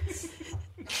dragons.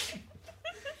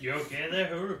 You okay there,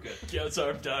 Haruka? Yeah,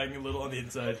 sorry, I'm dying a little on the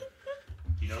inside.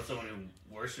 You know someone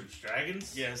who worships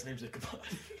dragons? Yeah, his name's Ichabod.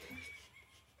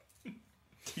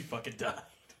 He fucking died.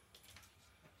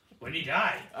 When did he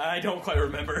die? I don't quite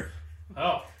remember.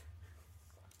 Oh.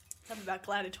 Something about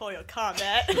gladiatorial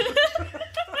combat.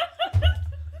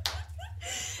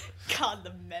 God,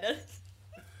 the meta.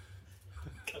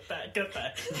 Cut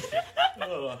that.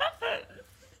 Oh.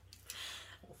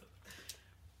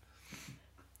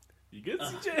 You good,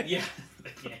 CJ? Yeah.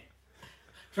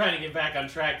 Trying to get back on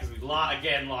track because we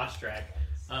lost track.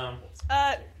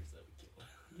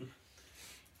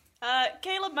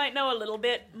 Caleb might know a little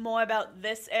bit more about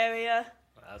this area.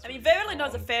 I mean, Verily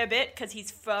knows a fair bit because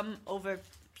he's from over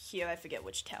here. I forget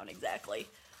which town exactly.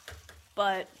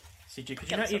 But CJ,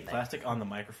 could you not eat plastic on the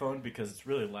microphone because it's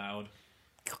really loud?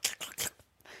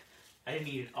 I didn't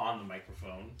eat it on the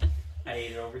microphone. I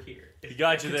ate it over here. He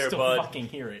got you there, still bud. Fucking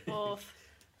hear it. Oof.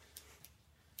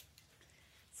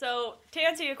 So, to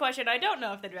answer your question, I don't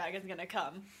know if the dragon's gonna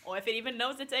come, or if it even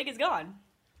knows its egg is gone.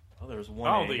 Oh, there was one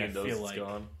I don't egg. think it knows feel it's like,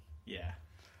 gone. Yeah.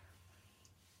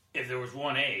 If there was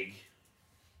one egg,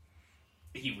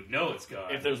 he would know it's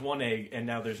gone. If there's one egg and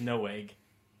now there's no egg,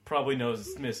 probably knows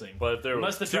it's missing. But if there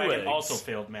Unless the was two dragon eggs. also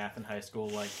failed math in high school,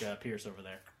 like Pierce over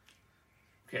there.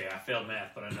 Okay, I failed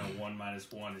math, but I know 1 minus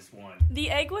 1 is 1. The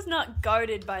egg was not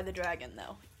guarded by the dragon,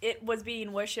 though. It was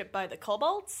being worshipped by the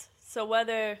kobolds, so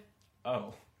whether...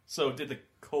 Oh. So did the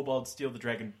kobold steal the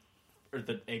dragon, or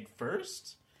the egg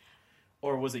first?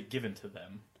 Or was it given to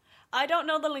them? I don't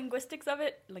know the linguistics of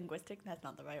it. Linguistic? That's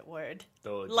not the right word.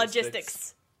 The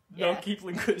Logistics. No, Yeah. keep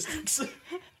linguistics.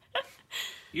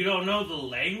 You don't know the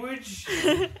language?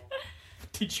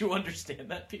 Did you understand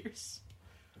that, Pierce?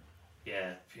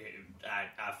 Yeah,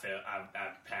 I failed.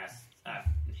 I passed.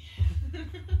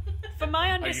 From my Are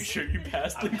you understanding... sure you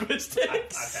passed linguistics? I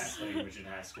passed language in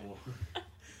high school.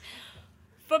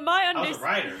 From my I was a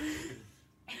understanding... writer.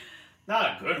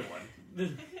 Not a good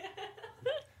one.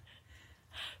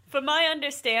 From my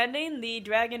understanding, the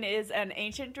dragon is an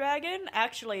ancient dragon.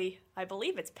 Actually, I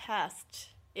believe it's past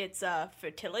its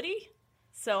fertility.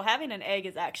 So having an egg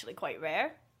is actually quite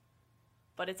rare.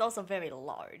 But it's also very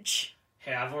large.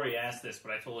 Hey, I've already asked this,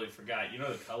 but I totally forgot. You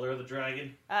know the color of the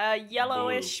dragon?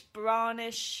 Yellowish,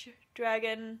 brownish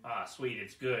dragon. Ah, sweet,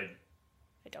 it's good.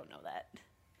 I don't know that.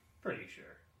 Pretty sure.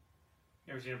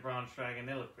 You ever seen a bronze dragon?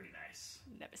 They look pretty nice.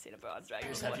 Never seen a bronze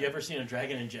dragon. Have you ever seen a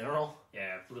dragon in general?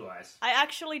 Yeah, blue eyes. I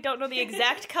actually don't know the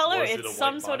exact color. Was it a It's white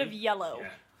some sort body? of yellow.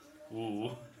 Yeah.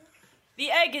 Ooh. The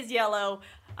egg is yellow.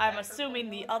 I'm assuming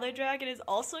the other dragon is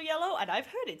also yellow, and I've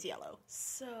heard it's yellow.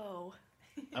 So...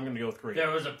 I'm gonna go with green. There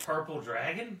was a purple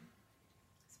dragon?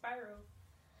 Spyro.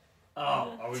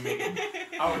 Oh, are we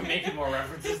making more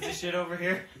references to shit over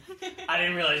here? I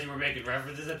didn't realize you were making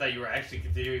references. I thought you were actually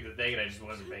continuing the thing, and I just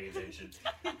wasn't paying attention.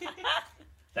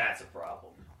 That's a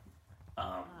problem.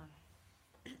 Nah,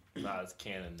 it's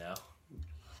canon now.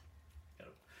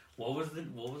 What was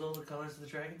all the colors of the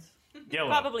dragons? Yellow.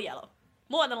 Probably yellow.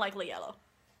 More than likely yellow.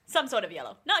 Some sort of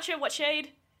yellow. Not sure what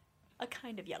shade. A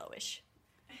kind of yellowish.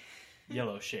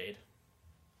 Yellow shade.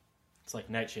 It's like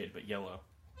nightshade, but yellow.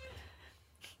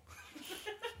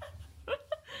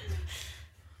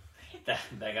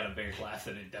 That got a bigger laugh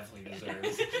than it definitely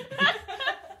deserves.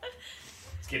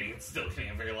 It's still getting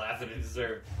a bigger laugh than it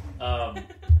deserved. I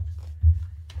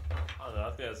don't know,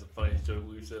 I think that's the funniest joke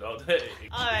we've said all day.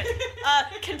 Alright,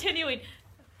 continuing.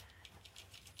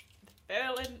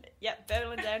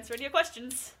 Berlin's answering your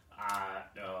questions.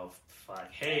 Oh,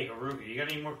 fuck. Hey, Haruka,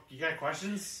 you got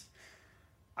questions?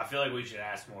 I feel like we should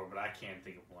ask more, but I can't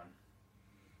think of one.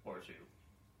 Or two.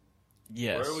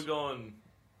 Yes. Where are we going?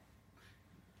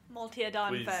 Multiodon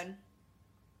Please. Fern.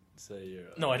 Say your...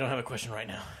 No, I don't have a question right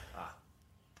now.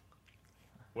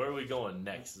 Where are we going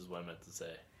next is what I meant to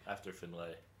say. After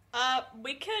Finlay.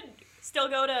 We could still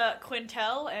go to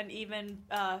Quintel and even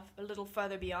a little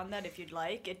further beyond that if you'd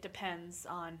like. It depends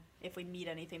on if we meet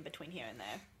anything between here and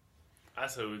there. I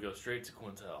say we go straight to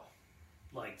Quintel.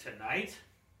 Like tonight?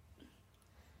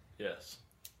 Yes.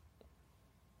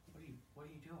 What are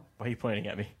you doing? Why are you pointing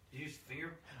at me? Did you just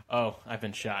finger? Oh, I've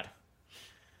been shot.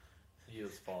 He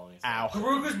was falling. Ow.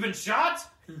 Haruka's been shot?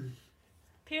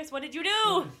 Pierce, what did you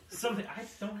do? Something. I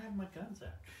don't have my guns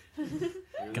out.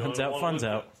 Guns out, fun's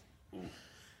out.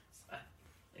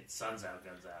 It's sun's out,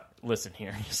 guns out. Listen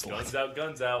here, you slut. Guns out,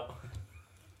 guns out.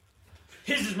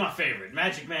 His is my favorite.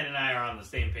 Magic Man and I are on the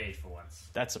same page for once.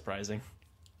 That's surprising.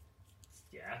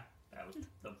 Yeah, that was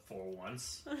the for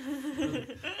once.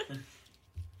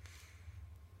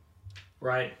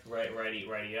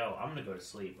 Righty-o. I'm gonna go to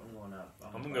sleep. I'm going up.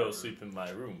 I'm gonna go to sleep in my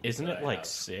room. Isn't that it I like have.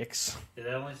 6? Is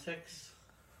that only 6? It's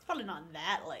probably not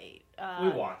that late. We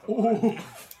walked a lot.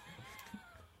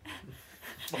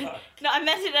 No, I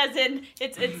meant it as in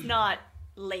it's not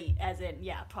late, as in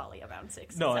probably around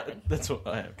 6. No, 7. that's what.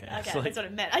 Okay. Okay, It's like, that's what I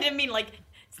meant. I didn't mean like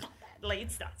it's not that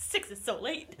late start. 6 is so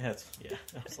late. I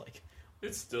was like,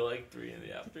 It's still like 3 in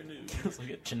the afternoon. it's like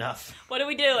it's enough. What are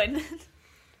we doing?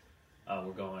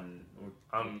 We're going.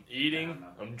 I'm eating,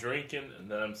 I'm drinking, and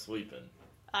then I'm sleeping.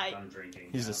 I'm drinking.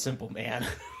 He's a simple man.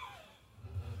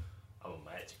 I'm a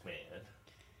magic man.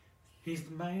 He's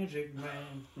the magic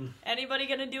man. Anybody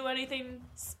gonna do anything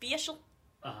special?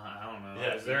 I don't know.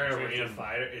 Yeah, Is there a ring drinking. of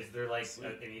fire? Is there like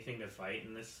anything to fight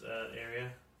in this area?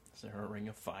 Is there a ring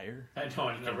of fire? I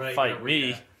don't know. Right, Fight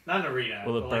me. Not an arena.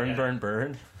 Will it but burn, like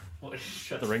burn?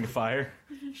 Shut The ring of fire?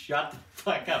 Shut the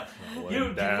fuck up. Down, You know what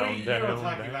I'm down,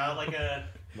 talking down. about? Like a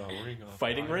The ring of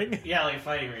Fighting fire. ring? yeah, like a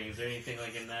fighting ring. Is there anything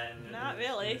like in that? Not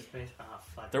really. In this space? Oh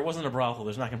fuck. There wasn't a brothel.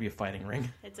 There's not going to be a fighting ring.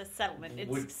 It's a settlement. It's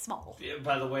Would- small. Yeah,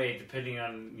 by the way, depending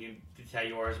on how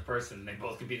you are as a person, they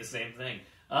both could be the same thing.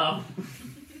 That's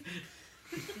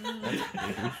a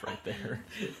roof right there.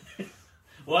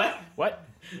 What? What?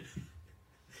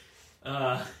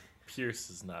 Pierce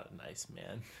is not a nice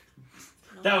man.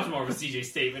 That was more of a CJ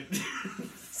statement.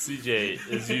 CJ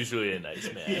is usually a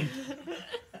nice man.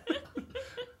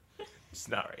 Just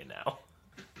not right now.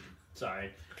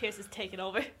 Sorry. Pierce is taking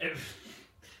over.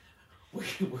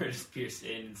 Where does Pierce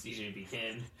end and CJ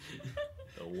begin?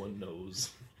 No one knows.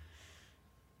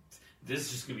 This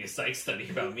is just gonna be a psych study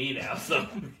about me now, so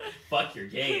fuck your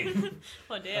game.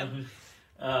 Oh damn.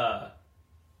 I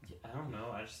don't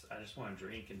know. I just want to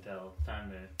drink until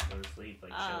time to go to sleep.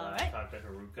 Like chill out, Alright. talk to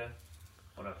Haruka.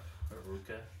 What up,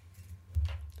 Haruka?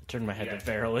 Turn my head You to got-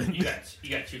 Verilyn. You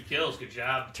got 2 kills. Good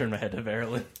job. Turn my head to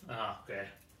Verilyn. Oh, okay.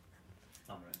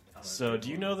 I'm gonna So, do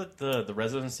you know that the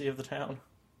residency of the town?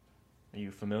 Are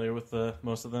you familiar with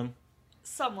most of them?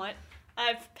 Somewhat.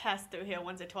 I've passed through here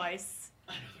once or twice.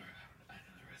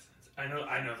 I know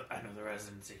the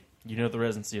residency. You know the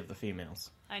residency of the females.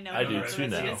 I know. I the do rest too of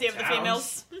the now. residency of the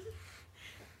females.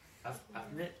 I've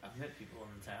met people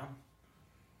in the town.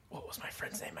 What was my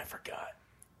friend's name? I forgot.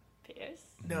 Pierce.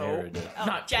 No, Meredith. Oh,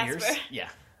 not Jasper. Pierce. Yeah,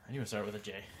 I knew it started with a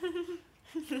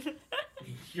J.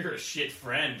 You're a shit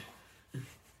friend.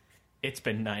 It's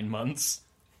been 9 months.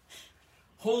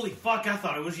 Holy fuck! I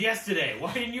thought it was yesterday.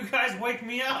 Why didn't you guys wake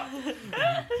me up?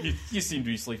 You seem to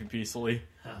be sleeping peacefully.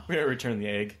 Oh. We gotta return the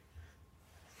egg.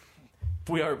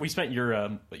 We spent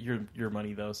your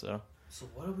money though, so So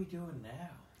what are we doing now?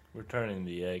 Returning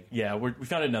the egg. yeah, we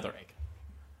found another egg.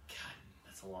 God,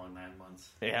 that's a long 9 months.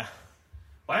 Yeah.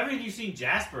 Why haven't you seen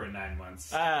Jasper in 9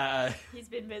 months? He's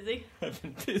been busy. I've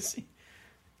been busy.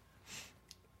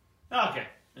 Okay.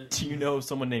 Do you know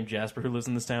someone named Jasper who lives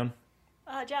in this town?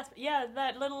 Jasper. Yeah,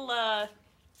 that little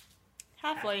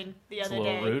halfling the It's a other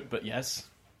little day. rude, but yes.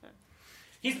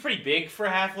 He's pretty big for a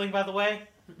halfling, by the way.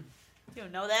 You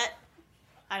don't know that?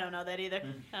 I don't know that either.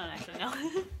 I don't actually know.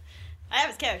 I have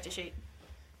his character sheet.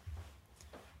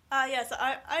 Yes,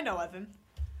 I know of him.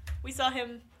 We saw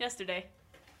him yesterday.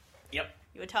 Yep.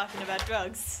 You were talking about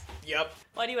drugs. Yep.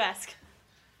 Why do you ask? I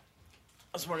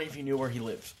was wondering if you knew where he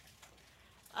lived.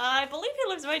 I believe he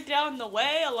lives right down the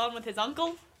way, along with his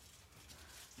uncle.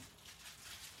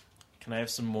 Can I have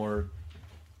some more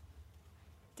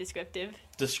Descriptive.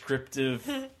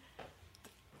 descriptive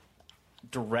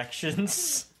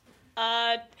directions?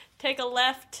 Take a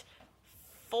left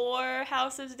 4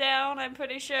 houses down, I'm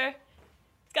pretty sure.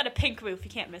 It's got a pink roof,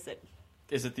 you can't miss it.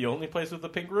 Is it the only place with a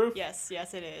pink roof? Yes,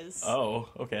 it is. Oh,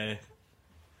 okay.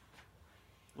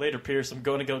 Later, Pierce. I'm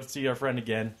going to go see our friend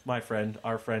again. My friend,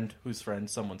 our friend, whose friend,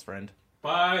 someone's friend.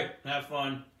 Bye. Have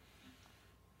fun.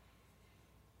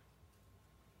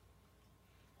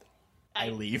 I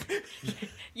leave.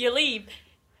 You leave.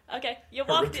 Okay, you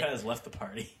walk Haruka has left the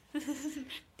party.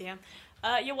 Damn.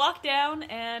 You walk down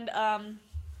and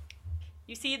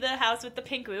you see the house with the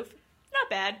pink roof. Not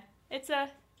bad. It's a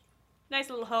nice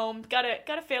little home. Got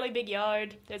a fairly big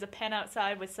yard. There's a pen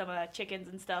outside with some chickens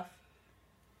and stuff.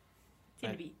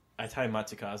 Seem to be I tie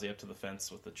Matsukaze up to the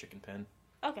fence with the chicken pen.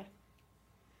 okay.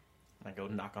 I go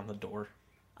knock on the door.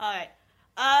 All right.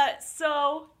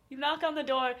 So you knock on the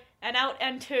door, and out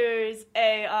enters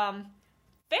a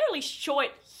fairly short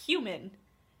human.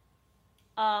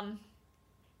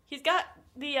 He's got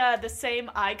the same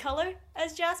eye color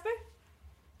as Jasper,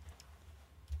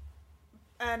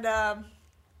 and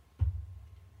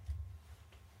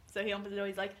so he opens the door.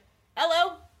 He's like,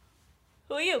 "Hello,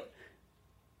 who are you?"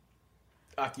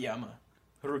 Akiyama.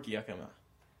 Haruki Akiyama.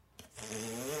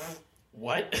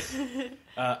 What?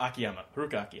 Akiyama.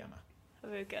 Haruka Akiyama.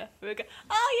 Haruka.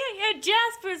 Oh yeah,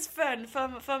 Jasper's friend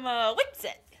from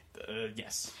Witset.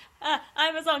 Yes.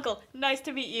 I'm his uncle. Nice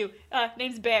to meet you.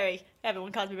 Name's Barry.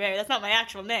 Everyone calls me Barry. That's not my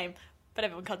actual name, but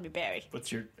everyone calls me Barry.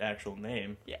 What's your actual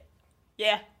name?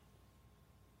 Yeah.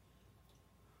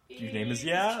 Your name is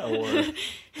Yeah, or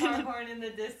Car horn in the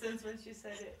distance when she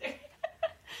said it.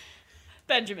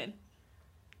 Benjamin.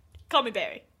 Call me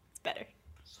Barry. It's better.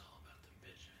 It's all about the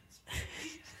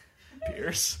Benjamins.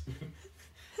 Pierce.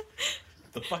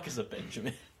 The fuck is a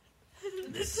Benjamin?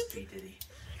 This is P. Diddy.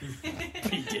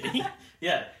 P. Diddy?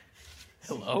 Yeah.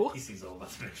 Hello? He sings all about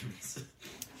the Benjamins.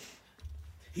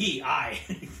 I.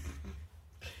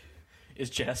 Is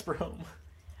Jasper home?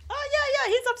 Oh,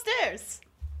 yeah, he's upstairs.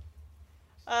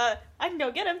 I can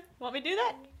go get him. Want me to do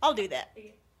that? I'll do that.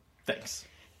 Thanks.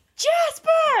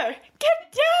 Jasper!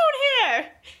 Get down here!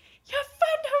 Your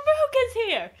friend Haruka is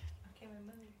here!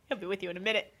 He'll be with you in a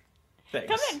minute. Thanks.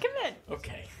 Come in.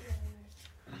 Okay.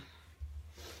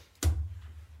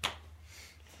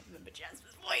 Remember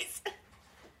Jasper's voice.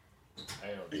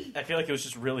 I feel like it was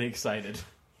just really excited.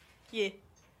 Yeah.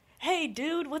 Hey,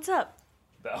 dude, what's up?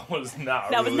 That was not.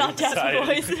 That really was not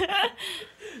Jasper's exciting. voice.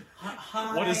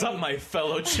 Hi. What is up, my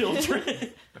fellow children?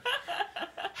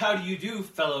 How do you do,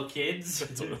 fellow kids?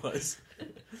 That's what it was.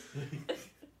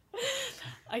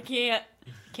 I can't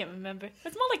remember.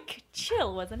 It's more like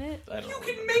chill, wasn't it? I don't You know.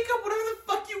 can make up whatever the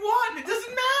fuck you want. It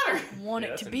doesn't matter. I want Yeah,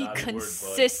 it that's to a be naughty word, bud.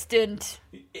 consistent.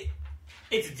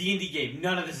 It's a D&D game.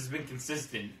 None of this has been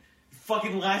consistent.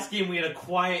 Fucking last game we had a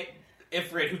quiet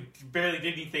Ifrit who barely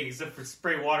did anything except for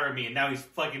spray water at me, and now he's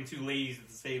fucking two ladies at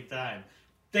the same time.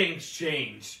 Things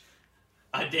change.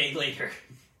 A day later.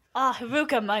 Ah,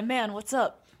 Haruka, my man, what's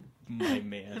up? My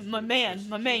man. My man,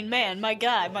 my main man, my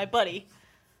guy, my buddy.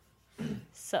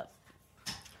 Sup?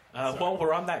 Well,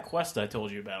 we're on that quest I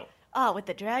told you about. Ah, with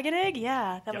the dragon egg?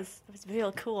 Yeah, that Yep. was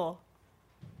real cool.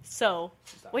 So,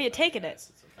 where you taking it?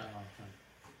 I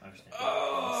understand.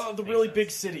 Oh, the really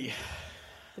big city.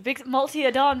 The big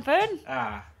multi-Adon Fern?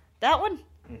 Ah. That one?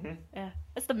 Mm-hmm. Yeah,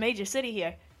 that's the major city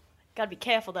here. Gotta be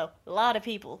careful, though. A lot of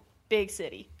people. Big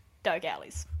city. Dark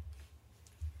alleys.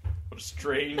 What a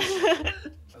strange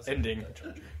ending.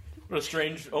 What a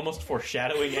strange, almost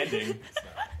foreshadowing ending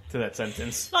to that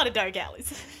sentence. A lot of dark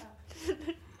alleys.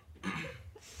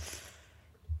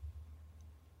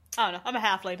 I don't know. I'm a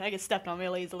halfling. I get stepped on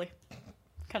real easily.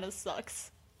 Kind of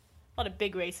sucks. A lot of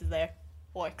big races there.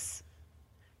 Orcs.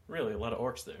 Really, a lot of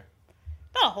orcs there.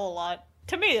 Not a whole lot.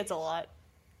 To me, it's a lot.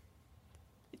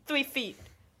 3 feet.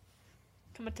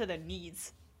 Coming to their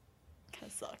knees.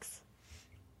 Kind of sucks.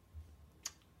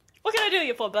 What can I do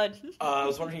you for, bud? I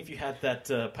was wondering if you had that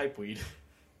pipeweed.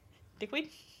 Dickweed?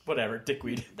 Whatever,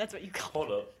 dickweed. That's what you call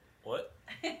Hold up. What?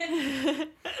 it.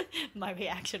 My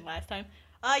reaction last time.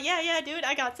 Yeah, dude,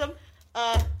 I got some.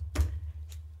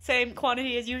 Same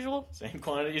quantity as usual? Same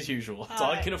quantity as usual. That's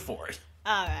all I can afford.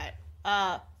 Alright.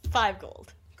 5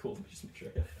 gold. Cool, let me just make sure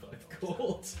I got 5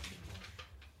 gold.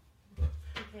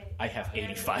 I have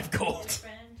 85 gold.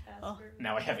 Oh.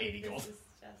 Now I have 80 gold.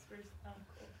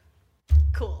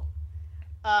 Cool.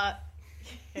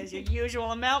 Here's your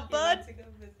usual amount, bud.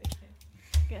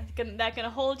 That gonna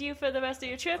hold you for the rest of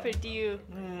your trip, or do you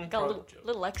got a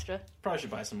little extra? Probably should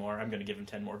buy some more. I'm gonna give him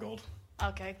 10 more gold.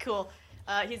 Okay, cool.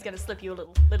 He's gonna slip you a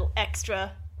little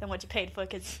extra than what you paid for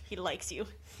because he likes you.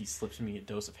 He slips me a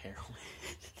dose of heroin.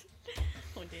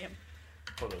 Oh damn.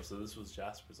 Hold up. So this was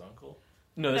Jasper's uncle.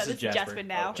 No, this is this is Jasper. Jasper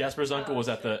now. Jasper's uncle was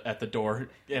at the door,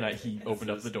 and he opened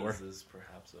up the door. Is this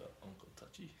perhaps a Uncle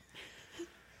Touchy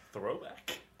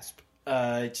throwback?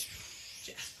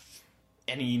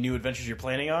 Any new adventures you're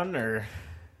planning on, or?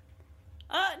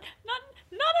 Not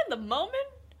in the moment.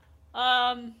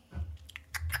 I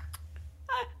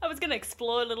was gonna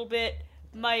explore a little bit.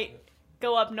 Might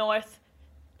go up north.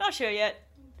 Not sure yet.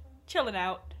 Chilling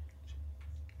out.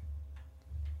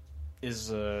 Is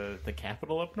the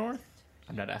capital up north?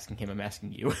 I'm not asking him. I'm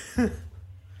asking you.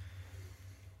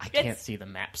 I can't see the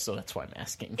map, so that's why I'm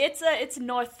asking. It's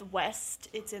northwest.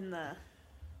 It's in the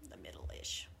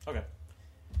middle-ish. Okay.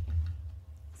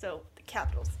 So the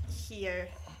capital's here.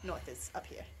 North is up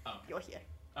here. Oh. You're here.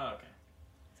 Oh, okay.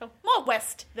 So more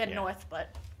west than Yeah. north,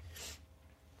 but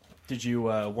Did you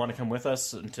want to come with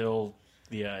us until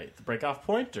the break-off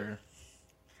point, or?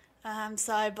 I'm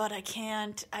sorry, but I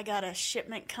can't. I got a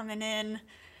shipment coming in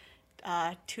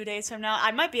 2 days from now.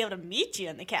 I might be able to meet you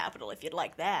in the capital if you'd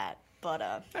like that, but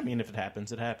I mean, if it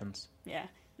happens, it happens. yeah,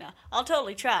 no, I'll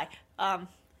totally try.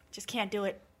 Just can't do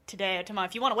it today or tomorrow.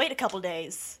 If you want to wait a couple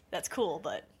days, that's cool,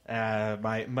 but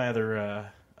My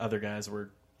other guys were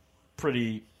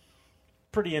pretty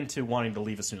into wanting to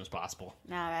leave as soon as possible.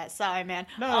 all right, sorry, man.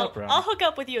 No problem. I'll hook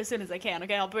up with you as soon as I can.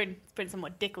 Okay, I'll bring some more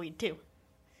dickweed too.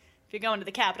 If you're going to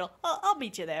the capital, I'll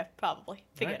meet you there probably.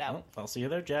 Figure it out. Well, I'll see you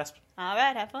there, Jasp. All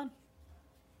right, have fun.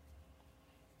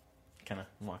 Kind of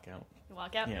walk out. You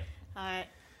walk out. Yeah. All right.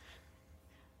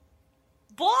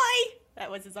 Boy,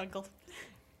 that was his uncle.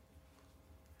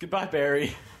 Goodbye,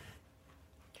 Barry.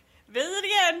 Visit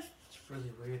again. It's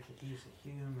really weird that he's a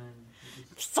human.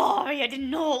 Sorry, I didn't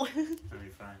know. Let me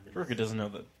find it. Ruka doesn't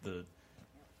know the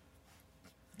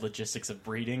logistics of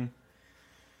breeding.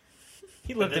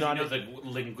 He lived it on the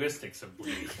linguistics of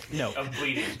bleeding. No. Of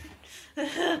bleeding.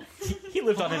 He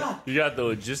lived on an... You got the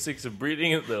logistics of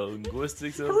breeding and the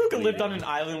linguistics of Haruka bleeding. lived on an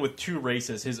island with 2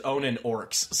 races, his own and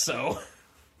orcs, so...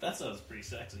 That sounds pretty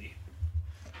sexy.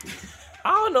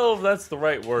 I don't know if that's the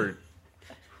right word.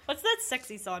 What's that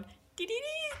sexy song?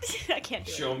 Dee-dee-dee. I can't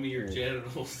do Show me your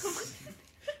genitals.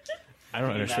 I don't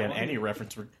That understand one? any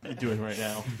reference we're doing right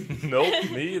now. Nope,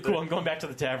 me either. Cool, I'm going back to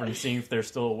the tavern and seeing if they're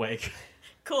still awake. it.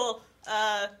 Cool.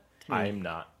 I'm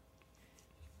not.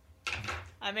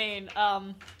 I mean,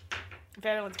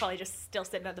 everyone's probably just still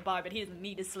sitting at the bar, but he doesn't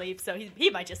need to sleep, so he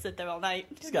might just sit there all night.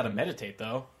 He's got to meditate,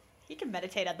 though. He can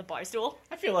meditate at the bar stool.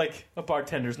 I feel like a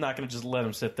bartender's not going to just let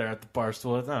him sit there at the bar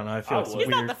stool. I don't know, I feel it's He's weird.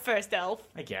 not the first elf.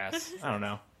 I guess. I don't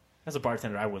know. As a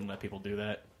bartender, I wouldn't let people do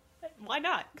that. Why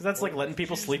not? Because that's like letting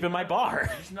people sleep in my bar.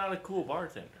 He's not a cool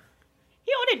bartender.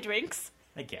 He ordered drinks.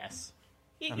 I guess.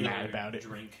 He, I'm he- mad about it.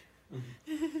 Drink.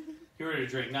 He ordered a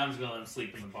drink. Now I'm just gonna let him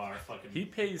sleep in the bar. Fucking. He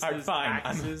pays Alright, his fine.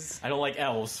 taxes. I don't like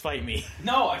elves. Fight me.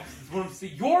 No, I want to say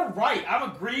you're right.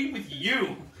 I'm agreeing with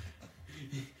you.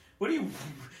 What do you?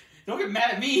 Don't get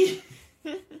mad at me.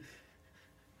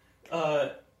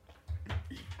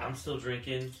 I'm still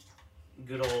drinking.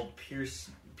 Good old Pierce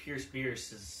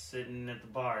Bierce is sitting at the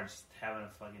bar, just having a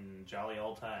fucking jolly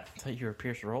old time. I thought you were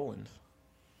Pierce Rowland.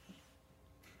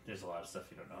 There's a lot of stuff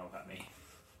you don't know about me.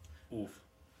 Oof.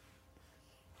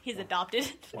 he's adopted.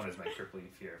 One is my crippling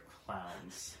fear of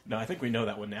clowns. No, I think we know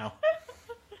that one now.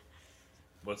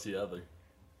 What's the other?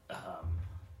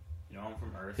 You know I'm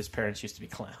from Earth. His parents used to be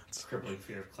clowns. Crippling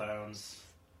fear of clowns.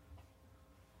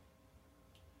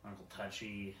 Uncle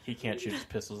Touchy. He can't shoot his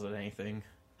pistols at anything.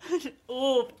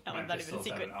 Ooh, that My one's not even a pistols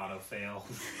have secret. an auto fail.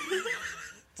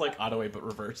 It's like auto-A but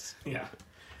reverse. Yeah.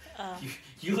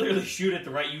 You literally shoot at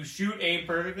the right. You shoot, aim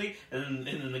perfectly, and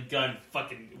then the gun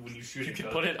fucking when you shoot. You it can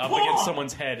goes, put it up "Whoa!" against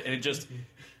someone's head and it just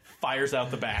fires out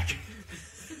the back.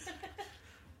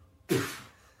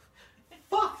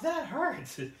 Fuck, that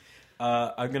hurts.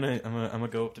 I'm gonna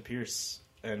go up to Pierce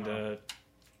and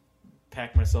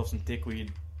pack myself some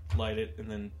dickweed, light it, and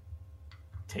then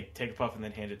take a puff and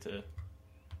then hand it to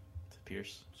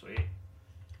Pierce. Sweet.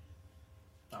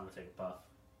 I'm gonna take a puff,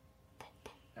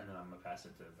 and then I'm gonna pass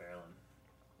it to Verlin.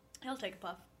 He'll take a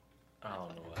puff. I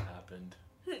don't know what happened.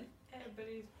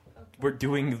 Everybody's We're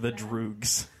doing the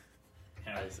droogs.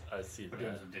 Yeah, I see we're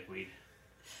doing that. some dickweed.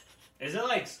 Is it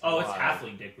like? Oh, it's Why?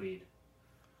 halfling dickweed.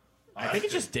 I think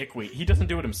it's just dickweed. He doesn't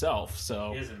do it himself,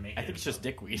 so He doesn't make I it think it's just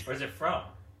dickweed. Where's it from?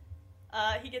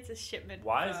 He gets his shipment.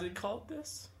 Why is from- it called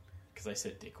this? Because I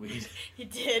said dickweed. He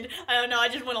did. I don't know. I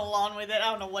just went along with it. I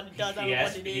don't know what it does. I don't know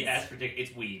what it He is. asked for dick.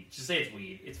 It's weed. Just say it's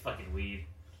weed. It's fucking weed.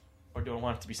 Or do I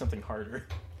want it to be something harder?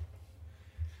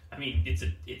 I mean, it's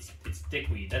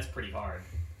dickweed. That's pretty hard.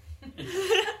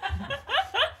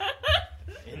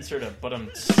 Insert a bottom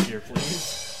here,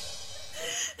 please.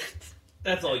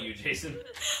 That's all you, Jason.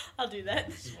 I'll do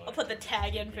that. I'll put the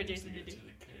tag in for Jason to do.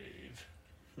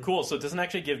 Cool, so it doesn't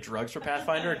actually give drugs for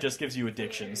Pathfinder, it just gives you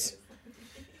addictions.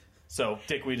 So,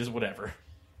 dickweed is whatever.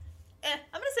 I'm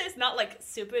gonna say it's not like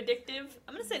super addictive.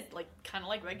 I'm gonna say it's like kind of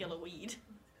like regular weed.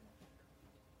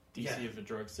 DC of a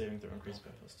drug saving throw increases by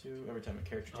 +2 every time a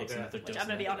character takes Okay. another Which dose. I'm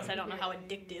gonna of be that honest, I drug. don't know how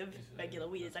addictive regular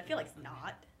weed is. I feel like it's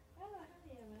not. Oh, hell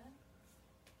yeah,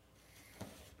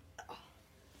 man.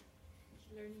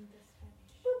 Learning the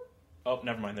Spanish. Oh,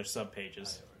 never mind, there's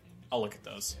sub-pages. I'll look at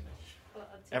those. Well,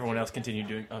 I'll take Everyone it. else continue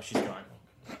doing... Oh, she's gone.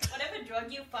 Whatever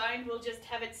drug you find, we'll just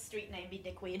have its street name be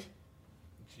dickweed.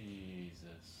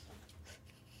 Jesus.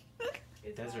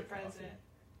 It's Desert my present.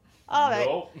 All right.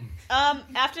 Nope.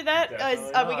 After that,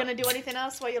 Definitely are we not. gonna do anything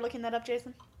else while you're looking that up,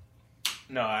 Jason?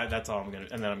 No, that's all I'm gonna...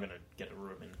 And then I'm gonna get a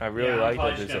room in. I really I'm like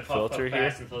probably that just there's a gonna puff filter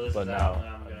fast here, until this but is out,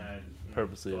 now and I'm gonna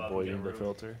purposely go out and avoiding get a the room.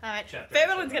 filter. All right. Check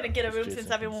Everyone's that. gonna get a room Jason since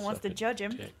can everyone wants to suck a judge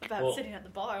him dick. about Well- sitting at the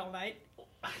bar all night.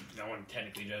 No one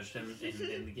technically judged him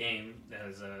in the game. That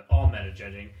was all meta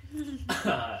judging.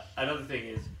 Another thing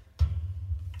is,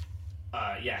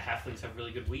 halflings have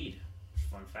really good weed.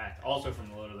 Fun fact. Also from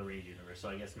the Lord of the Rings universe, so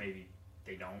I guess maybe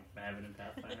they don't have it in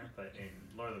Pathfinder, but in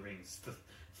Lord of the Rings, the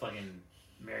fucking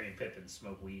Merry and Pippin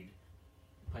smoke weed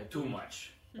too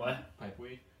much. What?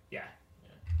 Pipeweed? Yeah.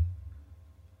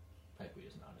 Pipeweed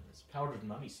is not in this. Powdered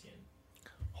mummy skin.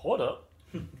 Hold up.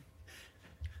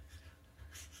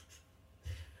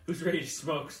 Who's ready to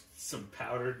smoke some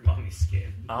powdered mummy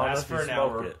skin? Lasts for an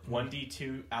hour. It.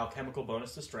 1d2 alchemical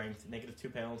bonus to strength.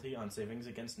 -2 penalty on savings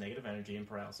against negative energy and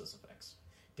paralysis effects.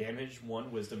 Damage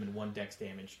 1 wisdom and 1 dex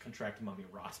damage. Contract mummy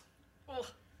rot. Ugh.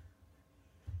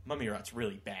 Mummy rot's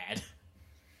really bad.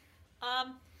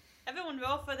 Everyone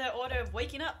roll for their order of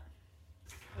waking up.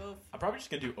 Oof. I'm probably just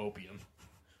gonna do opium.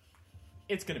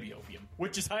 It's gonna be opium,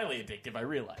 which is highly addictive, I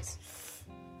realize.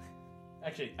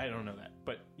 Actually, I don't know that,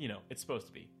 but, you know, it's supposed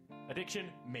to be. Addiction,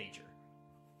 major.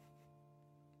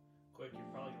 Quick, you're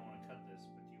probably going to want to cut this,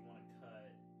 but do you want to cut...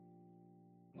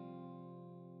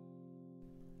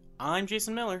 I'm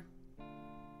Jason Miller.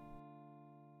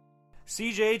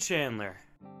 CJ Chandler.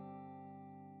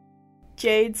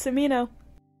 Jade Semino.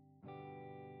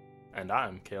 And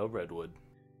I'm Kale Redwood.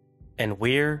 And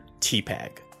we're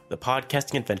TPAG, the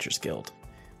Podcasting Adventures Guild.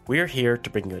 We're here to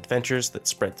bring you adventures that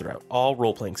spread throughout all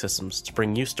role-playing systems to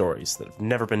bring you stories that have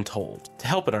never been told. To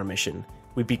help in our mission,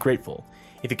 we'd be grateful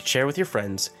if you could share with your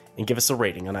friends and give us a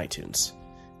rating on iTunes.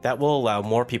 That will allow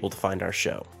more people to find our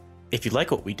show. If you like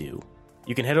what we do,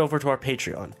 you can head over to our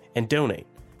Patreon and donate.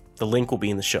 The link will be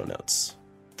in the show notes.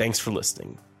 Thanks for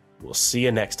listening. We'll see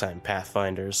you next time,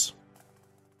 Pathfinders.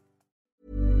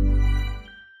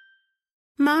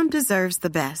 Mom deserves the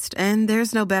best, and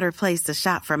there's no better place to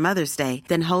shop for Mother's Day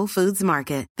than Whole Foods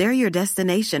Market. They're your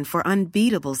destination for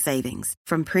unbeatable savings,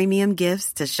 from premium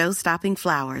gifts to show-stopping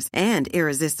flowers and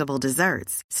irresistible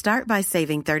desserts. Start by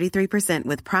saving 33%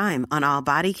 with Prime on all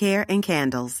body care and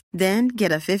candles. Then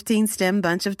get a 15-stem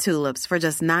bunch of tulips for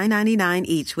just $9.99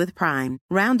 each with Prime.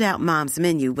 Round out Mom's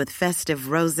menu with festive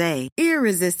rosé,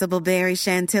 irresistible berry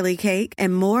chantilly cake,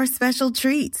 and more special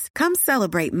treats. Come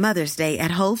celebrate Mother's Day at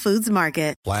Whole Foods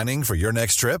Market. Planning for your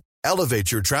next trip?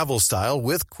 Elevate your travel style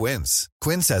with Quince.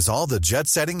 Quince has all the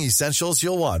jet-setting essentials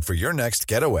you'll want for your next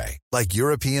getaway, like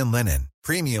European linen,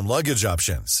 premium luggage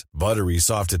options, buttery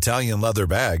soft Italian leather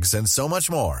bags, and so much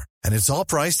more. And it's all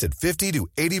priced at 50 to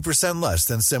 80% less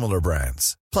than similar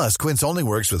brands. Plus, Quince only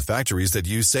works with factories that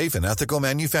use safe and ethical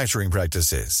manufacturing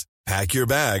practices. Pack your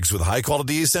bags with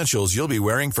high-quality essentials you'll be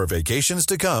wearing for vacations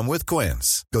to come with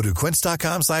Quince. Go to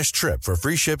quince.com/trip for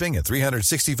free shipping and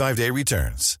 365-day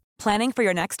returns. Planning for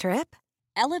your next trip?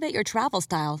 Elevate your travel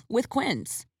style with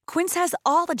Quince. Quince has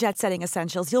all the jet-setting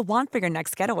essentials you'll want for your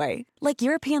next getaway, like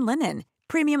European linen,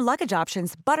 premium luggage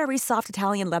options, buttery soft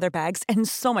Italian leather bags, and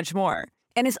so much more.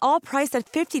 And is all priced at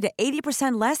 50 to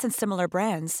 80% less than similar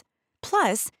brands.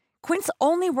 Plus, Quince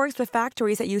only works with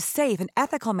factories that use safe and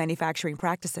ethical manufacturing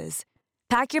practices.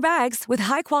 Pack your bags with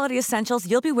high-quality essentials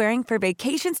you'll be wearing for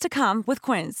vacations to come with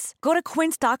Quince. Go to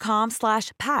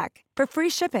quince.com/pack for free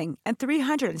shipping and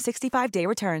 365-day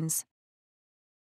returns.